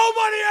 there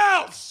nobody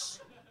else?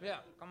 Yeah,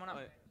 come on up.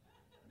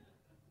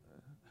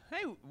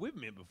 Hey, we've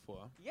met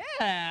before.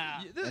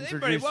 Yeah.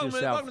 Everybody,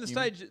 welcome to the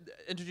stage.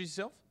 Introduce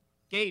yourself.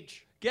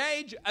 Gage,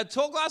 a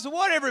tall glass of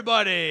water,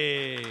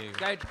 everybody.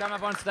 Gage, come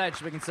up on stage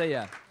so we can see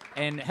you.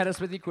 And hit us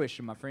with your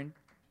question, my friend.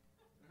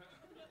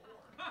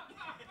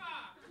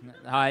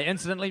 I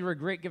instantly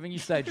regret giving you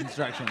stage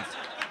instructions.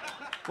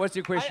 What's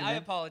your question? I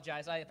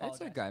apologize.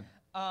 That's okay.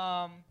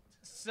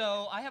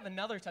 So I have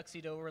another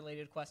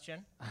tuxedo-related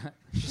question.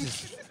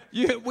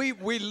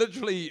 We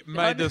literally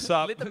made this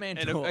up. Let the man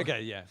and talk.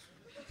 Okay, yeah.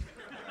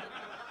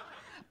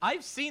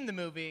 I've seen the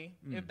movie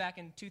back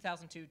in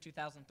 2002,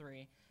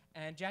 2003,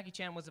 and Jackie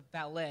Chan was a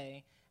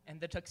valet, and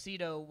the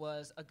tuxedo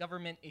was a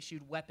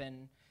government-issued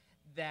weapon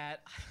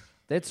that...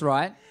 That's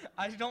right.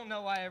 I don't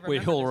know why I remember We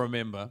all this.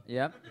 remember.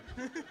 Yep.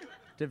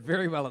 Did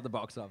very well at the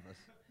box office.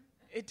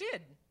 It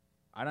did.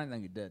 I don't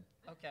think it did.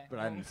 Okay. But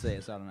I didn't see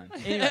it, so I don't know.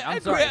 Anyway, I'm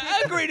sorry.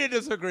 Agree to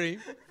disagree.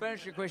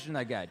 Finish your question,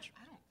 though, Gage.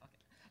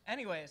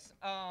 Anyways,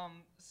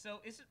 so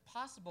is it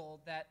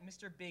possible that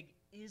Mr. Big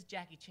is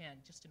Jackie Chan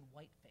just in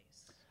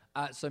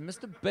whiteface? So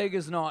Mr. Big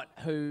is not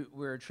who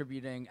we're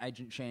attributing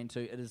Agent Chan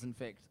to. It is, in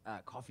fact,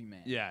 Coffee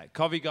Man. Yeah,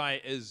 Coffee Guy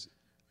is...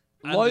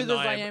 Loath as I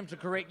undeniable. am to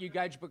correct you,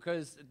 Gage,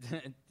 because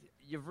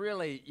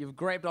you've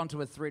grabbed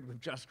onto a thread we've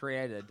just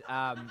created.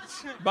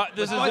 But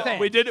this is... Sorry,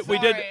 We did it. We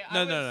did... I No,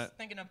 was no, no.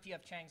 thinking of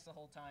P.F. Chang's the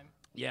whole time.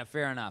 Yeah,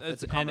 fair enough.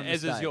 It's a And common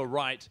as mistake. is your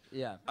right.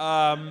 Yeah.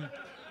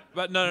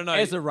 But no.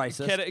 As a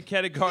racist.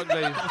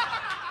 Categorically...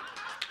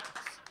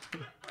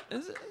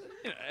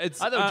 I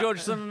thought George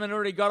Zimmerman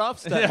already got off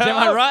stage. Yeah. Am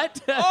I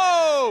right?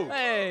 Oh!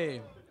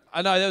 Hey.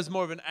 I know, that was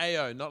more of an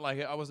AO, not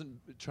like I wasn't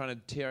trying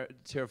to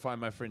terrify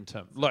my friend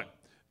Tim. Look,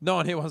 no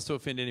one here wants to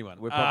offend anyone.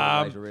 We're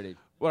probably late already.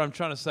 What I'm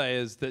trying to say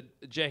is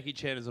that Jackie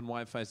Chan is in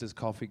whiteface as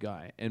Coffee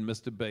Guy, and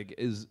Mr. Big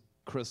is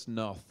Chris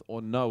Noth,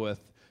 or Noeth,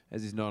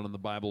 as he's known on the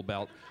Bible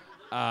Belt.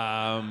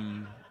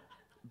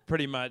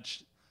 Pretty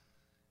much,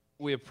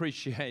 we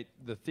appreciate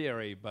the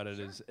theory, but it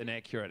is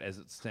inaccurate as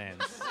it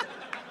stands.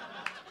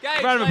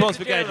 Gage, Round of applause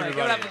for ladies Gage, and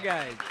gentlemen. everybody. Give it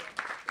up for Gage.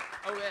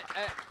 Oh,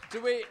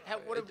 do we?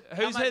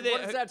 Who's here there?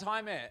 What is our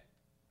time at?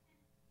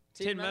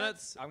 10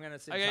 minutes? I'm going to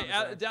see.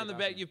 Okay, down the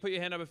back, you put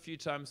your hand up a few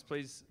times,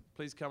 please.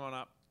 Please come on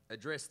up.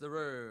 Address the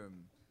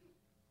room.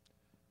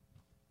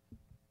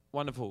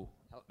 Wonderful.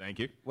 Thank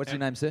you. What's your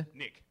name, sir?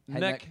 Nick. Hey,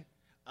 Nick.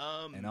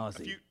 An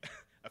Aussie.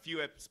 A few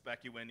eps back,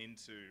 you went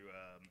into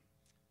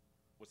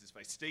what's his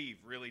face, Steve,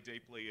 really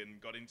deeply,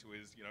 and got into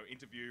his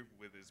interview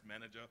with his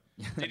manager.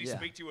 Did he Yeah.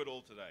 speak to you at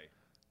all today?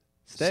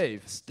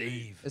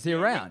 Steve. Is he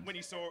around? When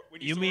you saw,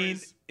 You mean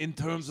in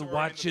terms of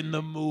watching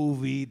the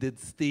movie that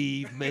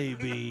Steve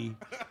maybe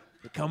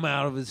come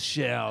out of his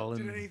shell?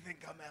 Did And anything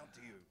come out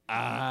to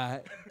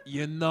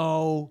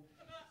you?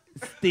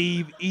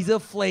 Steve, he's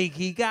a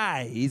flaky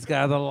guy. He's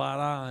got a lot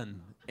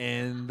on.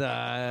 And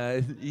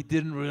he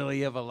didn't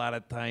really have a lot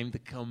of time to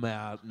come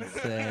out and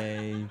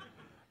say,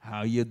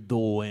 how you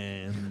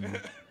doing?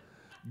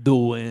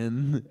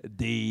 Doing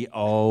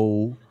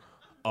D-O-O.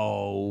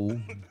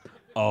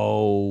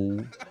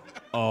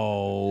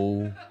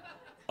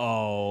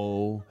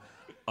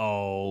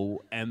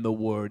 And the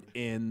word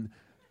in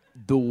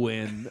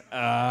doing.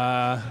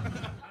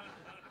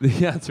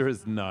 The answer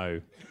is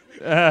no.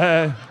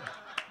 Was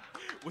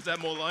that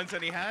more lines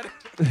than he had?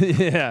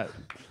 Yeah.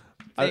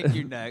 Thank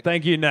you, Nick.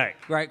 Thank you, Nick.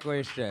 Great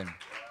question.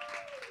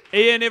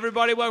 Ian,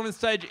 everybody, welcome to the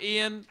stage.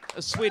 Ian,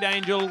 a sweet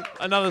angel,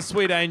 another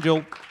sweet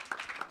angel.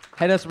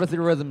 Hit us with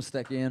your rhythm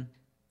stick, Ian.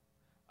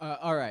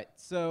 All right,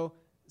 so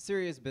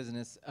serious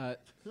business. Hold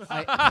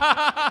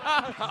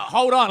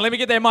on, let me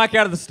get that mic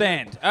out of the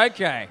stand.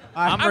 Okay,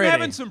 I'm ready.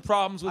 having some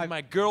problems with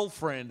my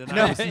girlfriend. And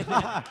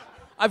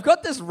I've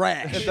got this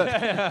rash.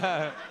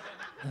 The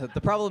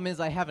problem is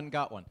I haven't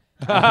got one.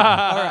 All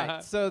right,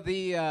 so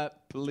the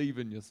Believe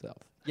in yourself.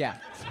 yeah,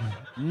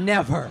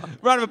 Never.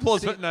 Round of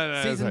applause for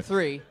no. season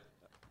sorry.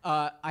 3.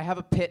 I have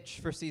a pitch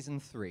for season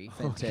 3.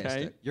 Fantastic.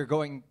 Okay. You're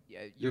going.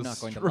 You're not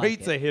going to like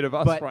Streets it. ahead of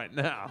us But- right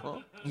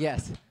now.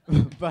 Yes,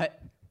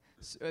 but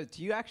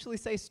do you actually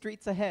say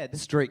streets ahead?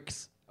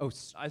 Streaks. Oh,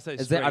 I say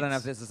Is streets. that, I don't know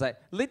if this is say.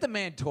 Let the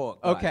man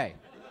talk. guy. okay.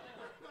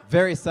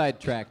 Very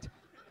sidetracked.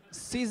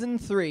 Season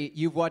 3,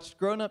 you've watched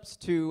Grown Ups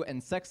 2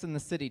 and Sex and the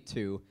City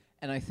 2,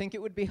 and I think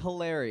it would be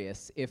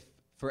hilarious if,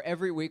 for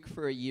every week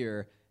for a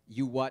year,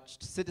 you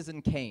watched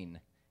Citizen Kane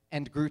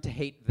and grew to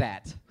hate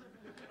that.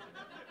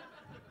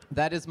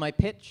 That is my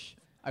pitch.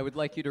 I would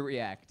like you to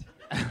react.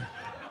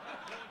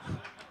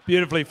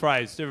 Beautifully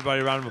phrased.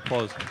 Everybody, round of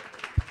applause.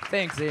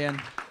 Thanks,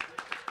 Ian.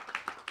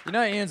 You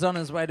know, Ian's on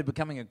his way to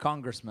becoming a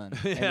congressman.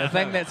 And the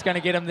thing that's going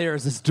to get him there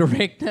is his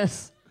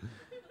directness.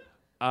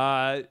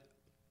 I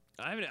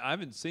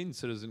haven't seen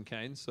Citizen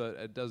Kane, so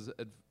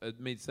it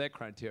meets that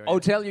criteria. I'll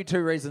tell you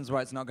 2 reasons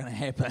why it's not going to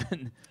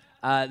happen.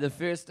 The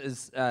first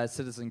is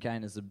Citizen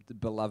Kane is a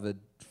beloved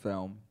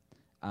film,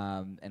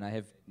 and I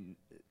have,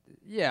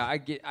 I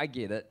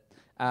get it.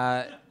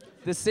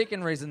 The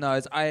second reason though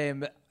is I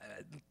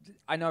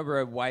know we're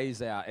a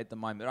ways out at the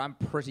moment. I'm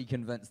pretty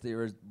convinced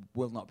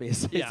will not be a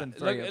season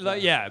 3.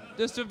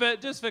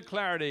 Just for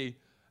clarity.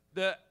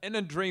 In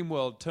a dream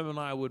world, Tim and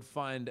I would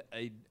find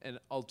an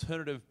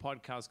alternative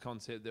podcast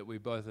concept that we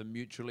both are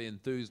mutually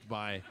enthused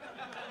by,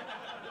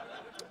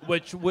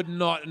 which would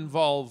not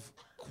involve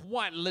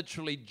quite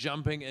literally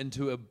jumping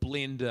into a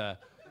blender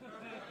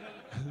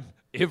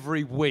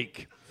every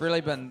week. We've really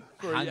been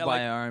hung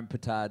by our own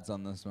petards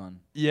on this one.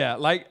 Yeah,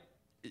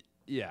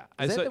 yeah.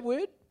 Is that the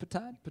word?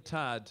 Petard?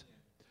 Petard.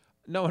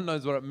 No one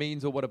knows what it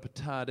means or what a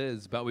petard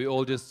is, but we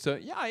all just no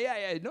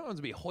one's going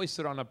to be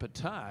hoisted on a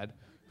petard.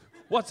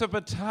 What's a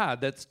petard?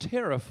 That's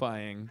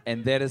terrifying.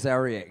 And that is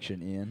our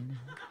reaction, Ian.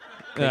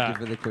 Thank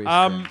you for the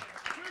question.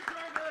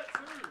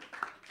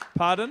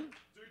 Pardon?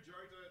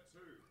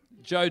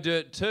 Joe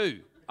Dirt 2.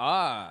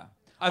 Ah.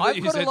 I thought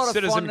you got a said lot of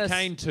Citizen fondness-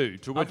 Kane 2,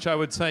 to which I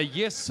would say,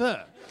 yes,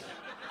 sir.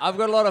 I've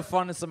got a lot of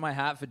fondness in my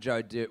heart for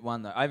Joe Dirt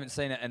 1, though. I haven't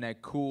seen it in a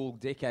cool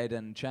decade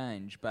and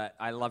change, but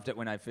I loved it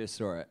when I first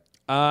saw it.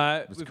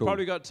 We've cool.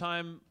 probably got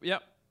time.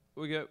 Yep.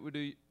 We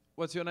do.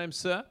 What's your name,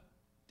 sir?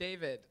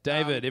 David.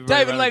 David. everybody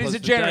David, round of ladies applause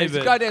and for gentlemen, he's a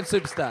David. goddamn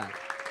superstar.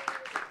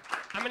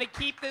 I'm going to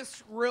keep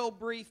this real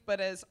brief, but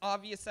as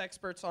obvious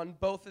experts on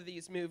both of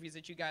these movies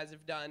that you guys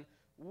have done,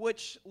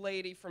 which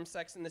lady from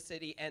Sex and the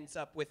City ends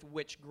up with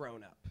which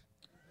grown-up?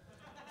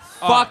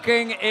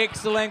 Fucking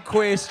excellent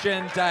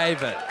question,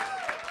 David.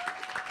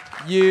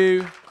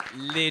 You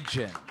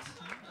legend.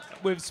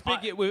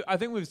 I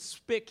think we've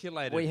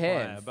speculated. We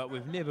prior, have. but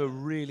we've never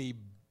really.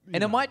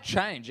 And it might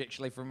change,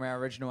 actually, from our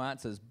original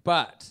answers,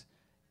 but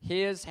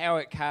here's how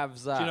it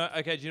carves up. Do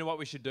you know what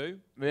we should do?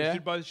 Yeah. We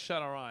should both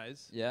shut our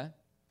eyes. Yeah.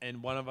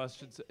 And one of us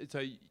should.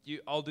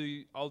 I'll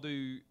do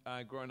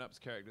grown-ups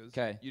characters.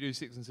 'Kay. You do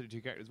Sex and the City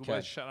 2 characters. We'll 'Kay.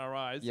 both shut our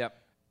eyes. Yep.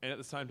 And at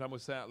the same time, we'll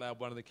say out loud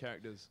one of the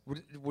characters.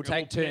 We'll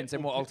take turns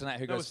and we'll alternate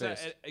who we'll goes say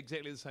first. At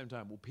exactly the same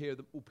time. We'll pair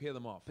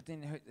them off. But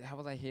then how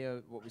will they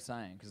hear what we're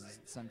saying? Because it's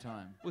at the same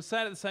time. We'll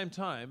say it at the same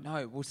time.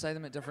 No, we'll say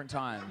them at different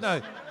times. No.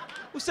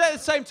 We'll say it at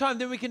the same time,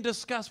 then we can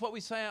discuss what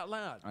we say out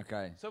loud.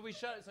 Okay. So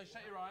shut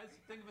your eyes.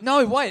 Think of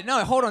No, wait,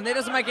 no, hold on. That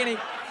doesn't make any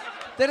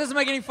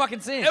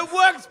fucking sense. It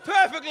works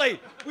perfectly.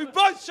 We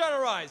both shut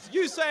our eyes.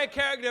 You say a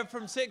character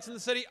from Sex and the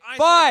City. I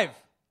 5, say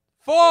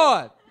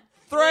 4,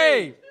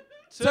 3,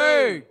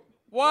 2,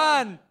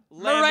 1.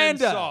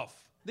 Miranda. Miranda.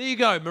 There you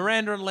go,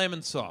 Miranda and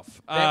Lemonsoff.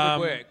 That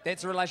would work.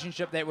 That's a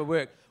relationship that would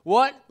work.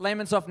 What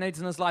Lemonsoff needs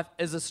in his life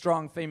is a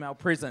strong female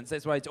presence.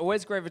 That's why he's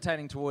always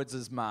gravitating towards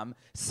his mum.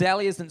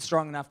 Sally isn't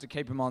strong enough to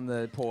keep him on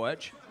the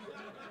porch.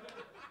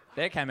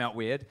 That came out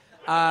weird.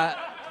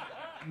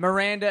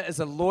 Miranda is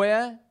a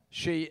lawyer.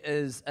 She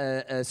is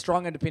a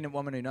strong, independent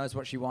woman who knows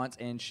what she wants,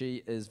 and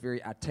she is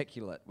very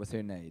articulate with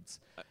her needs.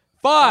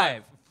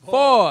 5,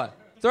 4,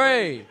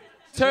 3,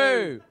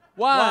 2,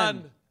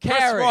 1. Chris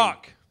Carrie.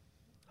 Rock.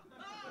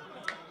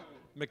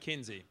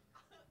 Mackenzie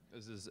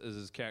is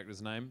his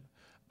character's name.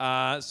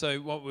 So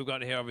what we've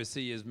got here,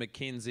 obviously, is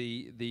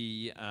Mackenzie,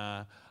 the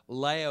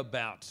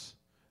layabout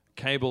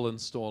cable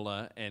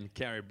installer, and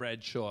Carrie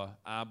Bradshaw.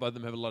 Both of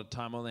them have a lot of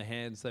time on their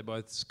hands. They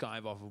both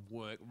skive off of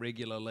work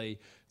regularly.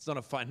 It's not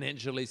a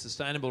financially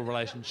sustainable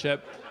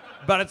relationship,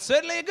 but it's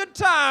certainly a good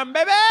time,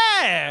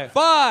 baby!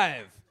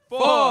 5,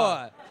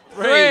 4,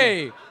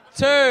 3,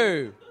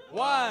 2,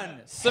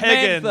 1.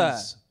 Samantha.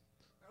 Higgins.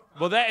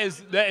 Well, that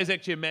is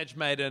actually a match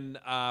made in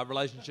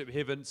relationship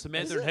heaven.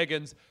 Samantha and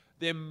Higgins,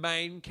 their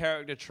main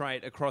character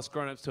trait across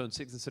Grown Ups 2 and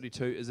Sex and the City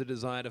 2 is a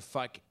desire to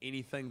fuck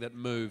anything that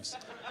moves.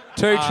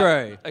 Too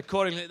true.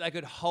 Accordingly, they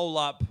could hole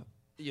up,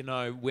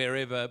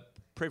 wherever,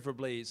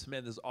 preferably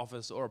Samantha's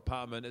office or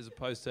apartment, as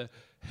opposed to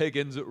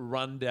Higgins'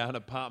 rundown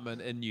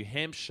apartment in New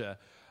Hampshire.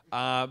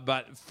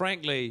 But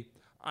frankly,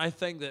 I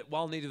think that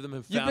while neither of them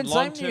have You've found been saying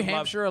long-term New love-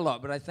 Hampshire a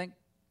lot, but I think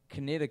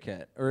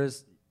Connecticut, or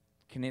is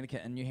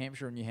Connecticut and New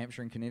Hampshire and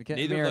Connecticut?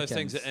 Neither Americans. of those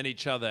things are in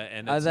each other,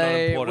 and Are it's not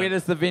they? important. Where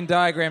does the Venn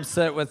diagram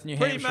sit with New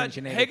Pretty Hampshire much,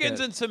 and Connecticut? Higgins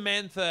and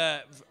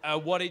Samantha are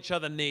what each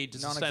other need to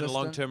sustain a Non-existent?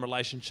 long-term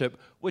relationship,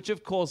 which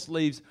of course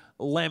leaves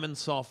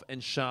Lamonsoff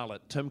and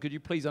Charlotte. Tim, could you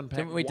please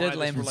unpack We why did this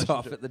Lamonsoff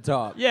relationship- at the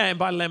top. Yeah, and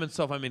by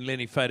Lamonsoff I mean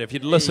Lenny Fader. If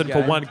you'd There listen you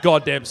for go. one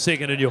goddamn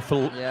second in your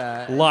full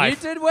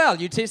life. You did well.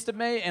 You tested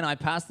me, and I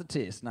passed the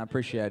test, and I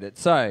appreciate it.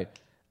 So,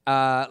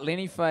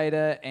 Lenny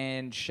Fader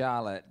and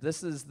Charlotte.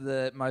 This is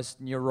the most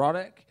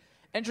neurotic.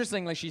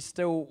 Interestingly, she's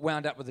still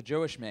wound up with a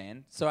Jewish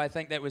man, so I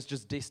think that was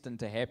just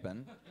destined to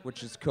happen,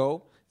 which is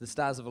cool. The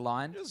stars have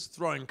aligned. Just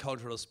throwing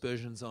cultural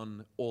aspersions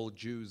on all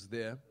Jews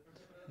there.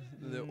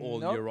 They're all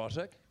Nope.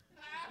 neurotic.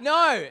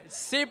 No,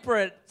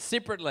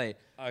 separately.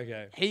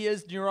 Okay. He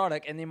is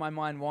neurotic, and then my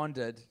mind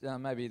wandered.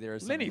 Maybe there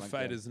is something Lenny like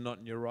that. Fader's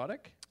not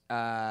neurotic.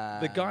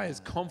 The guy is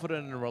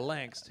confident and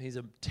relaxed. He's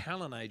a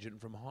talent agent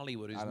from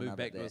Hollywood who's I don't know moved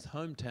back about to his that.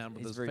 hometown with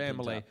He's his very pent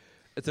family. up.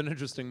 It's an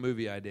interesting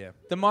movie idea.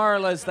 The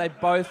moral is they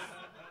both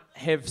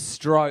have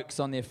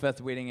strokes on their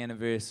 5th wedding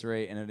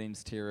anniversary, and it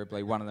ends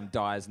terribly. One of them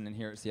dies and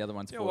inherits the other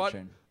one's You know what?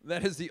 fortune.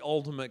 That is the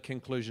ultimate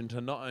conclusion to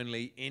not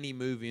only any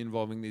movie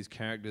involving these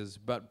characters,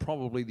 but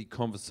probably the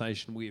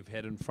conversation we have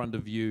had in front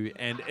of you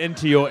and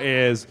into your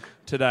ears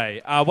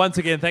today. Once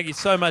again, thank you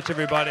so much,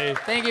 everybody.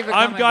 Thank you for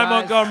I'm coming, Guy guys.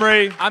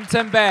 Montgomery. I'm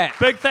Tim Batt.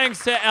 Big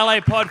thanks to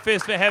LA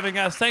Podfest for having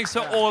us. Thanks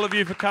to all of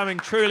you for coming.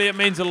 Truly, it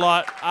means a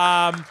lot.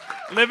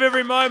 Live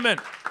every moment.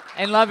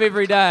 And love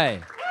every day.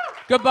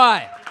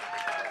 Goodbye.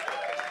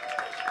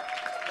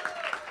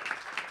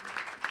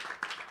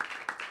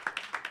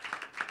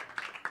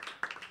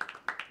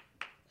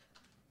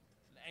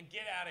 And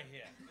get out of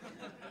here.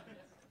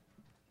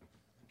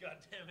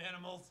 Goddamn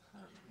animals.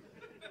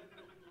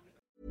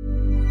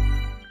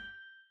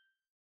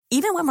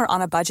 Even when we're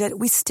on a budget,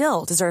 we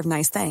still deserve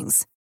nice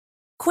things.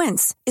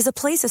 Quince is a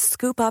place to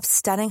scoop up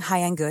stunning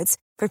high-end goods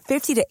for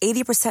 50 to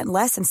 80%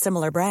 less than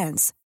similar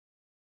brands.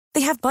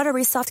 They have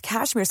buttery soft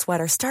cashmere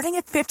sweaters starting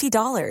at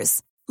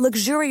 $50,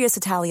 luxurious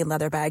Italian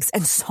leather bags,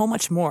 and so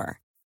much more.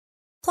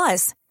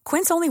 Plus,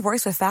 Quince only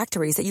works with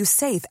factories that use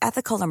safe,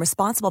 ethical, and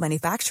responsible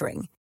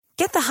manufacturing.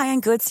 Get the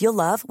high-end goods you'll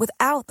love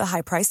without the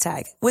high price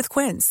tag with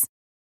Quince.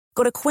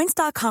 Go to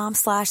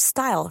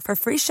quince.com/style for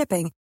free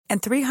shipping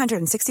and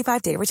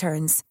 365-day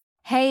returns.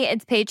 Hey,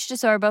 it's Paige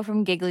DeSorbo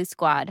from Giggly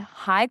Squad.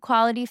 High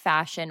quality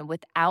fashion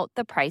without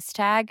the price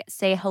tag.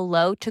 Say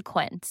hello to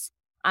Quince.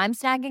 I'm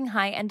snagging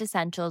high-end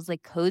essentials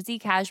like cozy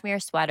cashmere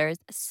sweaters,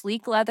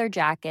 sleek leather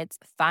jackets,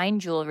 fine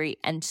jewelry,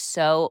 and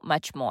so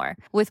much more.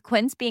 With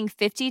Quince being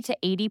 50 to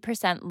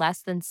 80%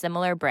 less than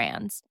similar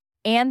brands.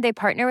 And they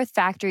partner with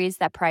factories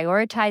that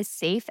prioritize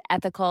safe,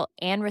 ethical,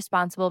 and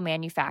responsible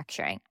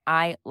manufacturing.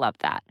 I love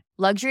that.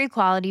 Luxury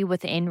quality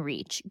within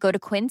reach. Go to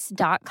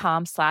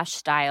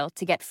quince.com/style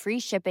to get free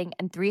shipping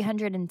and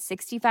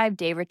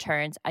 365-day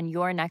returns on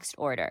your next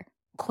order.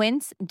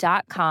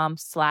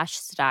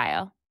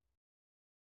 Quince.com/style.